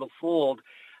into the fold.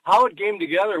 How it came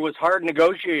together was hard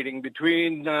negotiating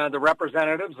between the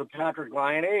representatives of Patrik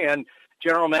Laine and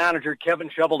General Manager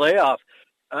Kevin Sheldayoff.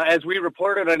 As we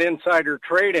reported on Insider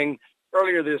Trading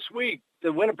earlier this week,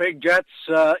 the Winnipeg Jets,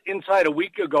 inside a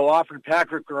week ago, offered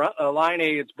Patrik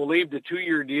Laine, it's believed, a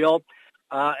 2-year deal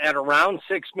at around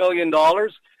 $6 million.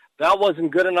 That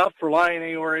wasn't good enough for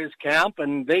Laine or his camp,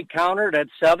 and they countered at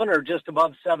 $7 or just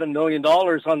above $7 million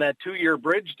on that 2-year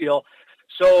bridge deal.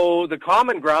 So the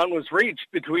common ground was reached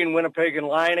between Winnipeg and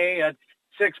Laine at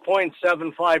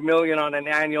 $6.75 million on an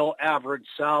annual average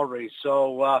salary.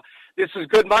 So this is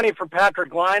good money for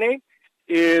Patrik Laine.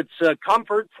 It's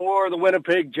comfort for the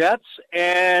Winnipeg Jets,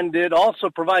 and it also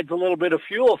provides a little bit of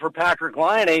fuel for Patrik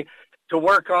Laine to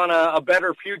work on a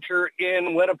better future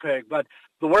in Winnipeg. But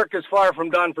the work is far from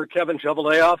done for Kevin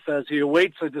Sheldayoff as he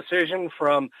awaits a decision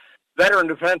from veteran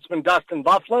defenseman Dustin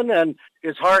Byfuglien and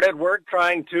is hard at work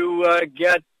trying to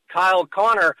get Kyle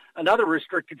Connor, another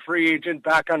restricted free agent,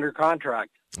 back under contract.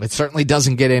 It certainly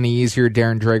doesn't get any easier.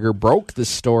 Darren Dreger broke the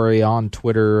story on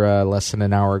Twitter less than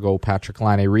an hour ago. Patrik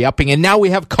Laine re-upping, and now we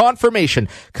have confirmation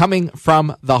coming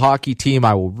from the hockey team.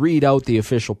 I will read out the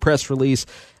official press release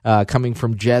coming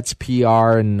from Jets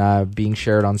PR and being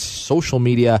shared on social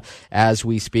media as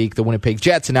we speak. The Winnipeg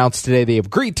Jets announced today they have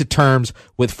agreed to terms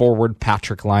with forward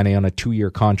Patrik Laine on a 2-year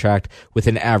contract with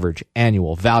an average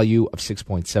annual value of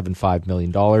 $6.75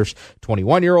 million.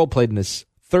 21-year-old played in his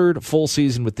 3rd full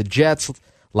season with the Jets.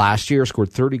 Last year,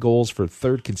 scored 30 goals for a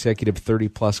 3rd consecutive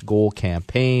 30-plus goal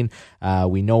campaign.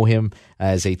 We know him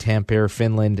as a Tampere,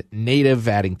 Finland native,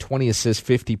 adding 20 assists,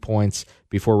 50 points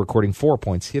before recording 4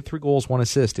 points. He had 3 goals, 1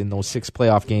 assist in those 6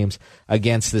 playoff games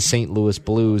against the St. Louis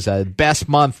Blues. Best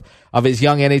month of his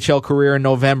young NHL career in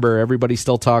November. Everybody's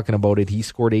still talking about it. He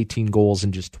scored 18 goals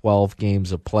in just 12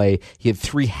 games of play. He had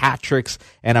 3 hat tricks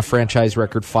and a franchise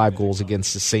record 5 goals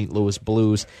against the St. Louis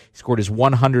Blues. He scored his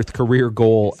 100th career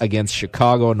goal against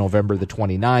Chicago on November the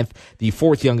 29th, the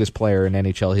 4th youngest player in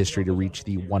NHL history to reach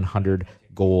the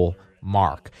 100-goal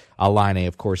mark. Laine,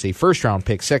 of course, a first-round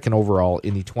pick, 2nd overall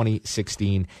in the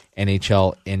 2016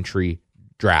 NHL entry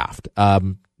draft.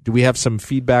 Do we have some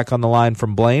feedback on the line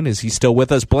from Blaine? Is he still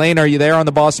with us? Blaine, are you there on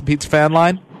the Boston Pizza fan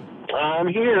line? I'm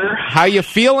here. How you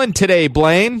feeling today,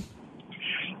 Blaine?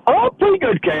 Oh, pretty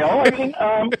good, Kale. I mean,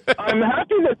 I'm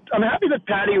happy that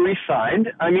Patty re-signed.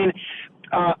 I mean,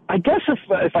 I guess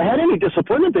if I had any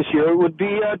disappointment this year, it would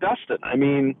be Dustin. I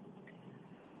mean,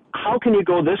 how can you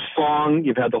go this long?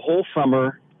 You've had the whole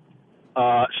summer.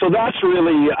 So that's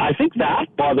really, I think that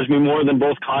bothers me more than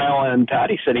both Kyle and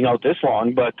Patty sitting out this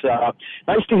long. But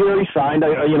nice to hear he signed.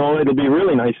 It'll be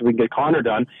really nice if we can get Connor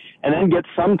done and then get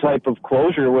some type of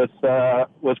closure with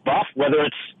Buff, whether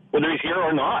he's here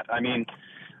or not. I mean,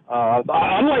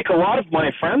 unlike a lot of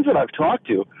my friends that I've talked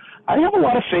to, I have a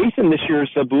lot of faith in this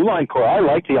year's Blue Line core. I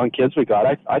like the young kids we got.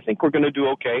 I think we're going to do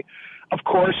okay. Of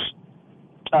course,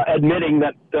 admitting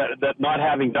that not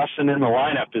having Dustin in the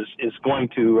lineup is going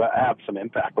to have some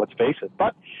impact. Let's face it.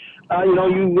 But you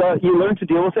learn to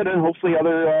deal with it, and hopefully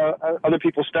other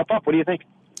people step up. What do you think?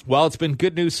 Well, it's been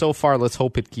good news so far. Let's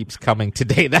hope it keeps coming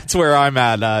today. That's where I'm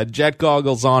at. Jet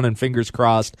goggles on and fingers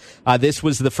crossed. This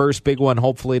was the first big one,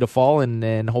 hopefully, to fall,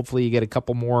 and hopefully you get a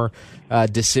couple more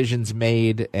decisions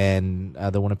made, and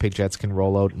the Winnipeg Jets can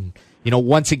roll out and,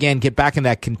 once again, get back in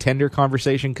that contender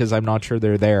conversation, because I'm not sure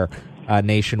they're there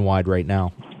nationwide right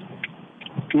now.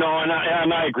 No, and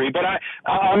I agree, but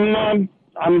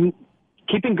I'm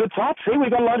keeping good thoughts. Hey, we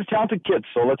got a lot of talented kids,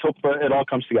 so let's hope it all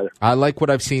comes together. I like what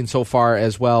I've seen so far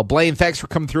as well. Blaine, thanks for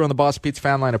coming through on the Boston Pizza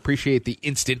fan line. Appreciate the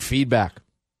instant feedback.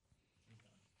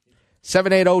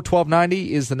 780-1290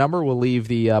 is the number. We'll leave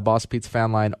the Boston Pizza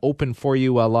fan line open for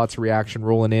you. Lots of reaction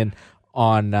rolling in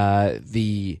on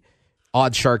the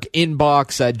OddsShark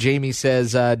inbox. Jamie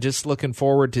says, just looking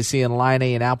forward to seeing Laine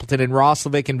and Appleton and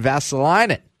Roslovic and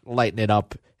Vesalainen lighten it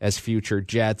up as future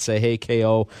Jets. Hey,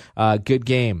 KO, good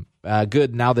game.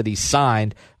 Good now that he's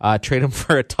signed. Trade him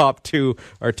for a top 2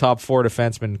 or top 4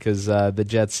 defenseman, because the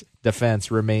Jets' defense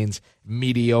remains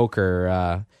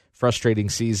mediocre. Frustrating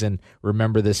season.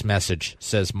 Remember this message,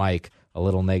 says Mike. A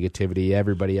little negativity.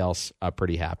 Everybody else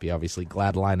pretty happy. Obviously,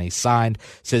 glad Laine signed,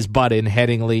 says Bud in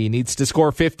Headingley. Needs to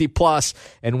score 50-plus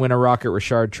and win a Rocket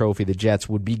Richard trophy. The Jets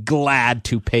would be glad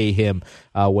to pay him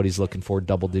what he's looking for,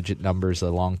 double-digit numbers, a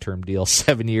long-term deal,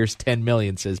 7 years, $10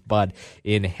 million, says Bud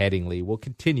in Headingley. We'll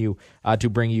continue to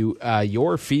bring you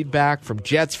your feedback from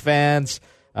Jets fans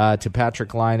to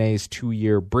Patrick Laine's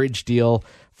 2-year bridge deal.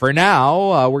 For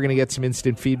now, we're going to get some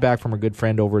instant feedback from our good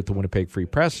friend over at the Winnipeg Free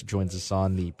Press, who joins us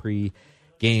on the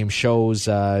pre-game shows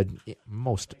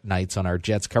most nights on our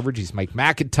Jets coverage. He's Mike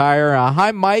McIntyre.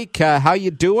 Hi, Mike. How you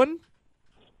doing?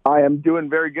 I am doing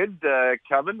very good,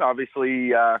 Kevin. Obviously,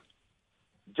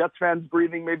 Jets fans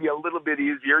breathing maybe a little bit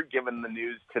easier given the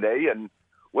news today. And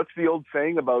what's the old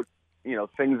saying about,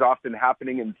 things often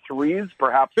happening in threes?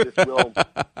 Perhaps this will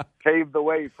pave the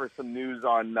way for some news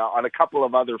on a couple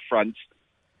of other fronts.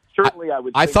 Certainly,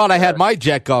 I thought I had my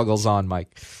jet goggles on,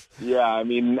 Mike. Yeah, I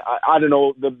mean, I don't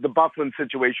know. The Byfuglien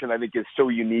situation, I think, is so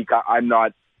unique. I'm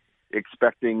not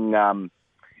expecting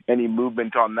any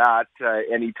movement on that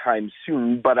anytime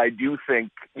soon. But I do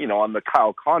think, on the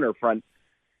Kyle Connor front,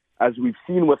 as we've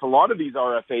seen with a lot of these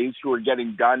RFAs who are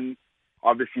getting done,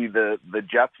 obviously the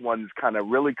Jets one's kind of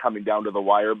really coming down to the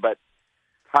wire. But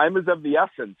time is of the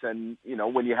essence. And,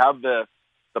 when you have the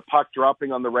puck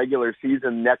dropping on the regular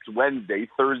season next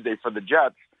Thursday for the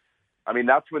Jets, I mean,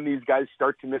 that's when these guys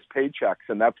start to miss paychecks,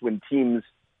 and that's when teams,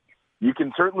 you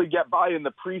can certainly get by in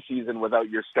the preseason without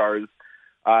your stars.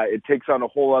 It takes on a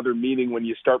whole other meaning when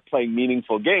you start playing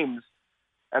meaningful games.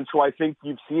 And so I think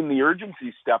you've seen the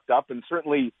urgency stepped up, and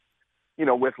certainly,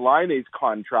 with Laine's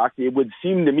contract, it would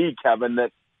seem to me, Kevin,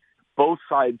 that both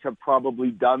sides have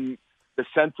probably done the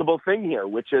sensible thing here,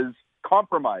 which is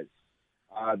compromise.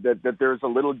 That there's a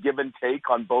little give and take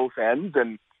on both ends.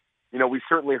 And, we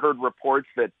certainly heard reports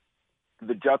that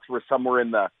the Jets were somewhere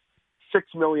in the $6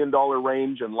 million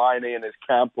range and Laine and his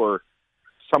camp were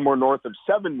somewhere north of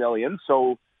 $7 million.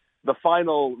 So the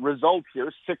final result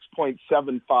here,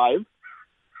 6.75.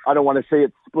 I don't want to say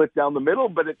it's split down the middle,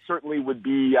 but it certainly would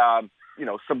be,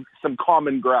 some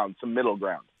common ground, some middle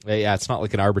ground. Yeah, it's not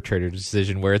like an arbitrator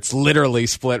decision where it's literally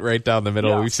split right down the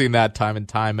middle. Yeah. We've seen that time and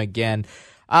time again.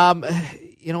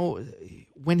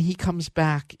 When he comes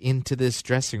back into this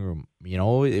dressing room,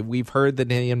 we've heard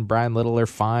that he and Brian Little are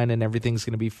fine and everything's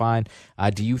going to be fine.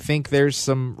 Do you think there's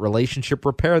some relationship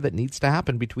repair that needs to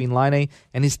happen between Laine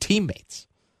and his teammates?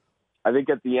 I think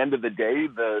at the end of the day,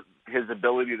 his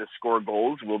ability to score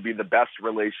goals will be the best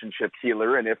relationship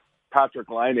healer. And if Patrik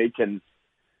Laine can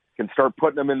start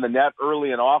putting them in the net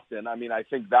early and often, I mean, I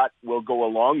think that will go a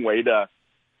long way to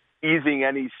easing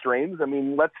any strains. I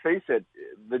mean, let's face it,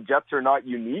 the Jets are not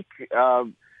unique.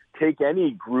 Take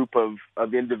any group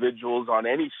of individuals on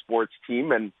any sports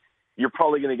team, and you're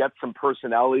probably going to get some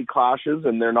personality clashes,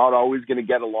 and they're not always going to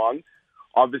get along.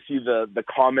 Obviously, the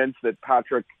comments that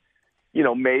Patrik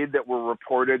made that were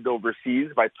reported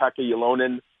overseas by Pekka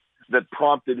Jalonen that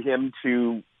prompted him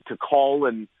to call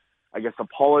and, I guess,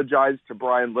 apologize to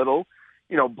Brian Little.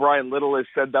 Brian Little has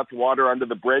said that's water under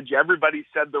the bridge. Everybody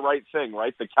said the right thing,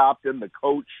 right? The captain, the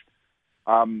coach.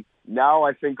 Now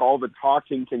I think all the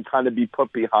talking can kind of be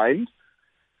put behind.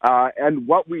 And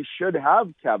what we should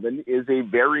have, Kevin, is a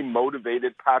very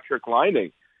motivated Patrik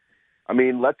Laine. I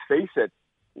mean, let's face it,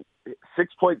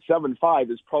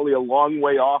 6.75 is probably a long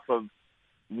way off of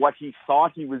what he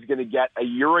thought he was going to get a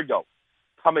year ago,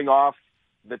 coming off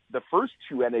the first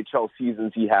two NHL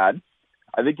seasons he had.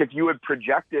 I think if you had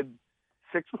projected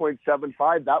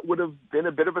 6.75, that would have been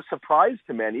a bit of a surprise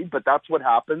to many, but that's what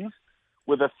happens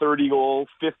with a 30-goal,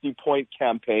 50-point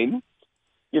campaign.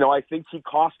 I think he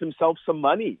cost himself some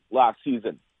money last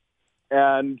season.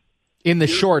 And in the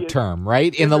short term,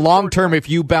 right? In the long term, if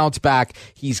you bounce back,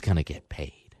 he's going to get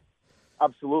paid.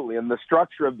 Absolutely. And the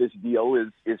structure of this deal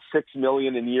is $6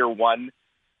 million in year one,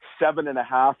 $7.5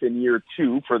 million in year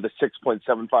two for the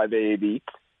 6.75 AAV.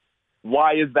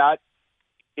 Why is that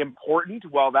important?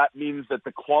 Well, that means that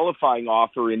the qualifying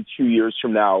offer in 2 years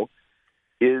from now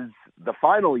is the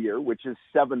final year, which is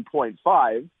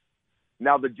 7.5.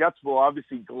 Now, the Jets will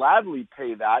obviously gladly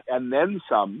pay that and then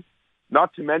some,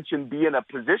 not to mention be in a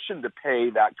position to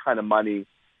pay that kind of money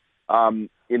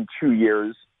in 2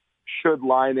 years should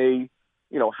Laine,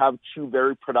 have two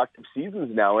very productive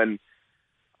seasons now. And,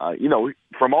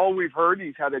 from all we've heard,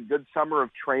 he's had a good summer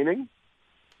of training.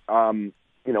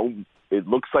 It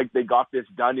looks like they got this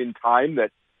done in time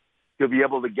that he'll be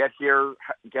able to get here,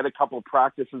 get a couple of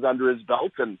practices under his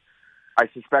belt, and I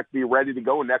suspect be ready to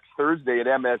go next Thursday at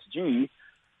MSG.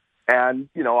 And,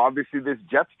 obviously this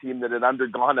Jets team that had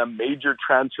undergone a major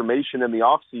transformation in the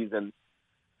offseason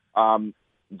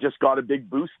just got a big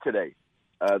boost today.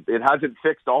 It hasn't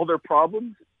fixed all their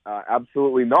problems,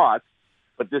 absolutely not,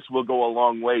 but this will go a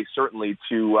long way, certainly,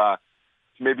 to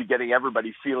maybe getting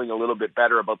everybody feeling a little bit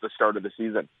better about the start of the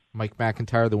season. Mike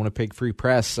McIntyre, the Winnipeg Free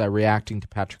Press, reacting to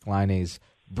Patrik Laine's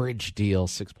bridge deal,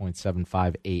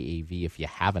 6.75 AAV. If you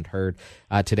haven't heard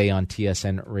today on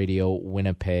TSN Radio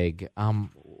Winnipeg,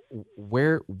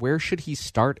 where should he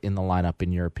start in the lineup,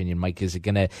 in your opinion, Mike? Is it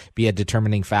going to be a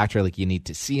determining factor? Like, you need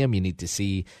to see him, you need to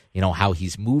see, how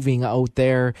he's moving out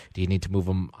there. Do you need to move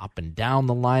him up and down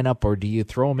the lineup, or do you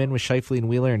throw him in with Scheifele and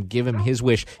Wheeler and give him his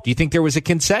wish? Do you think there was a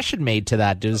concession made to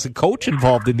that? Is the coach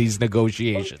involved in these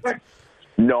negotiations?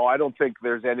 No, I don't think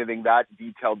there's anything that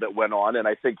detailed that went on, and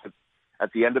I think that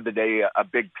at the end of the day, a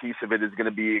big piece of it is going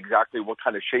to be exactly what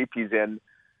kind of shape he's in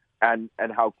and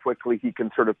how quickly he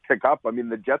can sort of pick up. I mean,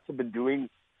 the Jets have been doing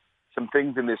some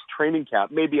things in this training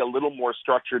camp, maybe a little more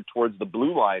structured towards the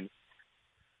blue line,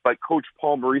 but Coach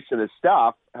Paul Maurice and his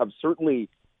staff have certainly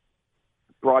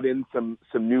brought in some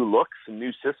new looks, some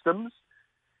new systems,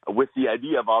 with the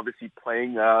idea of obviously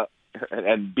playing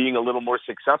and being a little more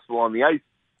successful on the ice.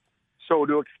 So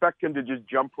to expect him to just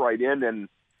jump right in and,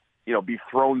 be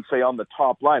thrown, say, on the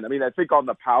top line. I mean, I think on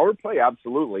the power play,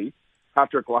 absolutely,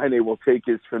 Patrik Laine will take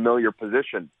his familiar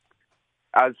position.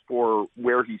 As for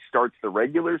where he starts the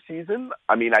regular season,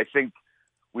 I mean, I think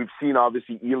we've seen,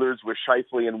 obviously, Ehlers with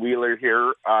Scheifele and Wheeler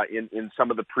here in some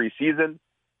of the preseason.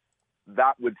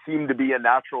 That would seem to be a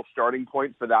natural starting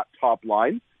point for that top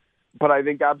line. But I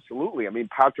think absolutely, I mean,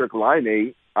 Patrik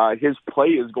Laine, his play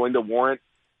is going to warrant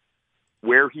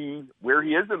where he is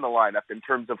in the lineup in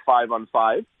terms of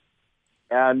 5-on-5.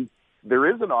 And there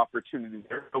is an opportunity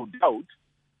there, no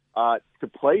doubt, to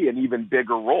play an even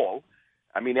bigger role.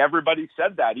 I mean, everybody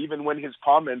said that, even when his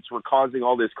comments were causing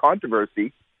all this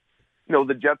controversy.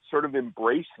 The Jets sort of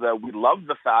embrace we love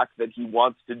the fact that he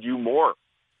wants to do more.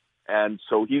 And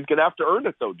so he's going to have to earn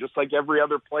it, though, just like every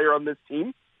other player on this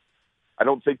team. I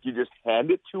don't think you just hand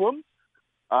it to him.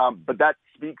 But that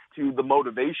speaks to the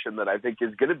motivation that I think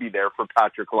is going to be there for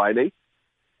Patrik Laine.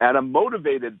 And a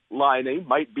motivated Laine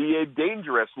might be a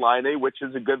dangerous Laine, which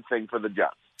is a good thing for the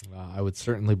Jets. I would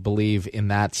certainly believe in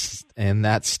that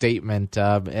statement.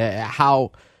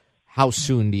 How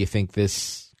soon do you think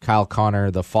this Kyle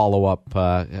Connor, the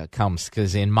follow-up, comes?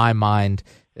 Because in my mind,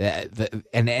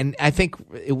 and I think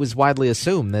it was widely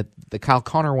assumed that the Kyle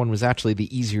Connor one was actually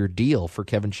the easier deal for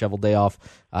Kevin Cheveldayoff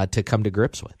to come to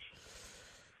grips with.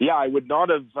 Yeah, I would not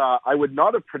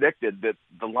have predicted that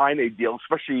the Laine deal,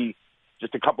 especially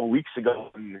just a couple of weeks ago,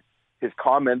 when his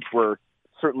comments were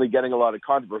certainly getting a lot of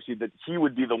controversy, that he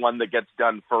would be the one that gets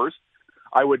done first.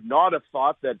 I would not have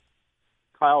thought that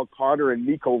Kyle Connor and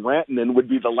Mikko Rantanen would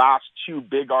be the last two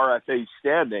big RFAs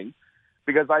standing,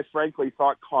 because I frankly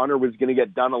thought Connor was going to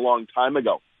get done a long time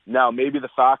ago. Now, maybe the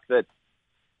fact that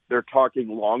they're talking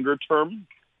longer term,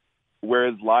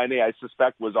 whereas Laine, I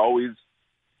suspect, was always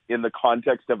in the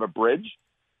context of a bridge,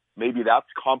 maybe that's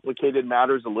complicated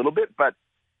matters a little bit. But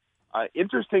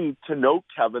interesting to note,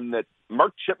 Kevin, that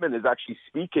Mark Chipman is actually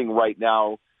speaking right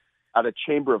now at a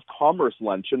Chamber of Commerce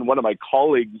luncheon. One of my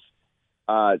colleagues,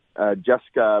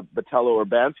 Jessica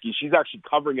Botello-Urbanski, she's actually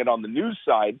covering it on the news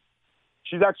side.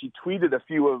 She's actually tweeted a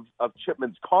few of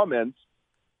Chipman's comments,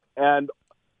 and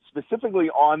specifically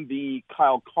on the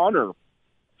Kyle Connor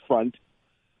front,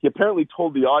 he apparently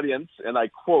told the audience, and I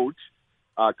quote,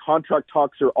 contract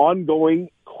talks are ongoing,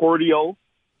 cordial,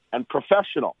 and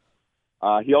professional.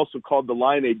 He also called the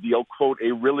Laine deal, quote,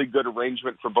 a really good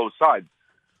arrangement for both sides.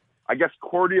 I guess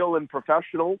cordial and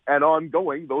professional and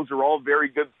ongoing, those are all very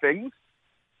good things.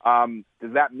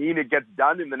 Does that mean it gets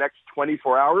done in the next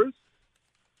 24 hours?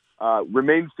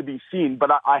 Remains to be seen,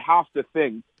 but I have to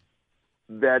think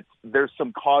that there's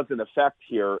some cause and effect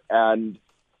here, and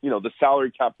the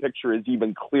salary cap picture is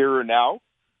even clearer now.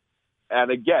 And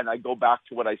again, I go back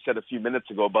to what I said a few minutes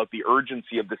ago about the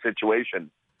urgency of the situation.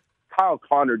 Kyle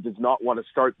Connor does not want to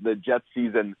start the Jets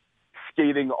season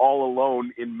skating all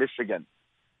alone in Michigan.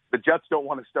 The Jets don't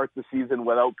want to start the season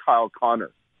without Kyle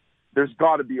Connor. There's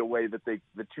got to be a way that the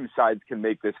two sides can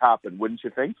make this happen, wouldn't you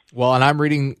think? Well, and I'm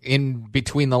reading in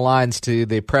between the lines to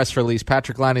the press release.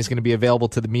 Patrik Laine is going to be available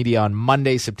to the media on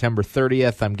Monday, September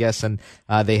 30th. I'm guessing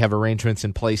they have arrangements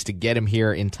in place to get him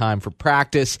here in time for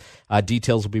practice.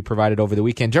 Details will be provided over the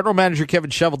weekend. General Manager Kevin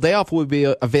Cheveldayoff will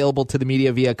be available to the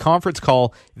media via conference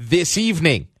call this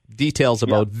evening. Details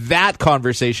about that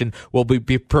conversation will be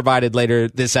provided later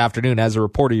this afternoon. As a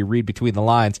reporter, you read between the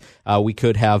lines. We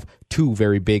could have two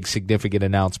very big, significant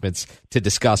announcements to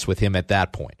discuss with him at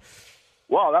that point.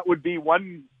 Well, that would be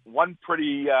one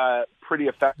pretty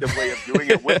effective way of doing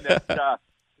it, wouldn't it?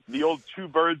 The old two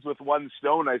birds with one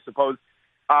stone, I suppose.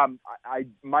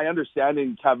 My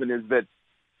understanding, Kevin, is that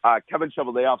Kevin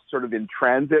Cheveldayoff's sort of in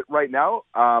transit right now,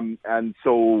 and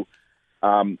so.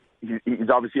 He's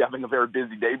obviously having a very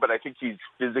busy day, but I think he's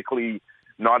physically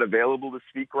not available to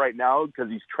speak right now because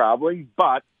he's traveling.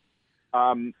 But,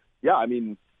 Mark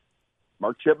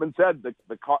Chipman said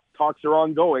the talks are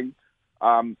ongoing,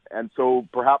 and so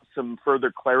perhaps some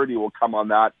further clarity will come on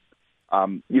that.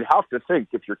 You'd have to think,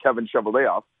 if you're Kevin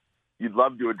Cheveldayoff, you'd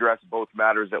love to address both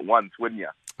matters at once, wouldn't you?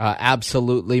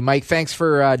 Absolutely. Mike, thanks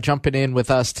for jumping in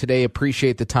with us today.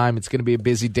 Appreciate the time. It's going to be a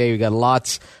busy day. We got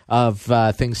lots of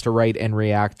things to write and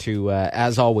react to.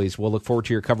 As always, we'll look forward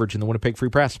to your coverage in the Winnipeg Free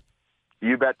Press.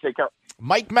 You bet. Take care.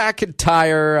 Mike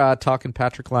McIntyre talking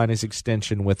Patrik Laine's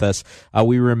extension with us.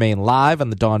 We remain live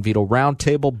on the Don Vito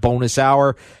Roundtable bonus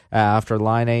hour after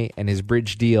Laine and his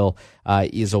bridge deal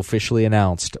is officially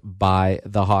announced by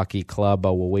the hockey club.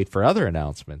 We'll wait for other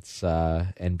announcements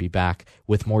and be back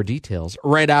with more details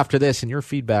right after this and your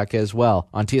feedback as well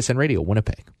on TSN Radio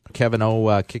Winnipeg. Kevin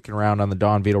O kicking around on the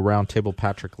Don Vito Roundtable.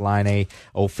 Patrik Laine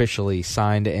officially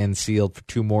signed and sealed for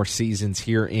 2 more seasons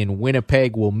here in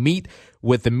Winnipeg. We'll meet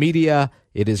with the media.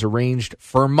 It is arranged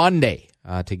for Monday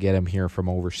to get him here from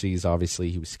overseas. Obviously,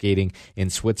 he was skating in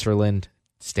Switzerland,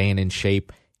 staying in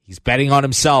shape. He's betting on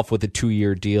himself with a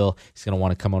 2-year deal. He's going to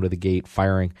want to come out of the gate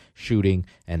firing, shooting,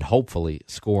 and hopefully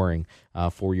scoring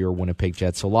for your Winnipeg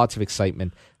Jets. So lots of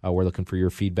excitement. We're looking for your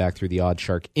feedback through the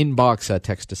Oddshark inbox.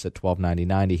 Text us at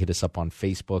 129090. Hit us up on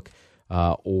Facebook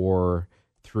or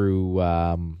through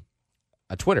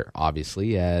Twitter,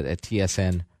 obviously, at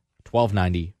TSN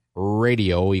 1290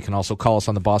 Radio. You can also call us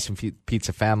on the Boston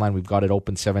Pizza fan line. We've got it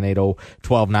open,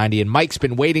 780-1290. And Mike's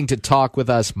been waiting to talk with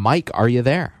us. Mike, are you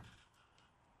there?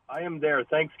 I am there.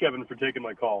 Thanks, Kevin, for taking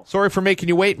my call. Sorry for making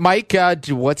you wait, Mike.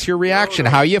 What's your reaction?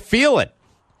 How you feeling?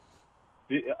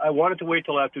 I wanted to wait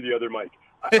till after the other Mike.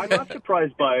 I'm not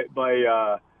surprised by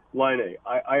Laine.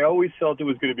 I always felt it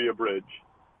was going to be a bridge,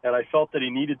 and I felt that he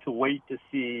needed to wait to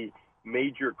see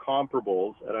major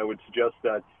comparables, and I would suggest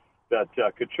that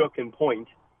Tkachuk and Point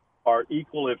are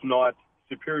equal, if not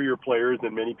superior players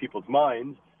in many people's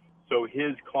minds. So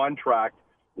his contract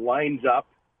lines up.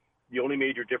 The only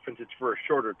major difference is for a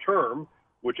shorter term,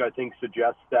 which I think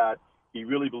suggests that he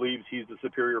really believes he's the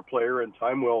superior player, and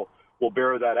time will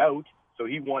bear that out. So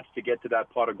he wants to get to that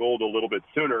pot of gold a little bit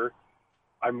sooner.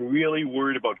 I'm really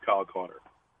worried about Kyle Connor.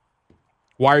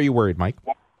 Why are you worried, Mike?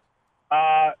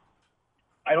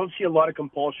 I don't see a lot of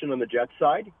compulsion on the Jets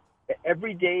side.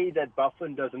 Every day that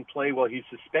Byfuglien doesn't play while he's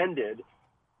suspended,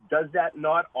 does that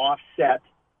not offset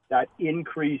that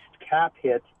increased cap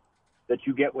hit that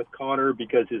you get with Connor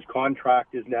because his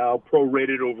contract is now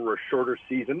prorated over a shorter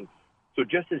season? So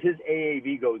just as his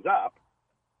AAV goes up,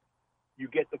 you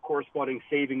get the corresponding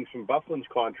savings from Byfuglien's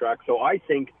contract. So I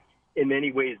think in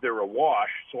many ways they're a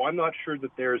wash. So I'm not sure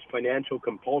that there's financial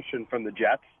compulsion from the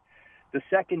Jets. The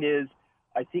second is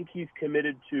I think he's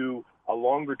committed to a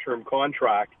longer-term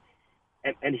contract,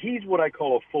 and he's what I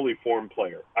call a fully formed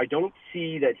player. I don't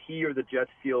see that he or the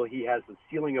Jets feel he has the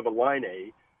ceiling of a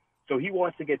Laine, so he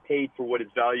wants to get paid for what his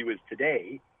value is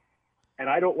today, and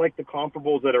I don't like the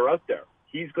comparables that are out there.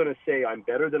 He's going to say, I'm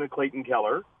better than a Clayton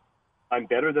Keller, I'm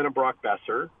better than a Brock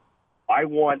Besser, I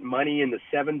want money in the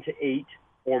 7 to 8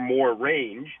 or more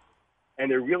range, and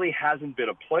there really hasn't been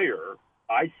a player,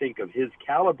 I think, of his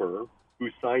caliber who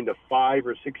signed a 5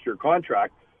 or 6 year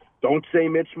contract. Don't say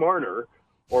Mitch Marner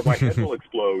or my head will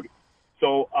explode.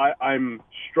 So I'm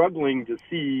struggling to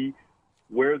see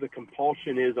where the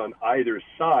compulsion is on either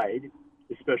side,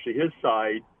 especially his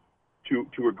side,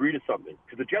 to agree to something.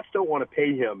 Because the Jets don't want to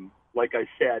pay him, like I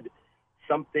said,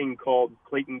 something called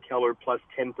Clayton Keller plus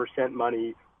 10%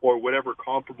 money or whatever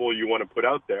comparable you want to put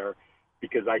out there,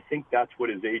 because I think that's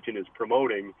what his agent is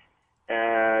promoting.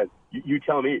 And you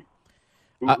tell me,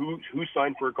 who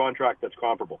signed for a contract that's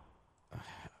comparable?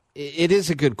 It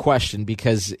is a good question,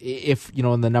 because if,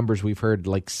 in the numbers we've heard,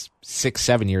 like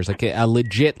 6-7 years, like a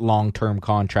legit long-term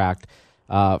contract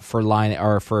for Line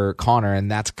or for Connor, and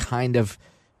that's kind of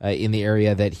in the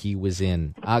area that he was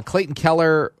in. Clayton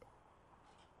Keller,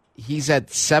 he's at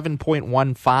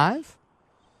 7.15.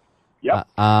 Yeah.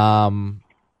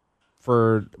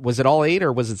 Was it all 8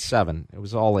 or was it 7? It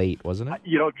was all 8, wasn't it?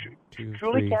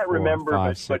 Truly can't remember.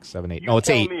 5, 6, 7, 8. No, it's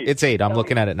 8. It's 8. I'm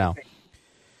looking at it now.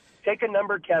 Take a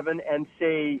number, Kevin, and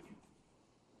say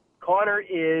Connor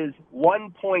is 1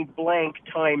 point blank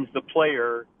times the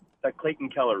player that Clayton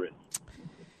Keller is.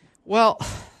 Well,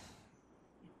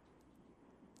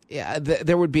 yeah,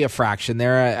 there would be a fraction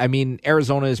there. I mean,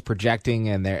 Arizona is projecting,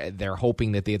 and they're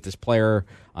hoping that they get this player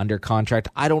under contract.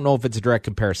 I don't know if it's a direct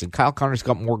comparison. Kyle Connor's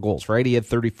got more goals, right? He had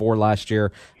 34 last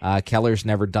year. Keller's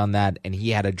never done that, and he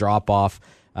had a drop-off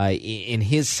in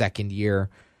his second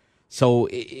year. So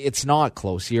it's not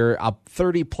close. You're a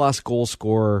 30-plus goal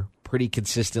scorer pretty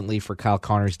consistently for Kyle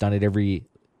Connor. He's done it every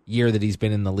year that he's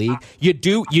been in the league. You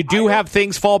do have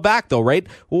things fall back, though, right?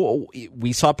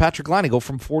 We saw Patrick Laine go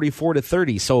from 44 to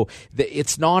 30. So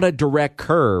it's not a direct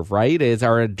curve, right? It's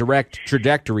a direct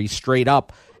trajectory straight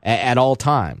up at all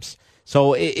times.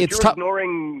 So it's tough.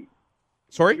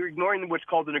 You're ignoring what's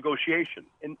called the negotiation.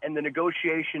 And the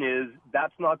negotiation is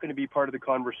that's not going to be part of the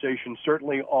conversation,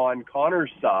 certainly on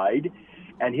Connor's side.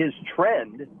 And his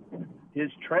trend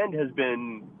has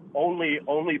been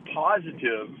only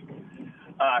positive.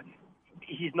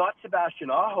 He's not Sebastian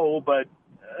Aho, but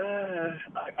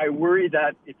I worry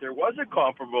that if there was a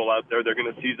comparable out there they're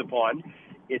going to seize upon,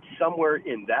 it's somewhere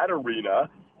in that arena.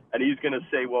 And he's going to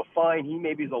say, well, fine, he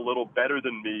maybe is a little better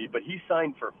than me, but he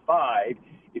signed for 5.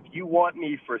 If you want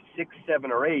me for 6, 7,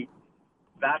 or 8,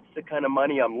 that's the kind of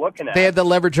money I'm looking at. They had the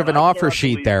leverage of an offer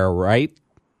sheet there, right?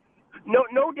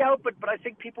 No doubt, but I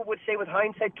think people would say with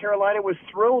hindsight, Carolina was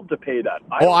thrilled to pay that.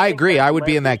 I agree. I would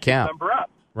be in that camp.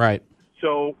 Right.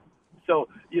 So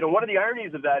one of the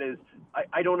ironies of that is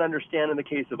I don't understand in the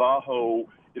case of Aho,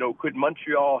 could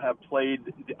Montreal have played,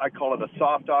 I call it a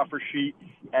soft offer sheet,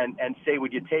 and say,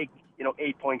 would you take,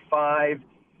 8.5?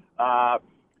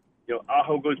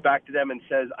 Aho goes back to them and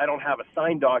says, I don't have a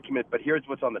signed document, but here's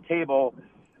what's on the table.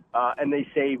 And they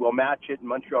say, well, match it, and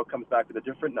Montreal comes back with a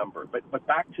different number. But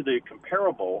back to the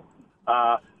comparable,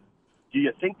 do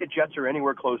you think the Jets are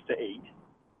anywhere close to 8?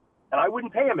 And I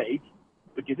wouldn't pay him 8,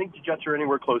 but do you think the Jets are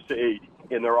anywhere close to 8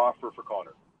 in their offer for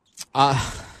Connor?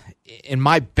 in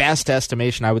my best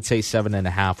estimation, I would say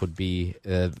 7.5 would be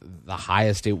the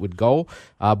highest it would go.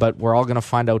 But we're all going to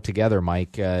find out together,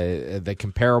 Mike. The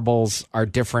comparables are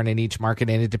different in each market,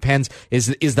 and it depends.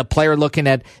 Is the player looking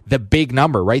at the big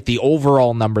number, right? The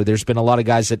overall number. There's been a lot of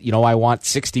guys that, I want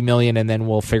 60 million, and then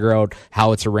we'll figure out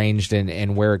how it's arranged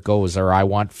and where it goes, or I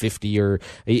want 50. Or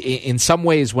in some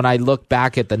ways, when I look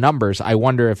back at the numbers, I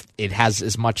wonder if it has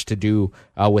as much to do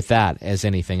with that as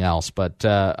anything else. But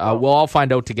we'll all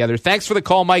find out together. Thanks for the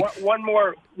call, Mike. One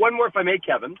more, if I may,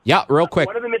 Kevin. Yeah, real quick.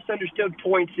 One of the misunderstood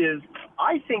points is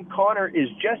I think Connor is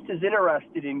just as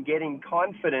interested in getting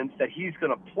confidence that he's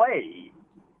going to play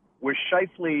with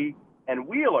Scheifele and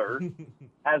Wheeler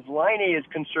as Laine is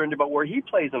concerned about where he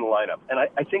plays in the lineup. And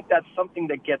I think that's something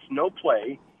that gets no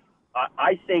play.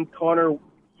 I think Connor,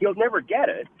 he'll never get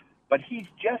it, but he's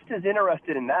just as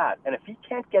interested in that. And if he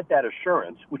can't get that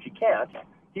assurance, which he can't,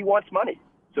 he wants money.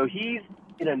 So he's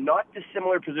in a not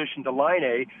dissimilar position to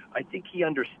Laine. I think he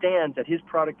understands that his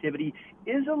productivity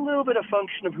is a little bit a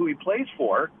function of who he plays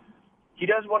for. He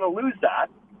doesn't want to lose that.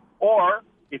 Or,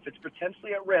 if it's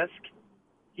potentially at risk,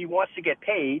 he wants to get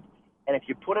paid. And if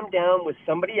you put him down with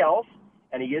somebody else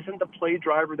and he isn't the play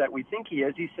driver that we think he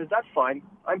is, he says, that's fine,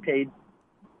 I'm paid.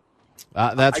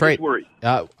 That's right.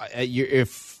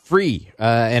 It's free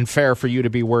and fair for you to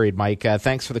be worried, Mike.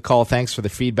 Thanks for the call. Thanks for the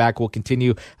feedback. We'll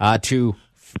continue to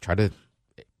try to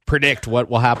predict what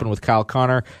will happen with Kyle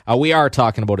Connor. We are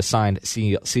talking about a signed,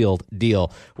 sealed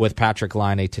deal with Patrik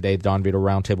Laine today. The Don Vito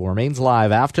Roundtable remains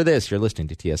live after this. You're listening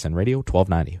to TSN Radio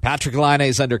 1290. Patrik Laine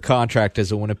is under contract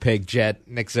as a Winnipeg Jet.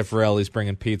 Nick Ziffarelli's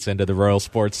bringing pizza into the Royal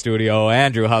Sports Studio.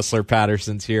 Andrew Hustler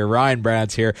Patterson's here. Ryan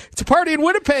Brandt's here. It's a party in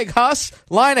Winnipeg, Huss.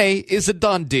 Laine is a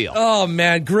done deal. Oh,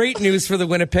 man. Great news for the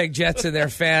Winnipeg Jets and their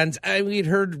fans. We'd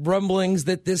heard rumblings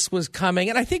that this was coming,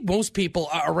 and I think most people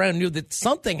around knew that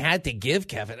something had to give,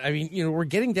 Kevin. I mean, we're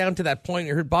getting down to that point.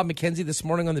 You heard Bob McKenzie this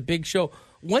morning on the Big Show.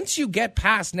 Once you get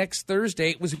past next Thursday,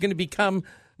 it was going to become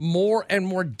more and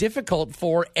more difficult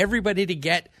for everybody to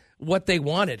get what they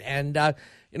wanted. And,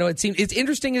 it's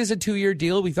interesting. It is a 2-year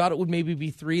deal. We thought it would maybe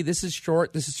be 3. This is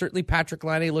short. This is certainly Patrik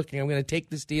Laine looking, I'm going to take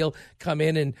this deal, come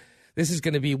in, and this is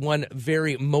going to be one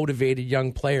very motivated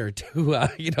young player to,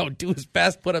 do his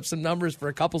best, put up some numbers for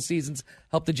a couple seasons,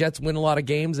 help the Jets win a lot of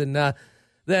games, and,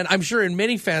 then I'm sure in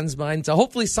many fans' minds,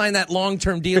 hopefully sign that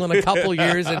long-term deal in a couple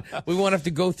years, and we won't have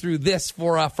to go through this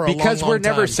for a long, because we're long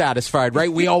time. Never satisfied, right?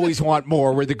 We always want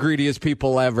more. We're the greediest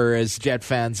people ever as Jet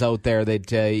fans out there.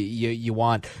 That you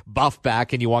want Buff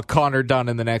back and you want Connor done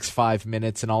in the next 5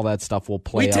 minutes, and all that stuff will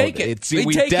play out. Take it.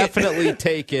 We definitely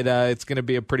take it. It's going to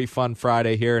be a pretty fun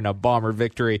Friday here and a Bomber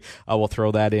victory. We'll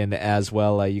throw that in as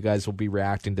well. You guys will be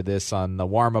reacting to this on the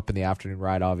warm-up and the afternoon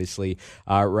ride, obviously,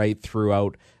 right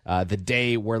throughout the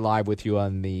day. We're live with you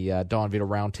on the Don Vito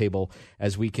Roundtable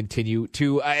as we continue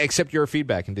to accept your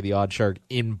feedback into the Oddshark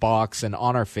inbox and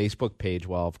on our Facebook page.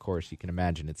 Well, of course, you can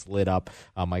imagine it's lit up.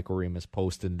 Michael Remus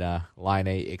posted Laine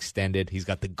extended. He's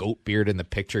got the goat beard in the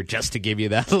picture just to give you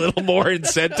that little more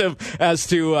incentive as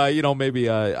to, maybe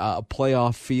a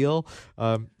playoff feel.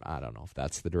 I don't know if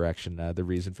that's the direction, the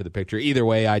reason for the picture. Either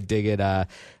way, I dig it.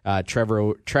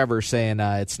 Trevor saying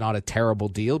it's not a terrible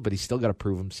deal, but he's still got to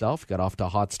prove himself. Got off to a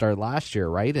hot start last year,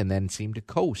 right? And then seemed to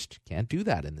coast. Can't do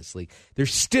that in this league.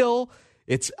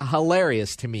 It's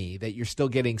hilarious to me that you're still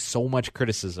getting so much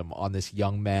criticism on this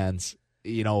young man's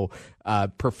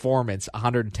performance.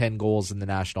 110 goals in the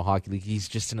National Hockey League. He's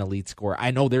just an elite scorer.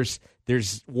 I know there's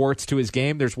warts to his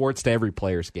game. There's warts to every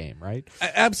player's game, right?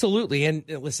 Absolutely. And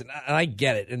listen, I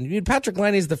get it. And Patrik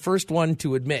Laine is the first one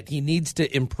to admit he needs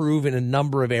to improve in a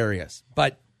number of areas.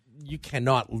 But you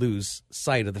cannot lose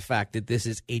sight of the fact that this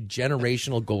is a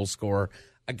generational goal scorer,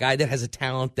 a guy that has a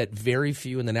talent that very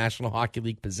few in the National Hockey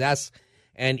League possess.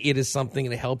 And it is something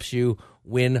that helps you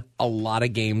win a lot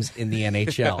of games in the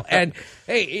NHL. And,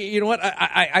 hey, you know what?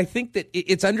 I think that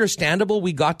it's understandable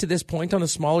we got to this point on a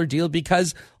smaller deal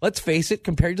because, let's face it,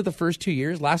 compared to the first 2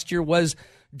 years, last year was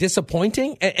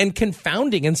disappointing and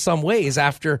confounding in some ways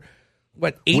after,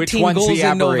 18 goals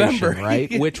in November.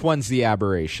 Right? Which one's the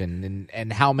aberration?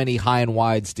 And how many high and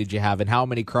wides did you have? And how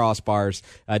many crossbars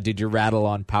did you rattle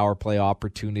on power play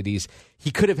opportunities? He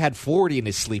could have had 40 in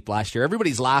his sleep last year.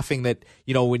 Everybody's laughing that,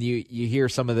 when you hear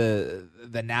some of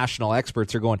the national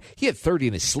experts are going, he had 30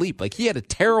 in his sleep. Like, he had a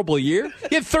terrible year.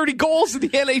 He had 30 goals in the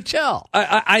NHL.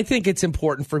 I think it's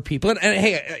important for people. And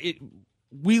hey,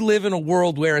 we live in a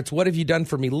world where it's what have you done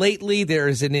for me lately? There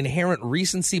is an inherent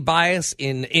recency bias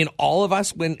in all of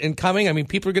us when coming. I mean,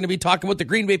 people are going to be talking about the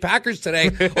Green Bay Packers today.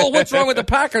 Oh, what's wrong with the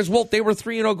Packers? Well, they were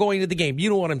 3-0 going into the game. You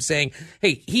know what I'm saying?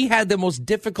 Hey, he had the most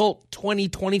difficult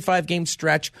 20-25 game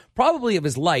stretch probably of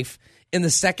his life in the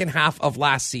second half of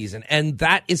last season, and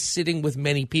that is sitting with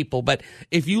many people. But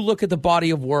if you look at the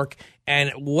body of work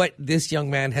and what this young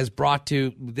man has brought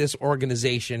to this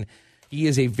organization, he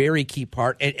is a very key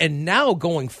part. And now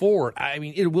going forward, I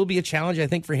mean, it will be a challenge, I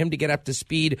think, for him to get up to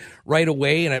speed right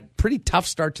away, and a pretty tough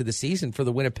start to the season for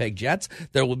the Winnipeg Jets.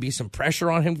 There will be some pressure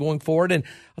on him going forward. And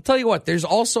I'll tell you what, there's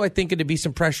also, I think, going to be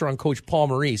some pressure on Coach Paul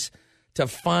Maurice to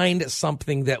find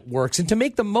something that works and to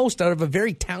make the most out of a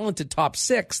very talented top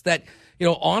six that, you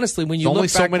know, honestly, when you There's look only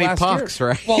back so many last pucks, year,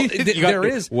 right? Well, there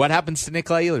is. What happens to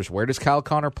Nikolai Ehlers? Where does Kyle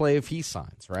Connor play if he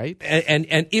signs, right? And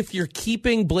if you're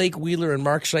keeping Blake Wheeler and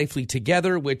Mark Scheifele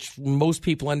together, which most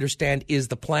people understand is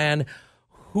the plan,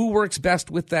 who works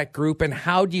best with that group, and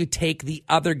how do you take the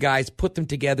other guys, put them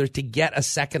together to get a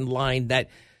second line that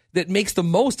makes the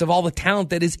most of all the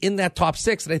talent that is in that top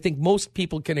six that I think most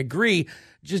people can agree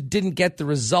just didn't get the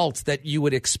results that you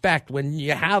would expect when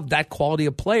you have that quality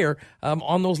of player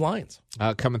on those lines.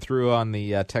 Coming through on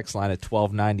the text line at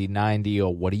 129090.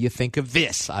 What do you think of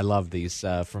this? I love these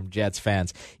from Jets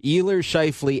fans. Ehlers,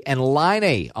 Scheifele, and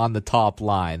Laine on the top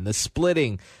line. The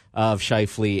splitting of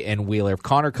Scheifele and Wheeler. If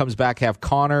Connor comes back, have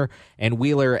Connor and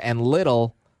Wheeler and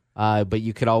Little. But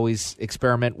you could always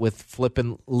experiment with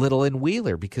flipping Little and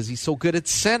Wheeler because he's so good at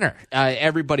center.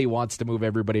 Everybody wants to move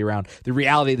everybody around. The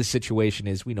reality of the situation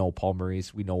is we know Paul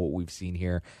Maurice. We know what we've seen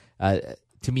here.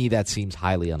 To me, that seems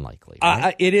highly unlikely.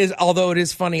 Right? It is, although it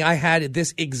is funny. I had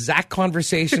this exact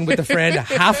conversation with a friend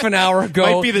half an hour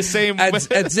ago. Might be the same at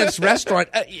this restaurant.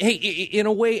 Hey, in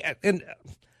a way, and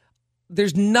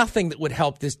there's nothing that would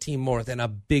help this team more than a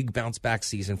big bounce back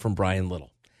season from Brian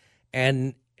Little.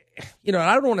 And you know,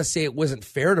 I don't want to say it wasn't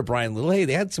fair to Brian Little. Hey,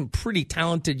 they had some pretty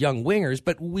talented young wingers,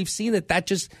 but we've seen that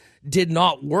just did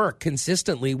not work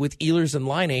consistently with Ehlers and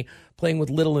Laine playing with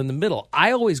Little in the middle.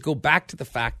 I always go back to the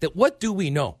fact that what do we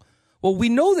know? Well, we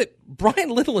know that Brian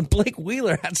Little and Blake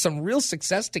Wheeler had some real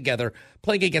success together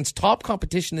playing against top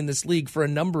competition in this league for a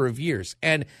number of years.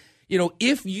 And, you know,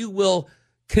 if you will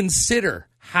consider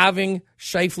having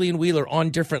Scheifele and Wheeler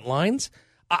on different lines,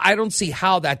 I don't see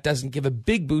how that doesn't give a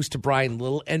big boost to Brian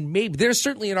Little, and maybe there's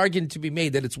certainly an argument to be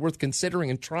made that it's worth considering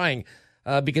and trying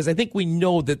because I think we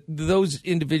know that those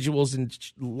individuals in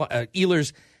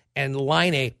Ehlers and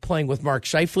Laine playing with Mark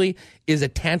Scheifele is a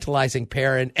tantalizing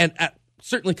pair, and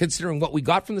certainly considering what we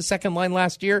got from the second line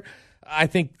last year, I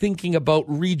think thinking about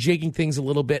rejigging things a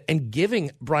little bit and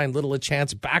giving Brian Little a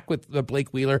chance back with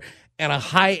Blake Wheeler and a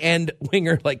high-end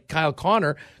winger like Kyle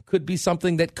Connor could be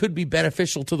something that could be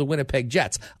beneficial to the Winnipeg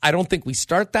Jets. I don't think we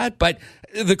start that, but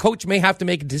the coach may have to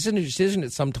make a decision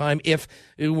at some time if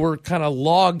we're kind of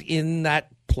logged in that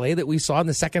play that we saw in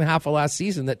the second half of last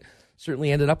season that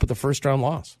certainly ended up with a first-round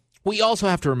loss. We also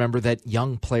have to remember that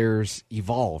young players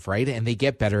evolve, right? And they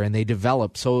get better and they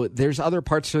develop. So there's other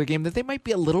parts of the game that they might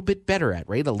be a little bit better at,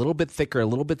 right? A little bit thicker, a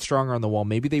little bit stronger on the wall.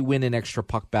 Maybe they win an extra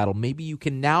puck battle. Maybe you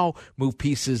can now move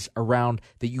pieces around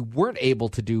that you weren't able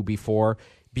to do before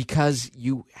because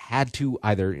you had to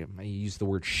either, I use the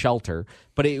word shelter,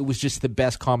 but it was just the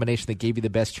best combination that gave you the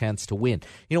best chance to win.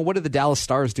 You know, what do the Dallas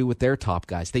Stars do with their top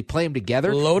guys? They play them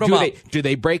together. Load them up. Do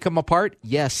they break them apart?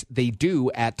 Yes, they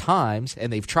do at times,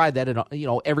 and they've tried that. And you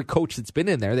know, every coach that's been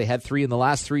in there, they had 3 in the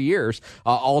last 3 years,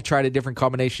 all tried a different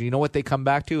combination. You know what they come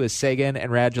back to is Seguin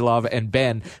and Radulov and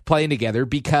Ben playing together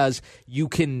because you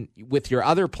can, with your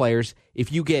other players,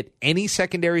 if you get any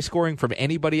secondary scoring from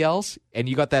anybody else and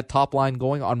you got that top line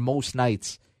going on most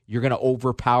nights, you're going to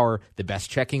overpower the best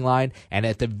checking line, and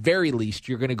at the very least,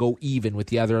 you're going to go even with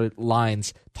the other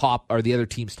line's top or the other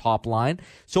team's top line.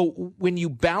 So when you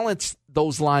balance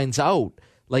those lines out,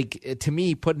 like to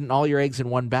me, putting all your eggs in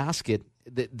one basket,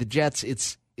 the Jets,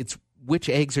 it's which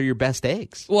eggs are your best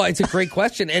eggs? Well, it's a great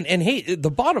question, and hey,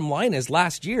 the bottom line is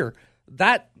last year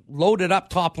that loaded up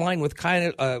top line with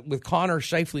Connor,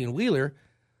 Scheifele, and Wheeler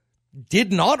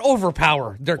did not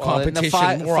overpower their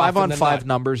competition. The more five often on than five not.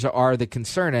 numbers are the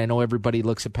concern. I know everybody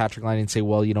looks at Patrick Laine and say,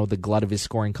 well, you know, the glut of his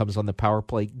scoring comes on the power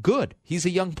play. Good. He's a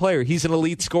young player. He's an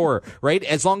elite scorer, right?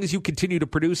 As long as you continue to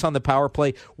produce on the power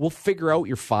play, we'll figure out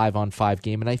your 5-on-5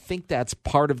 game. And I think that's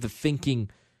part of the thinking,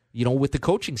 you know, with the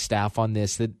coaching staff on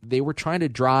this, that they were trying to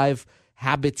drive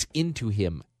habits into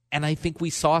him. And I think we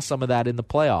saw some of that in the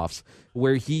playoffs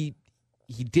where he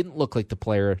didn't look like the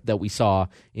player that we saw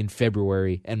in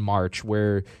February and March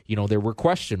where, you know, there were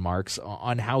question marks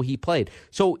on how he played.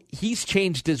 So he's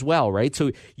changed as well, right?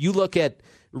 So you look at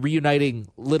reuniting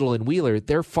Little and Wheeler,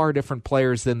 they're far different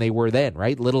players than they were then,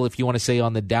 right? Little, if you want to say,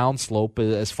 on the downslope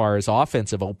as far as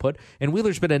offensive output, and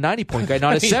Wheeler's been a 90-point guy,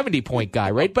 not a 70-point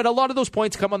guy, right? But a lot of those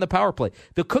points come on the power play.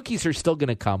 The cookies are still going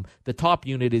to come. The top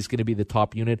unit is going to be the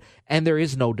top unit, and there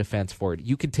is no defense for it.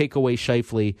 You can take away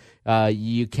Scheifele.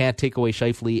 You can't take away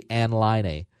Scheifele and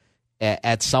Laine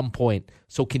at some point.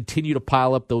 So continue to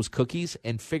pile up those cookies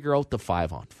and figure out the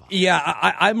 5-on-5. Yeah,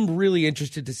 I'm really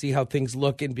interested to see how things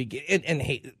look and begin. And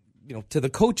hey, to the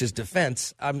coach's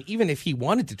defense, even if he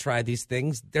wanted to try these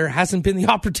things, there hasn't been the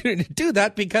opportunity to do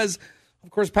that because, of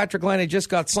course, Patrik Laine just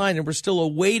got signed, and we're still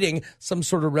awaiting some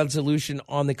sort of resolution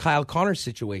on the Kyle Connor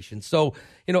situation. So,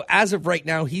 as of right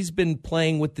now, he's been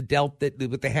playing with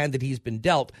with the hand that he's been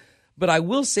dealt. But I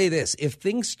will say this: if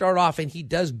things start off and he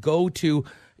does go to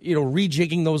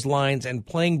rejigging those lines and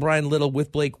playing Brian Little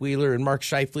with Blake Wheeler and Mark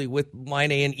Scheifele with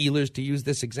Laine and Ehlers, to use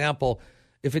this example,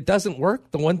 if it doesn't work,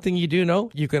 the one thing you do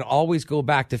know, you can always go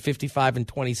back to 55 and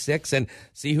 26 and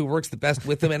see who works the best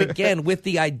with them. And again, with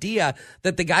the idea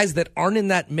that the guys that aren't in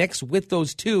that mix with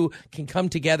those two can come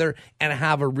together and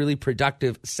have a really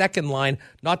productive second line,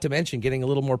 not to mention getting a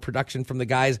little more production from the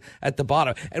guys at the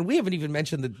bottom. And we haven't even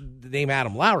mentioned the name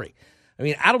Adam Lowry. I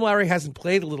mean, Adam Lowry hasn't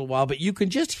played a little while, but you can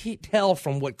just tell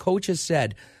from what coach has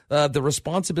said, the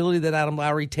responsibility that Adam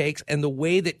Lowry takes and the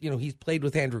way that, he's played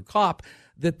with Andrew Kopp,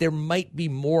 that there might be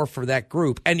more for that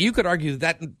group. And you could argue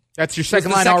that's your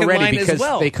second line already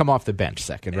because they come off the bench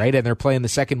second, right? And they're playing the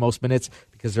second most minutes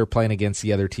because they're playing against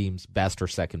the other team's best or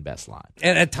second best line.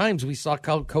 And at times we saw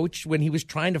coach when he was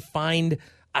trying to find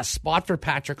a spot for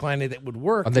Patrik Laine that would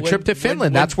work. On the trip to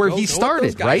Finland, that's where he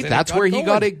started, right? That's where he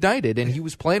got ignited, and he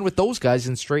was playing with those guys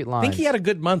in straight lines. I think he had a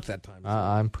good month that time.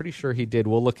 I'm pretty sure he did.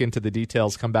 We'll look into the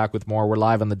details, come back with more. We're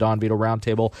live on the Don Vito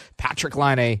Roundtable. Patrik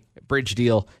Laine, bridge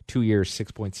deal, 2 years,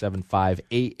 6.75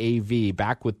 AAV.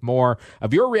 Back with more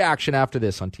of your reaction after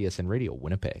this on TSN Radio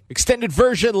Winnipeg. Extended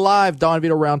version live, Don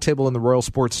Vito Roundtable in the Royal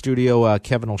Sports Studio.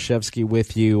 Kevin Olszewski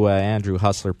with you. Andrew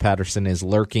Hustler Patterson is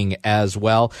lurking as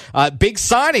well. Big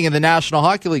signing in the National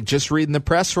Hockey League. Just reading the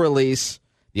press release.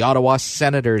 The Ottawa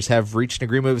Senators have reached an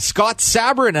agreement with Scott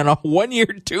Sabourin on a 1-year,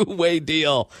 2-way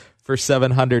deal for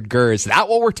 700 GERS. Is that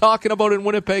what we're talking about in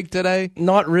Winnipeg today?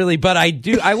 Not really, but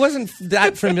I wasn't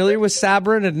that familiar with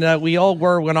Sabourin, and we all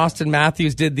were when Austin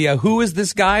Matthews did the who is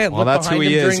this guy? Well, that's who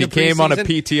he is. He came on a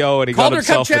PTO and he got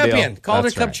himself a deal.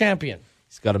 Calder Cup champion.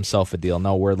 He's got himself a deal.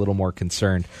 No, we're a little more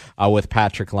concerned with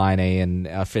Patrik Laine and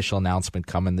official announcement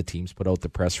coming. The teams put out the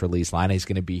press release. Laine is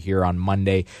going to be here on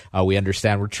Monday. We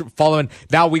understand. We're following.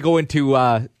 Now we go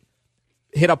into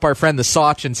hit up our friend the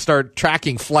Soch and start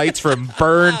tracking flights from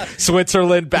Bern,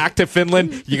 Switzerland, back to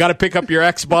Finland. You got to pick up your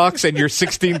Xbox and your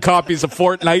 16 copies of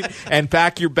Fortnite and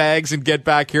pack your bags and get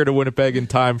back here to Winnipeg in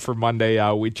time for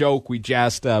Monday. We joke, we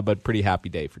jest, but pretty happy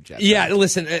day for Jets. Yeah,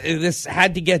 listen, this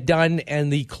had to get done,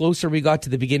 and the closer we got to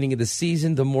the beginning of the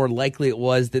season, the more likely it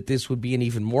was that this would be an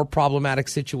even more problematic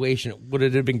situation. Would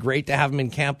it have been great to have him in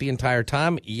camp the entire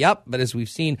time? Yep, but as we've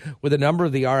seen with a number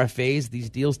of the RFAs, these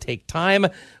deals take time.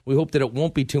 We hope that it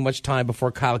won't be too much time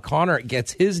before Kyle Connor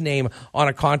gets his name on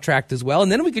a contract as well,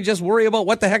 and then we could just worry about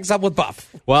what the heck's up with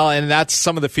Buff. Well, and that's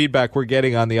some of the feedback we're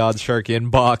getting on the Odds Shark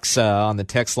inbox on the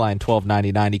text line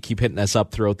 129090. Keep hitting us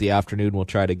up throughout the afternoon. We'll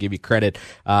try to give you credit.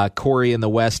 Corey in the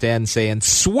West End saying,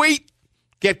 sweet!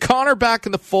 Get Connor back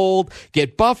in the fold.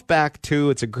 Get Buff back, too.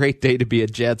 It's a great day to be a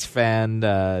Jets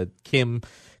fan. Kim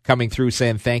coming through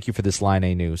saying thank you for this Line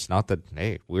A news. Not that,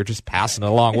 hey, we're just passing it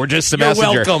along. We're just a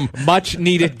messenger. Welcome. Much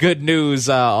needed good news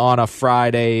on a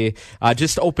Friday.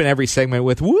 Just open every segment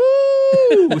with woo,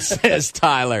 says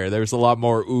Tyler. There's a lot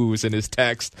more oohs in his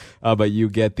text, but you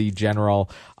get the general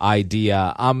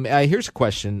idea. Here's a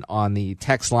question on the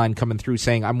text line coming through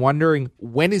saying, I'm wondering,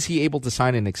 when is he able to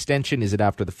sign an extension? Is it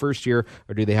after the first year,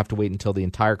 or do they have to wait until the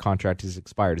entire contract is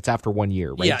expired? It's after 1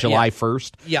 year, right? Yeah, July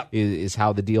 1st Yep. is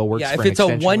how the deal works. Yeah, for if it's a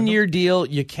 1-year window? deal,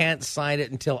 you can't sign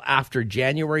it until after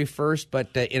January 1st, but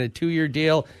in a 2-year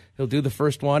deal, he'll do the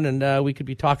first one, and we could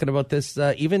be talking about this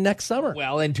even next summer.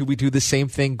 Well, and do we do the same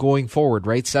thing going forward,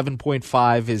 right?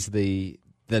 7.5 is the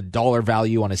dollar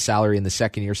value on his salary in the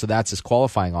second year, so that's his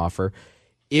qualifying offer.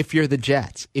 If you're the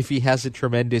Jets, if he has a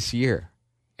tremendous year,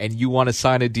 and you want to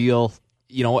sign a deal,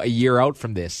 a year out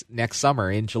from this, next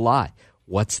summer in July,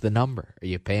 what's the number? Are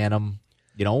you paying him?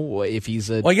 If he's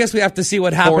a I guess we have to see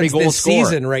what happens this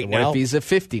season right now. What if he's a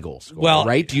 50-goal scorer,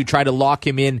 right? Do you try to lock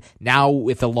him in now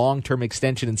with a long-term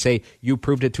extension and say, you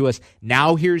proved it to us,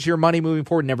 now here's your money moving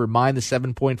forward, never mind the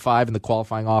 7.5 and the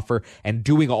qualifying offer, and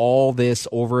doing all this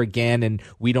over again, and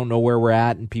we don't know where we're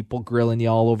at, and people grilling you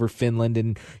all over Finland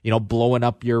and, blowing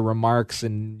up your remarks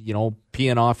and,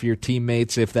 peeing off your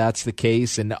teammates if that's the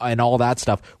case, and all that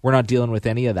stuff. We're not dealing with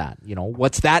any of that.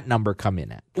 What's that number come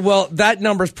in at? Well, that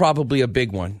number's probably a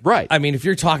big one. Right. I mean, if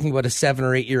you're talking about a 7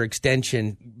 or 8 year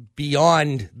extension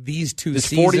beyond these two Does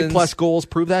seasons. 40-plus goals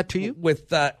prove that to you?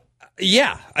 With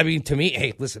yeah. I mean, to me,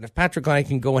 hey, listen, if Patrick Laine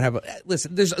can go and have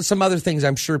listen, there's some other things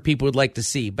I'm sure people would like to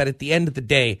see, but at the end of the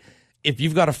day, if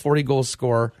you've got a 40-goal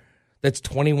scorer that's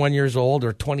 21 years old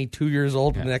or 22 years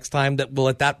old the next time, that will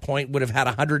at that point would have had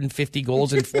 150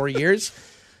 goals in 4 years,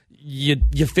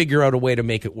 you figure out a way to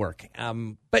make it work.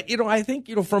 But I think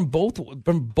from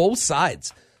both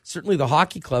sides, certainly the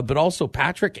hockey club, but also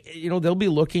Patrick, they'll be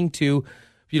looking to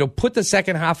put the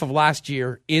second half of last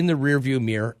year in the rearview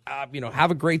mirror,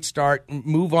 have a great start,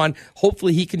 move on.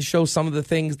 Hopefully he can show some of the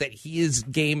things that his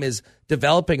game is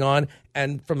developing on.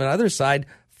 And from another side,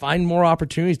 find more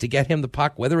opportunities to get him the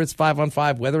puck, whether it's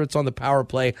 5-on-5, whether it's on the power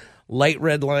play, light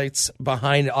red lights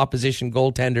behind opposition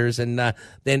goaltenders, and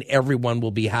then everyone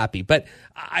will be happy. But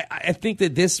I think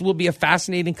that this will be a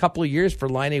fascinating couple of years for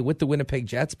Laine with the Winnipeg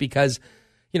Jets because,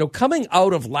 coming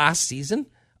out of last season,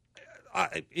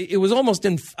 it was almost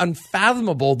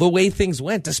unfathomable the way things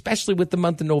went, especially with the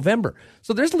month of November.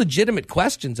 So there's legitimate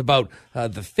questions about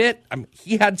the fit.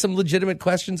 He had some legitimate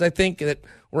questions, I think, that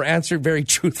were answered very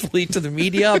truthfully to the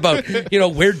media about,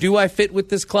 where do I fit with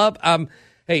this club?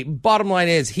 Hey, bottom line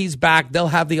is he's back. They'll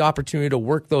have the opportunity to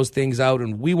work those things out,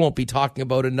 and we won't be talking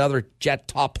about another Jet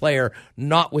top player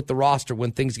not with the roster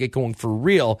when things get going for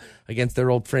real against their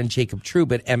old friend Jacob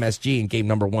Troup at MSG in game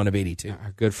number 1 of 82.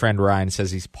 Our good friend Ryan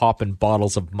says he's popping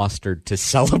bottles of mustard to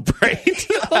celebrate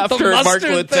after Mark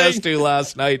Letestu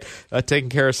last night taking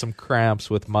care of some cramps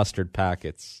with mustard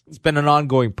packets. It's been an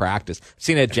ongoing practice. I've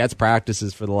seen it at Jets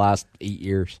practices for the last 8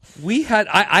 years.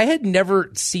 I had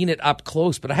never seen it up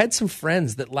close, but I had some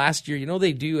friends that last year,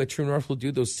 they do at True North will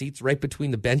do those seats right between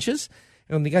the benches.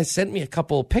 And the guy sent me a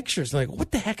couple of pictures. Like,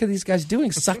 what the heck are these guys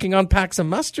doing, sucking on packs of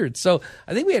mustard? So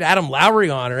I think we had Adam Lowry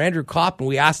on or Andrew Kopp, and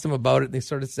we asked them about it, and they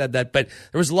sort of said that. But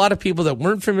there was a lot of people that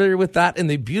weren't familiar with that. And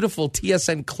the beautiful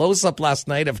TSN close-up last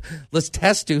night of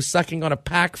Letestu sucking on a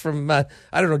pack from, I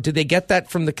don't know, did they get that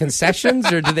from the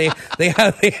concessions, or do they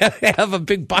have a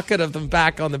big bucket of them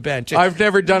back on the bench? I've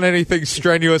never done anything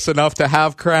strenuous enough to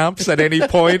have cramps at any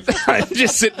point. I'm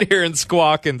just sitting here and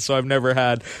squawking, so I've never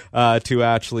had to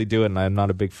actually do it, and I'm not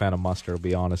a big fan of mustard, I'll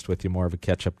be honest with you. More of a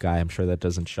ketchup guy. I'm sure that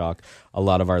doesn't shock a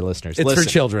lot of our listeners. It's for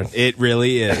children. It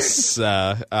really is.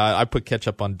 I put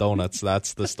ketchup on donuts.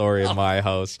 That's the story in my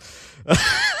house.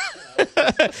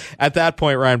 At that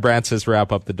point, Ryan Brandt says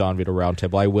wrap up the Don Vito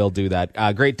Roundtable. I will do that.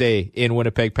 Great day in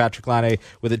Winnipeg. Patrick Laine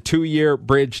with a 2-year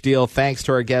bridge deal. Thanks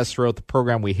to our guests throughout the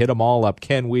program. We hit them all up.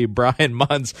 Ken Weeb, Brian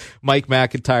Munz, Mike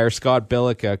McIntyre, Scott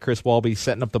Billick, Chris Walby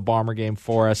setting up the Bomber game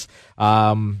for us.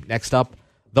 Next up,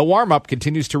 the warm-up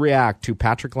continues to react to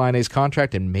Patrick Laine's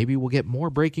contract, and maybe we'll get more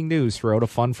breaking news throughout a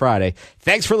fun Friday.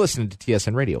 Thanks for listening to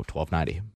TSN Radio 1290.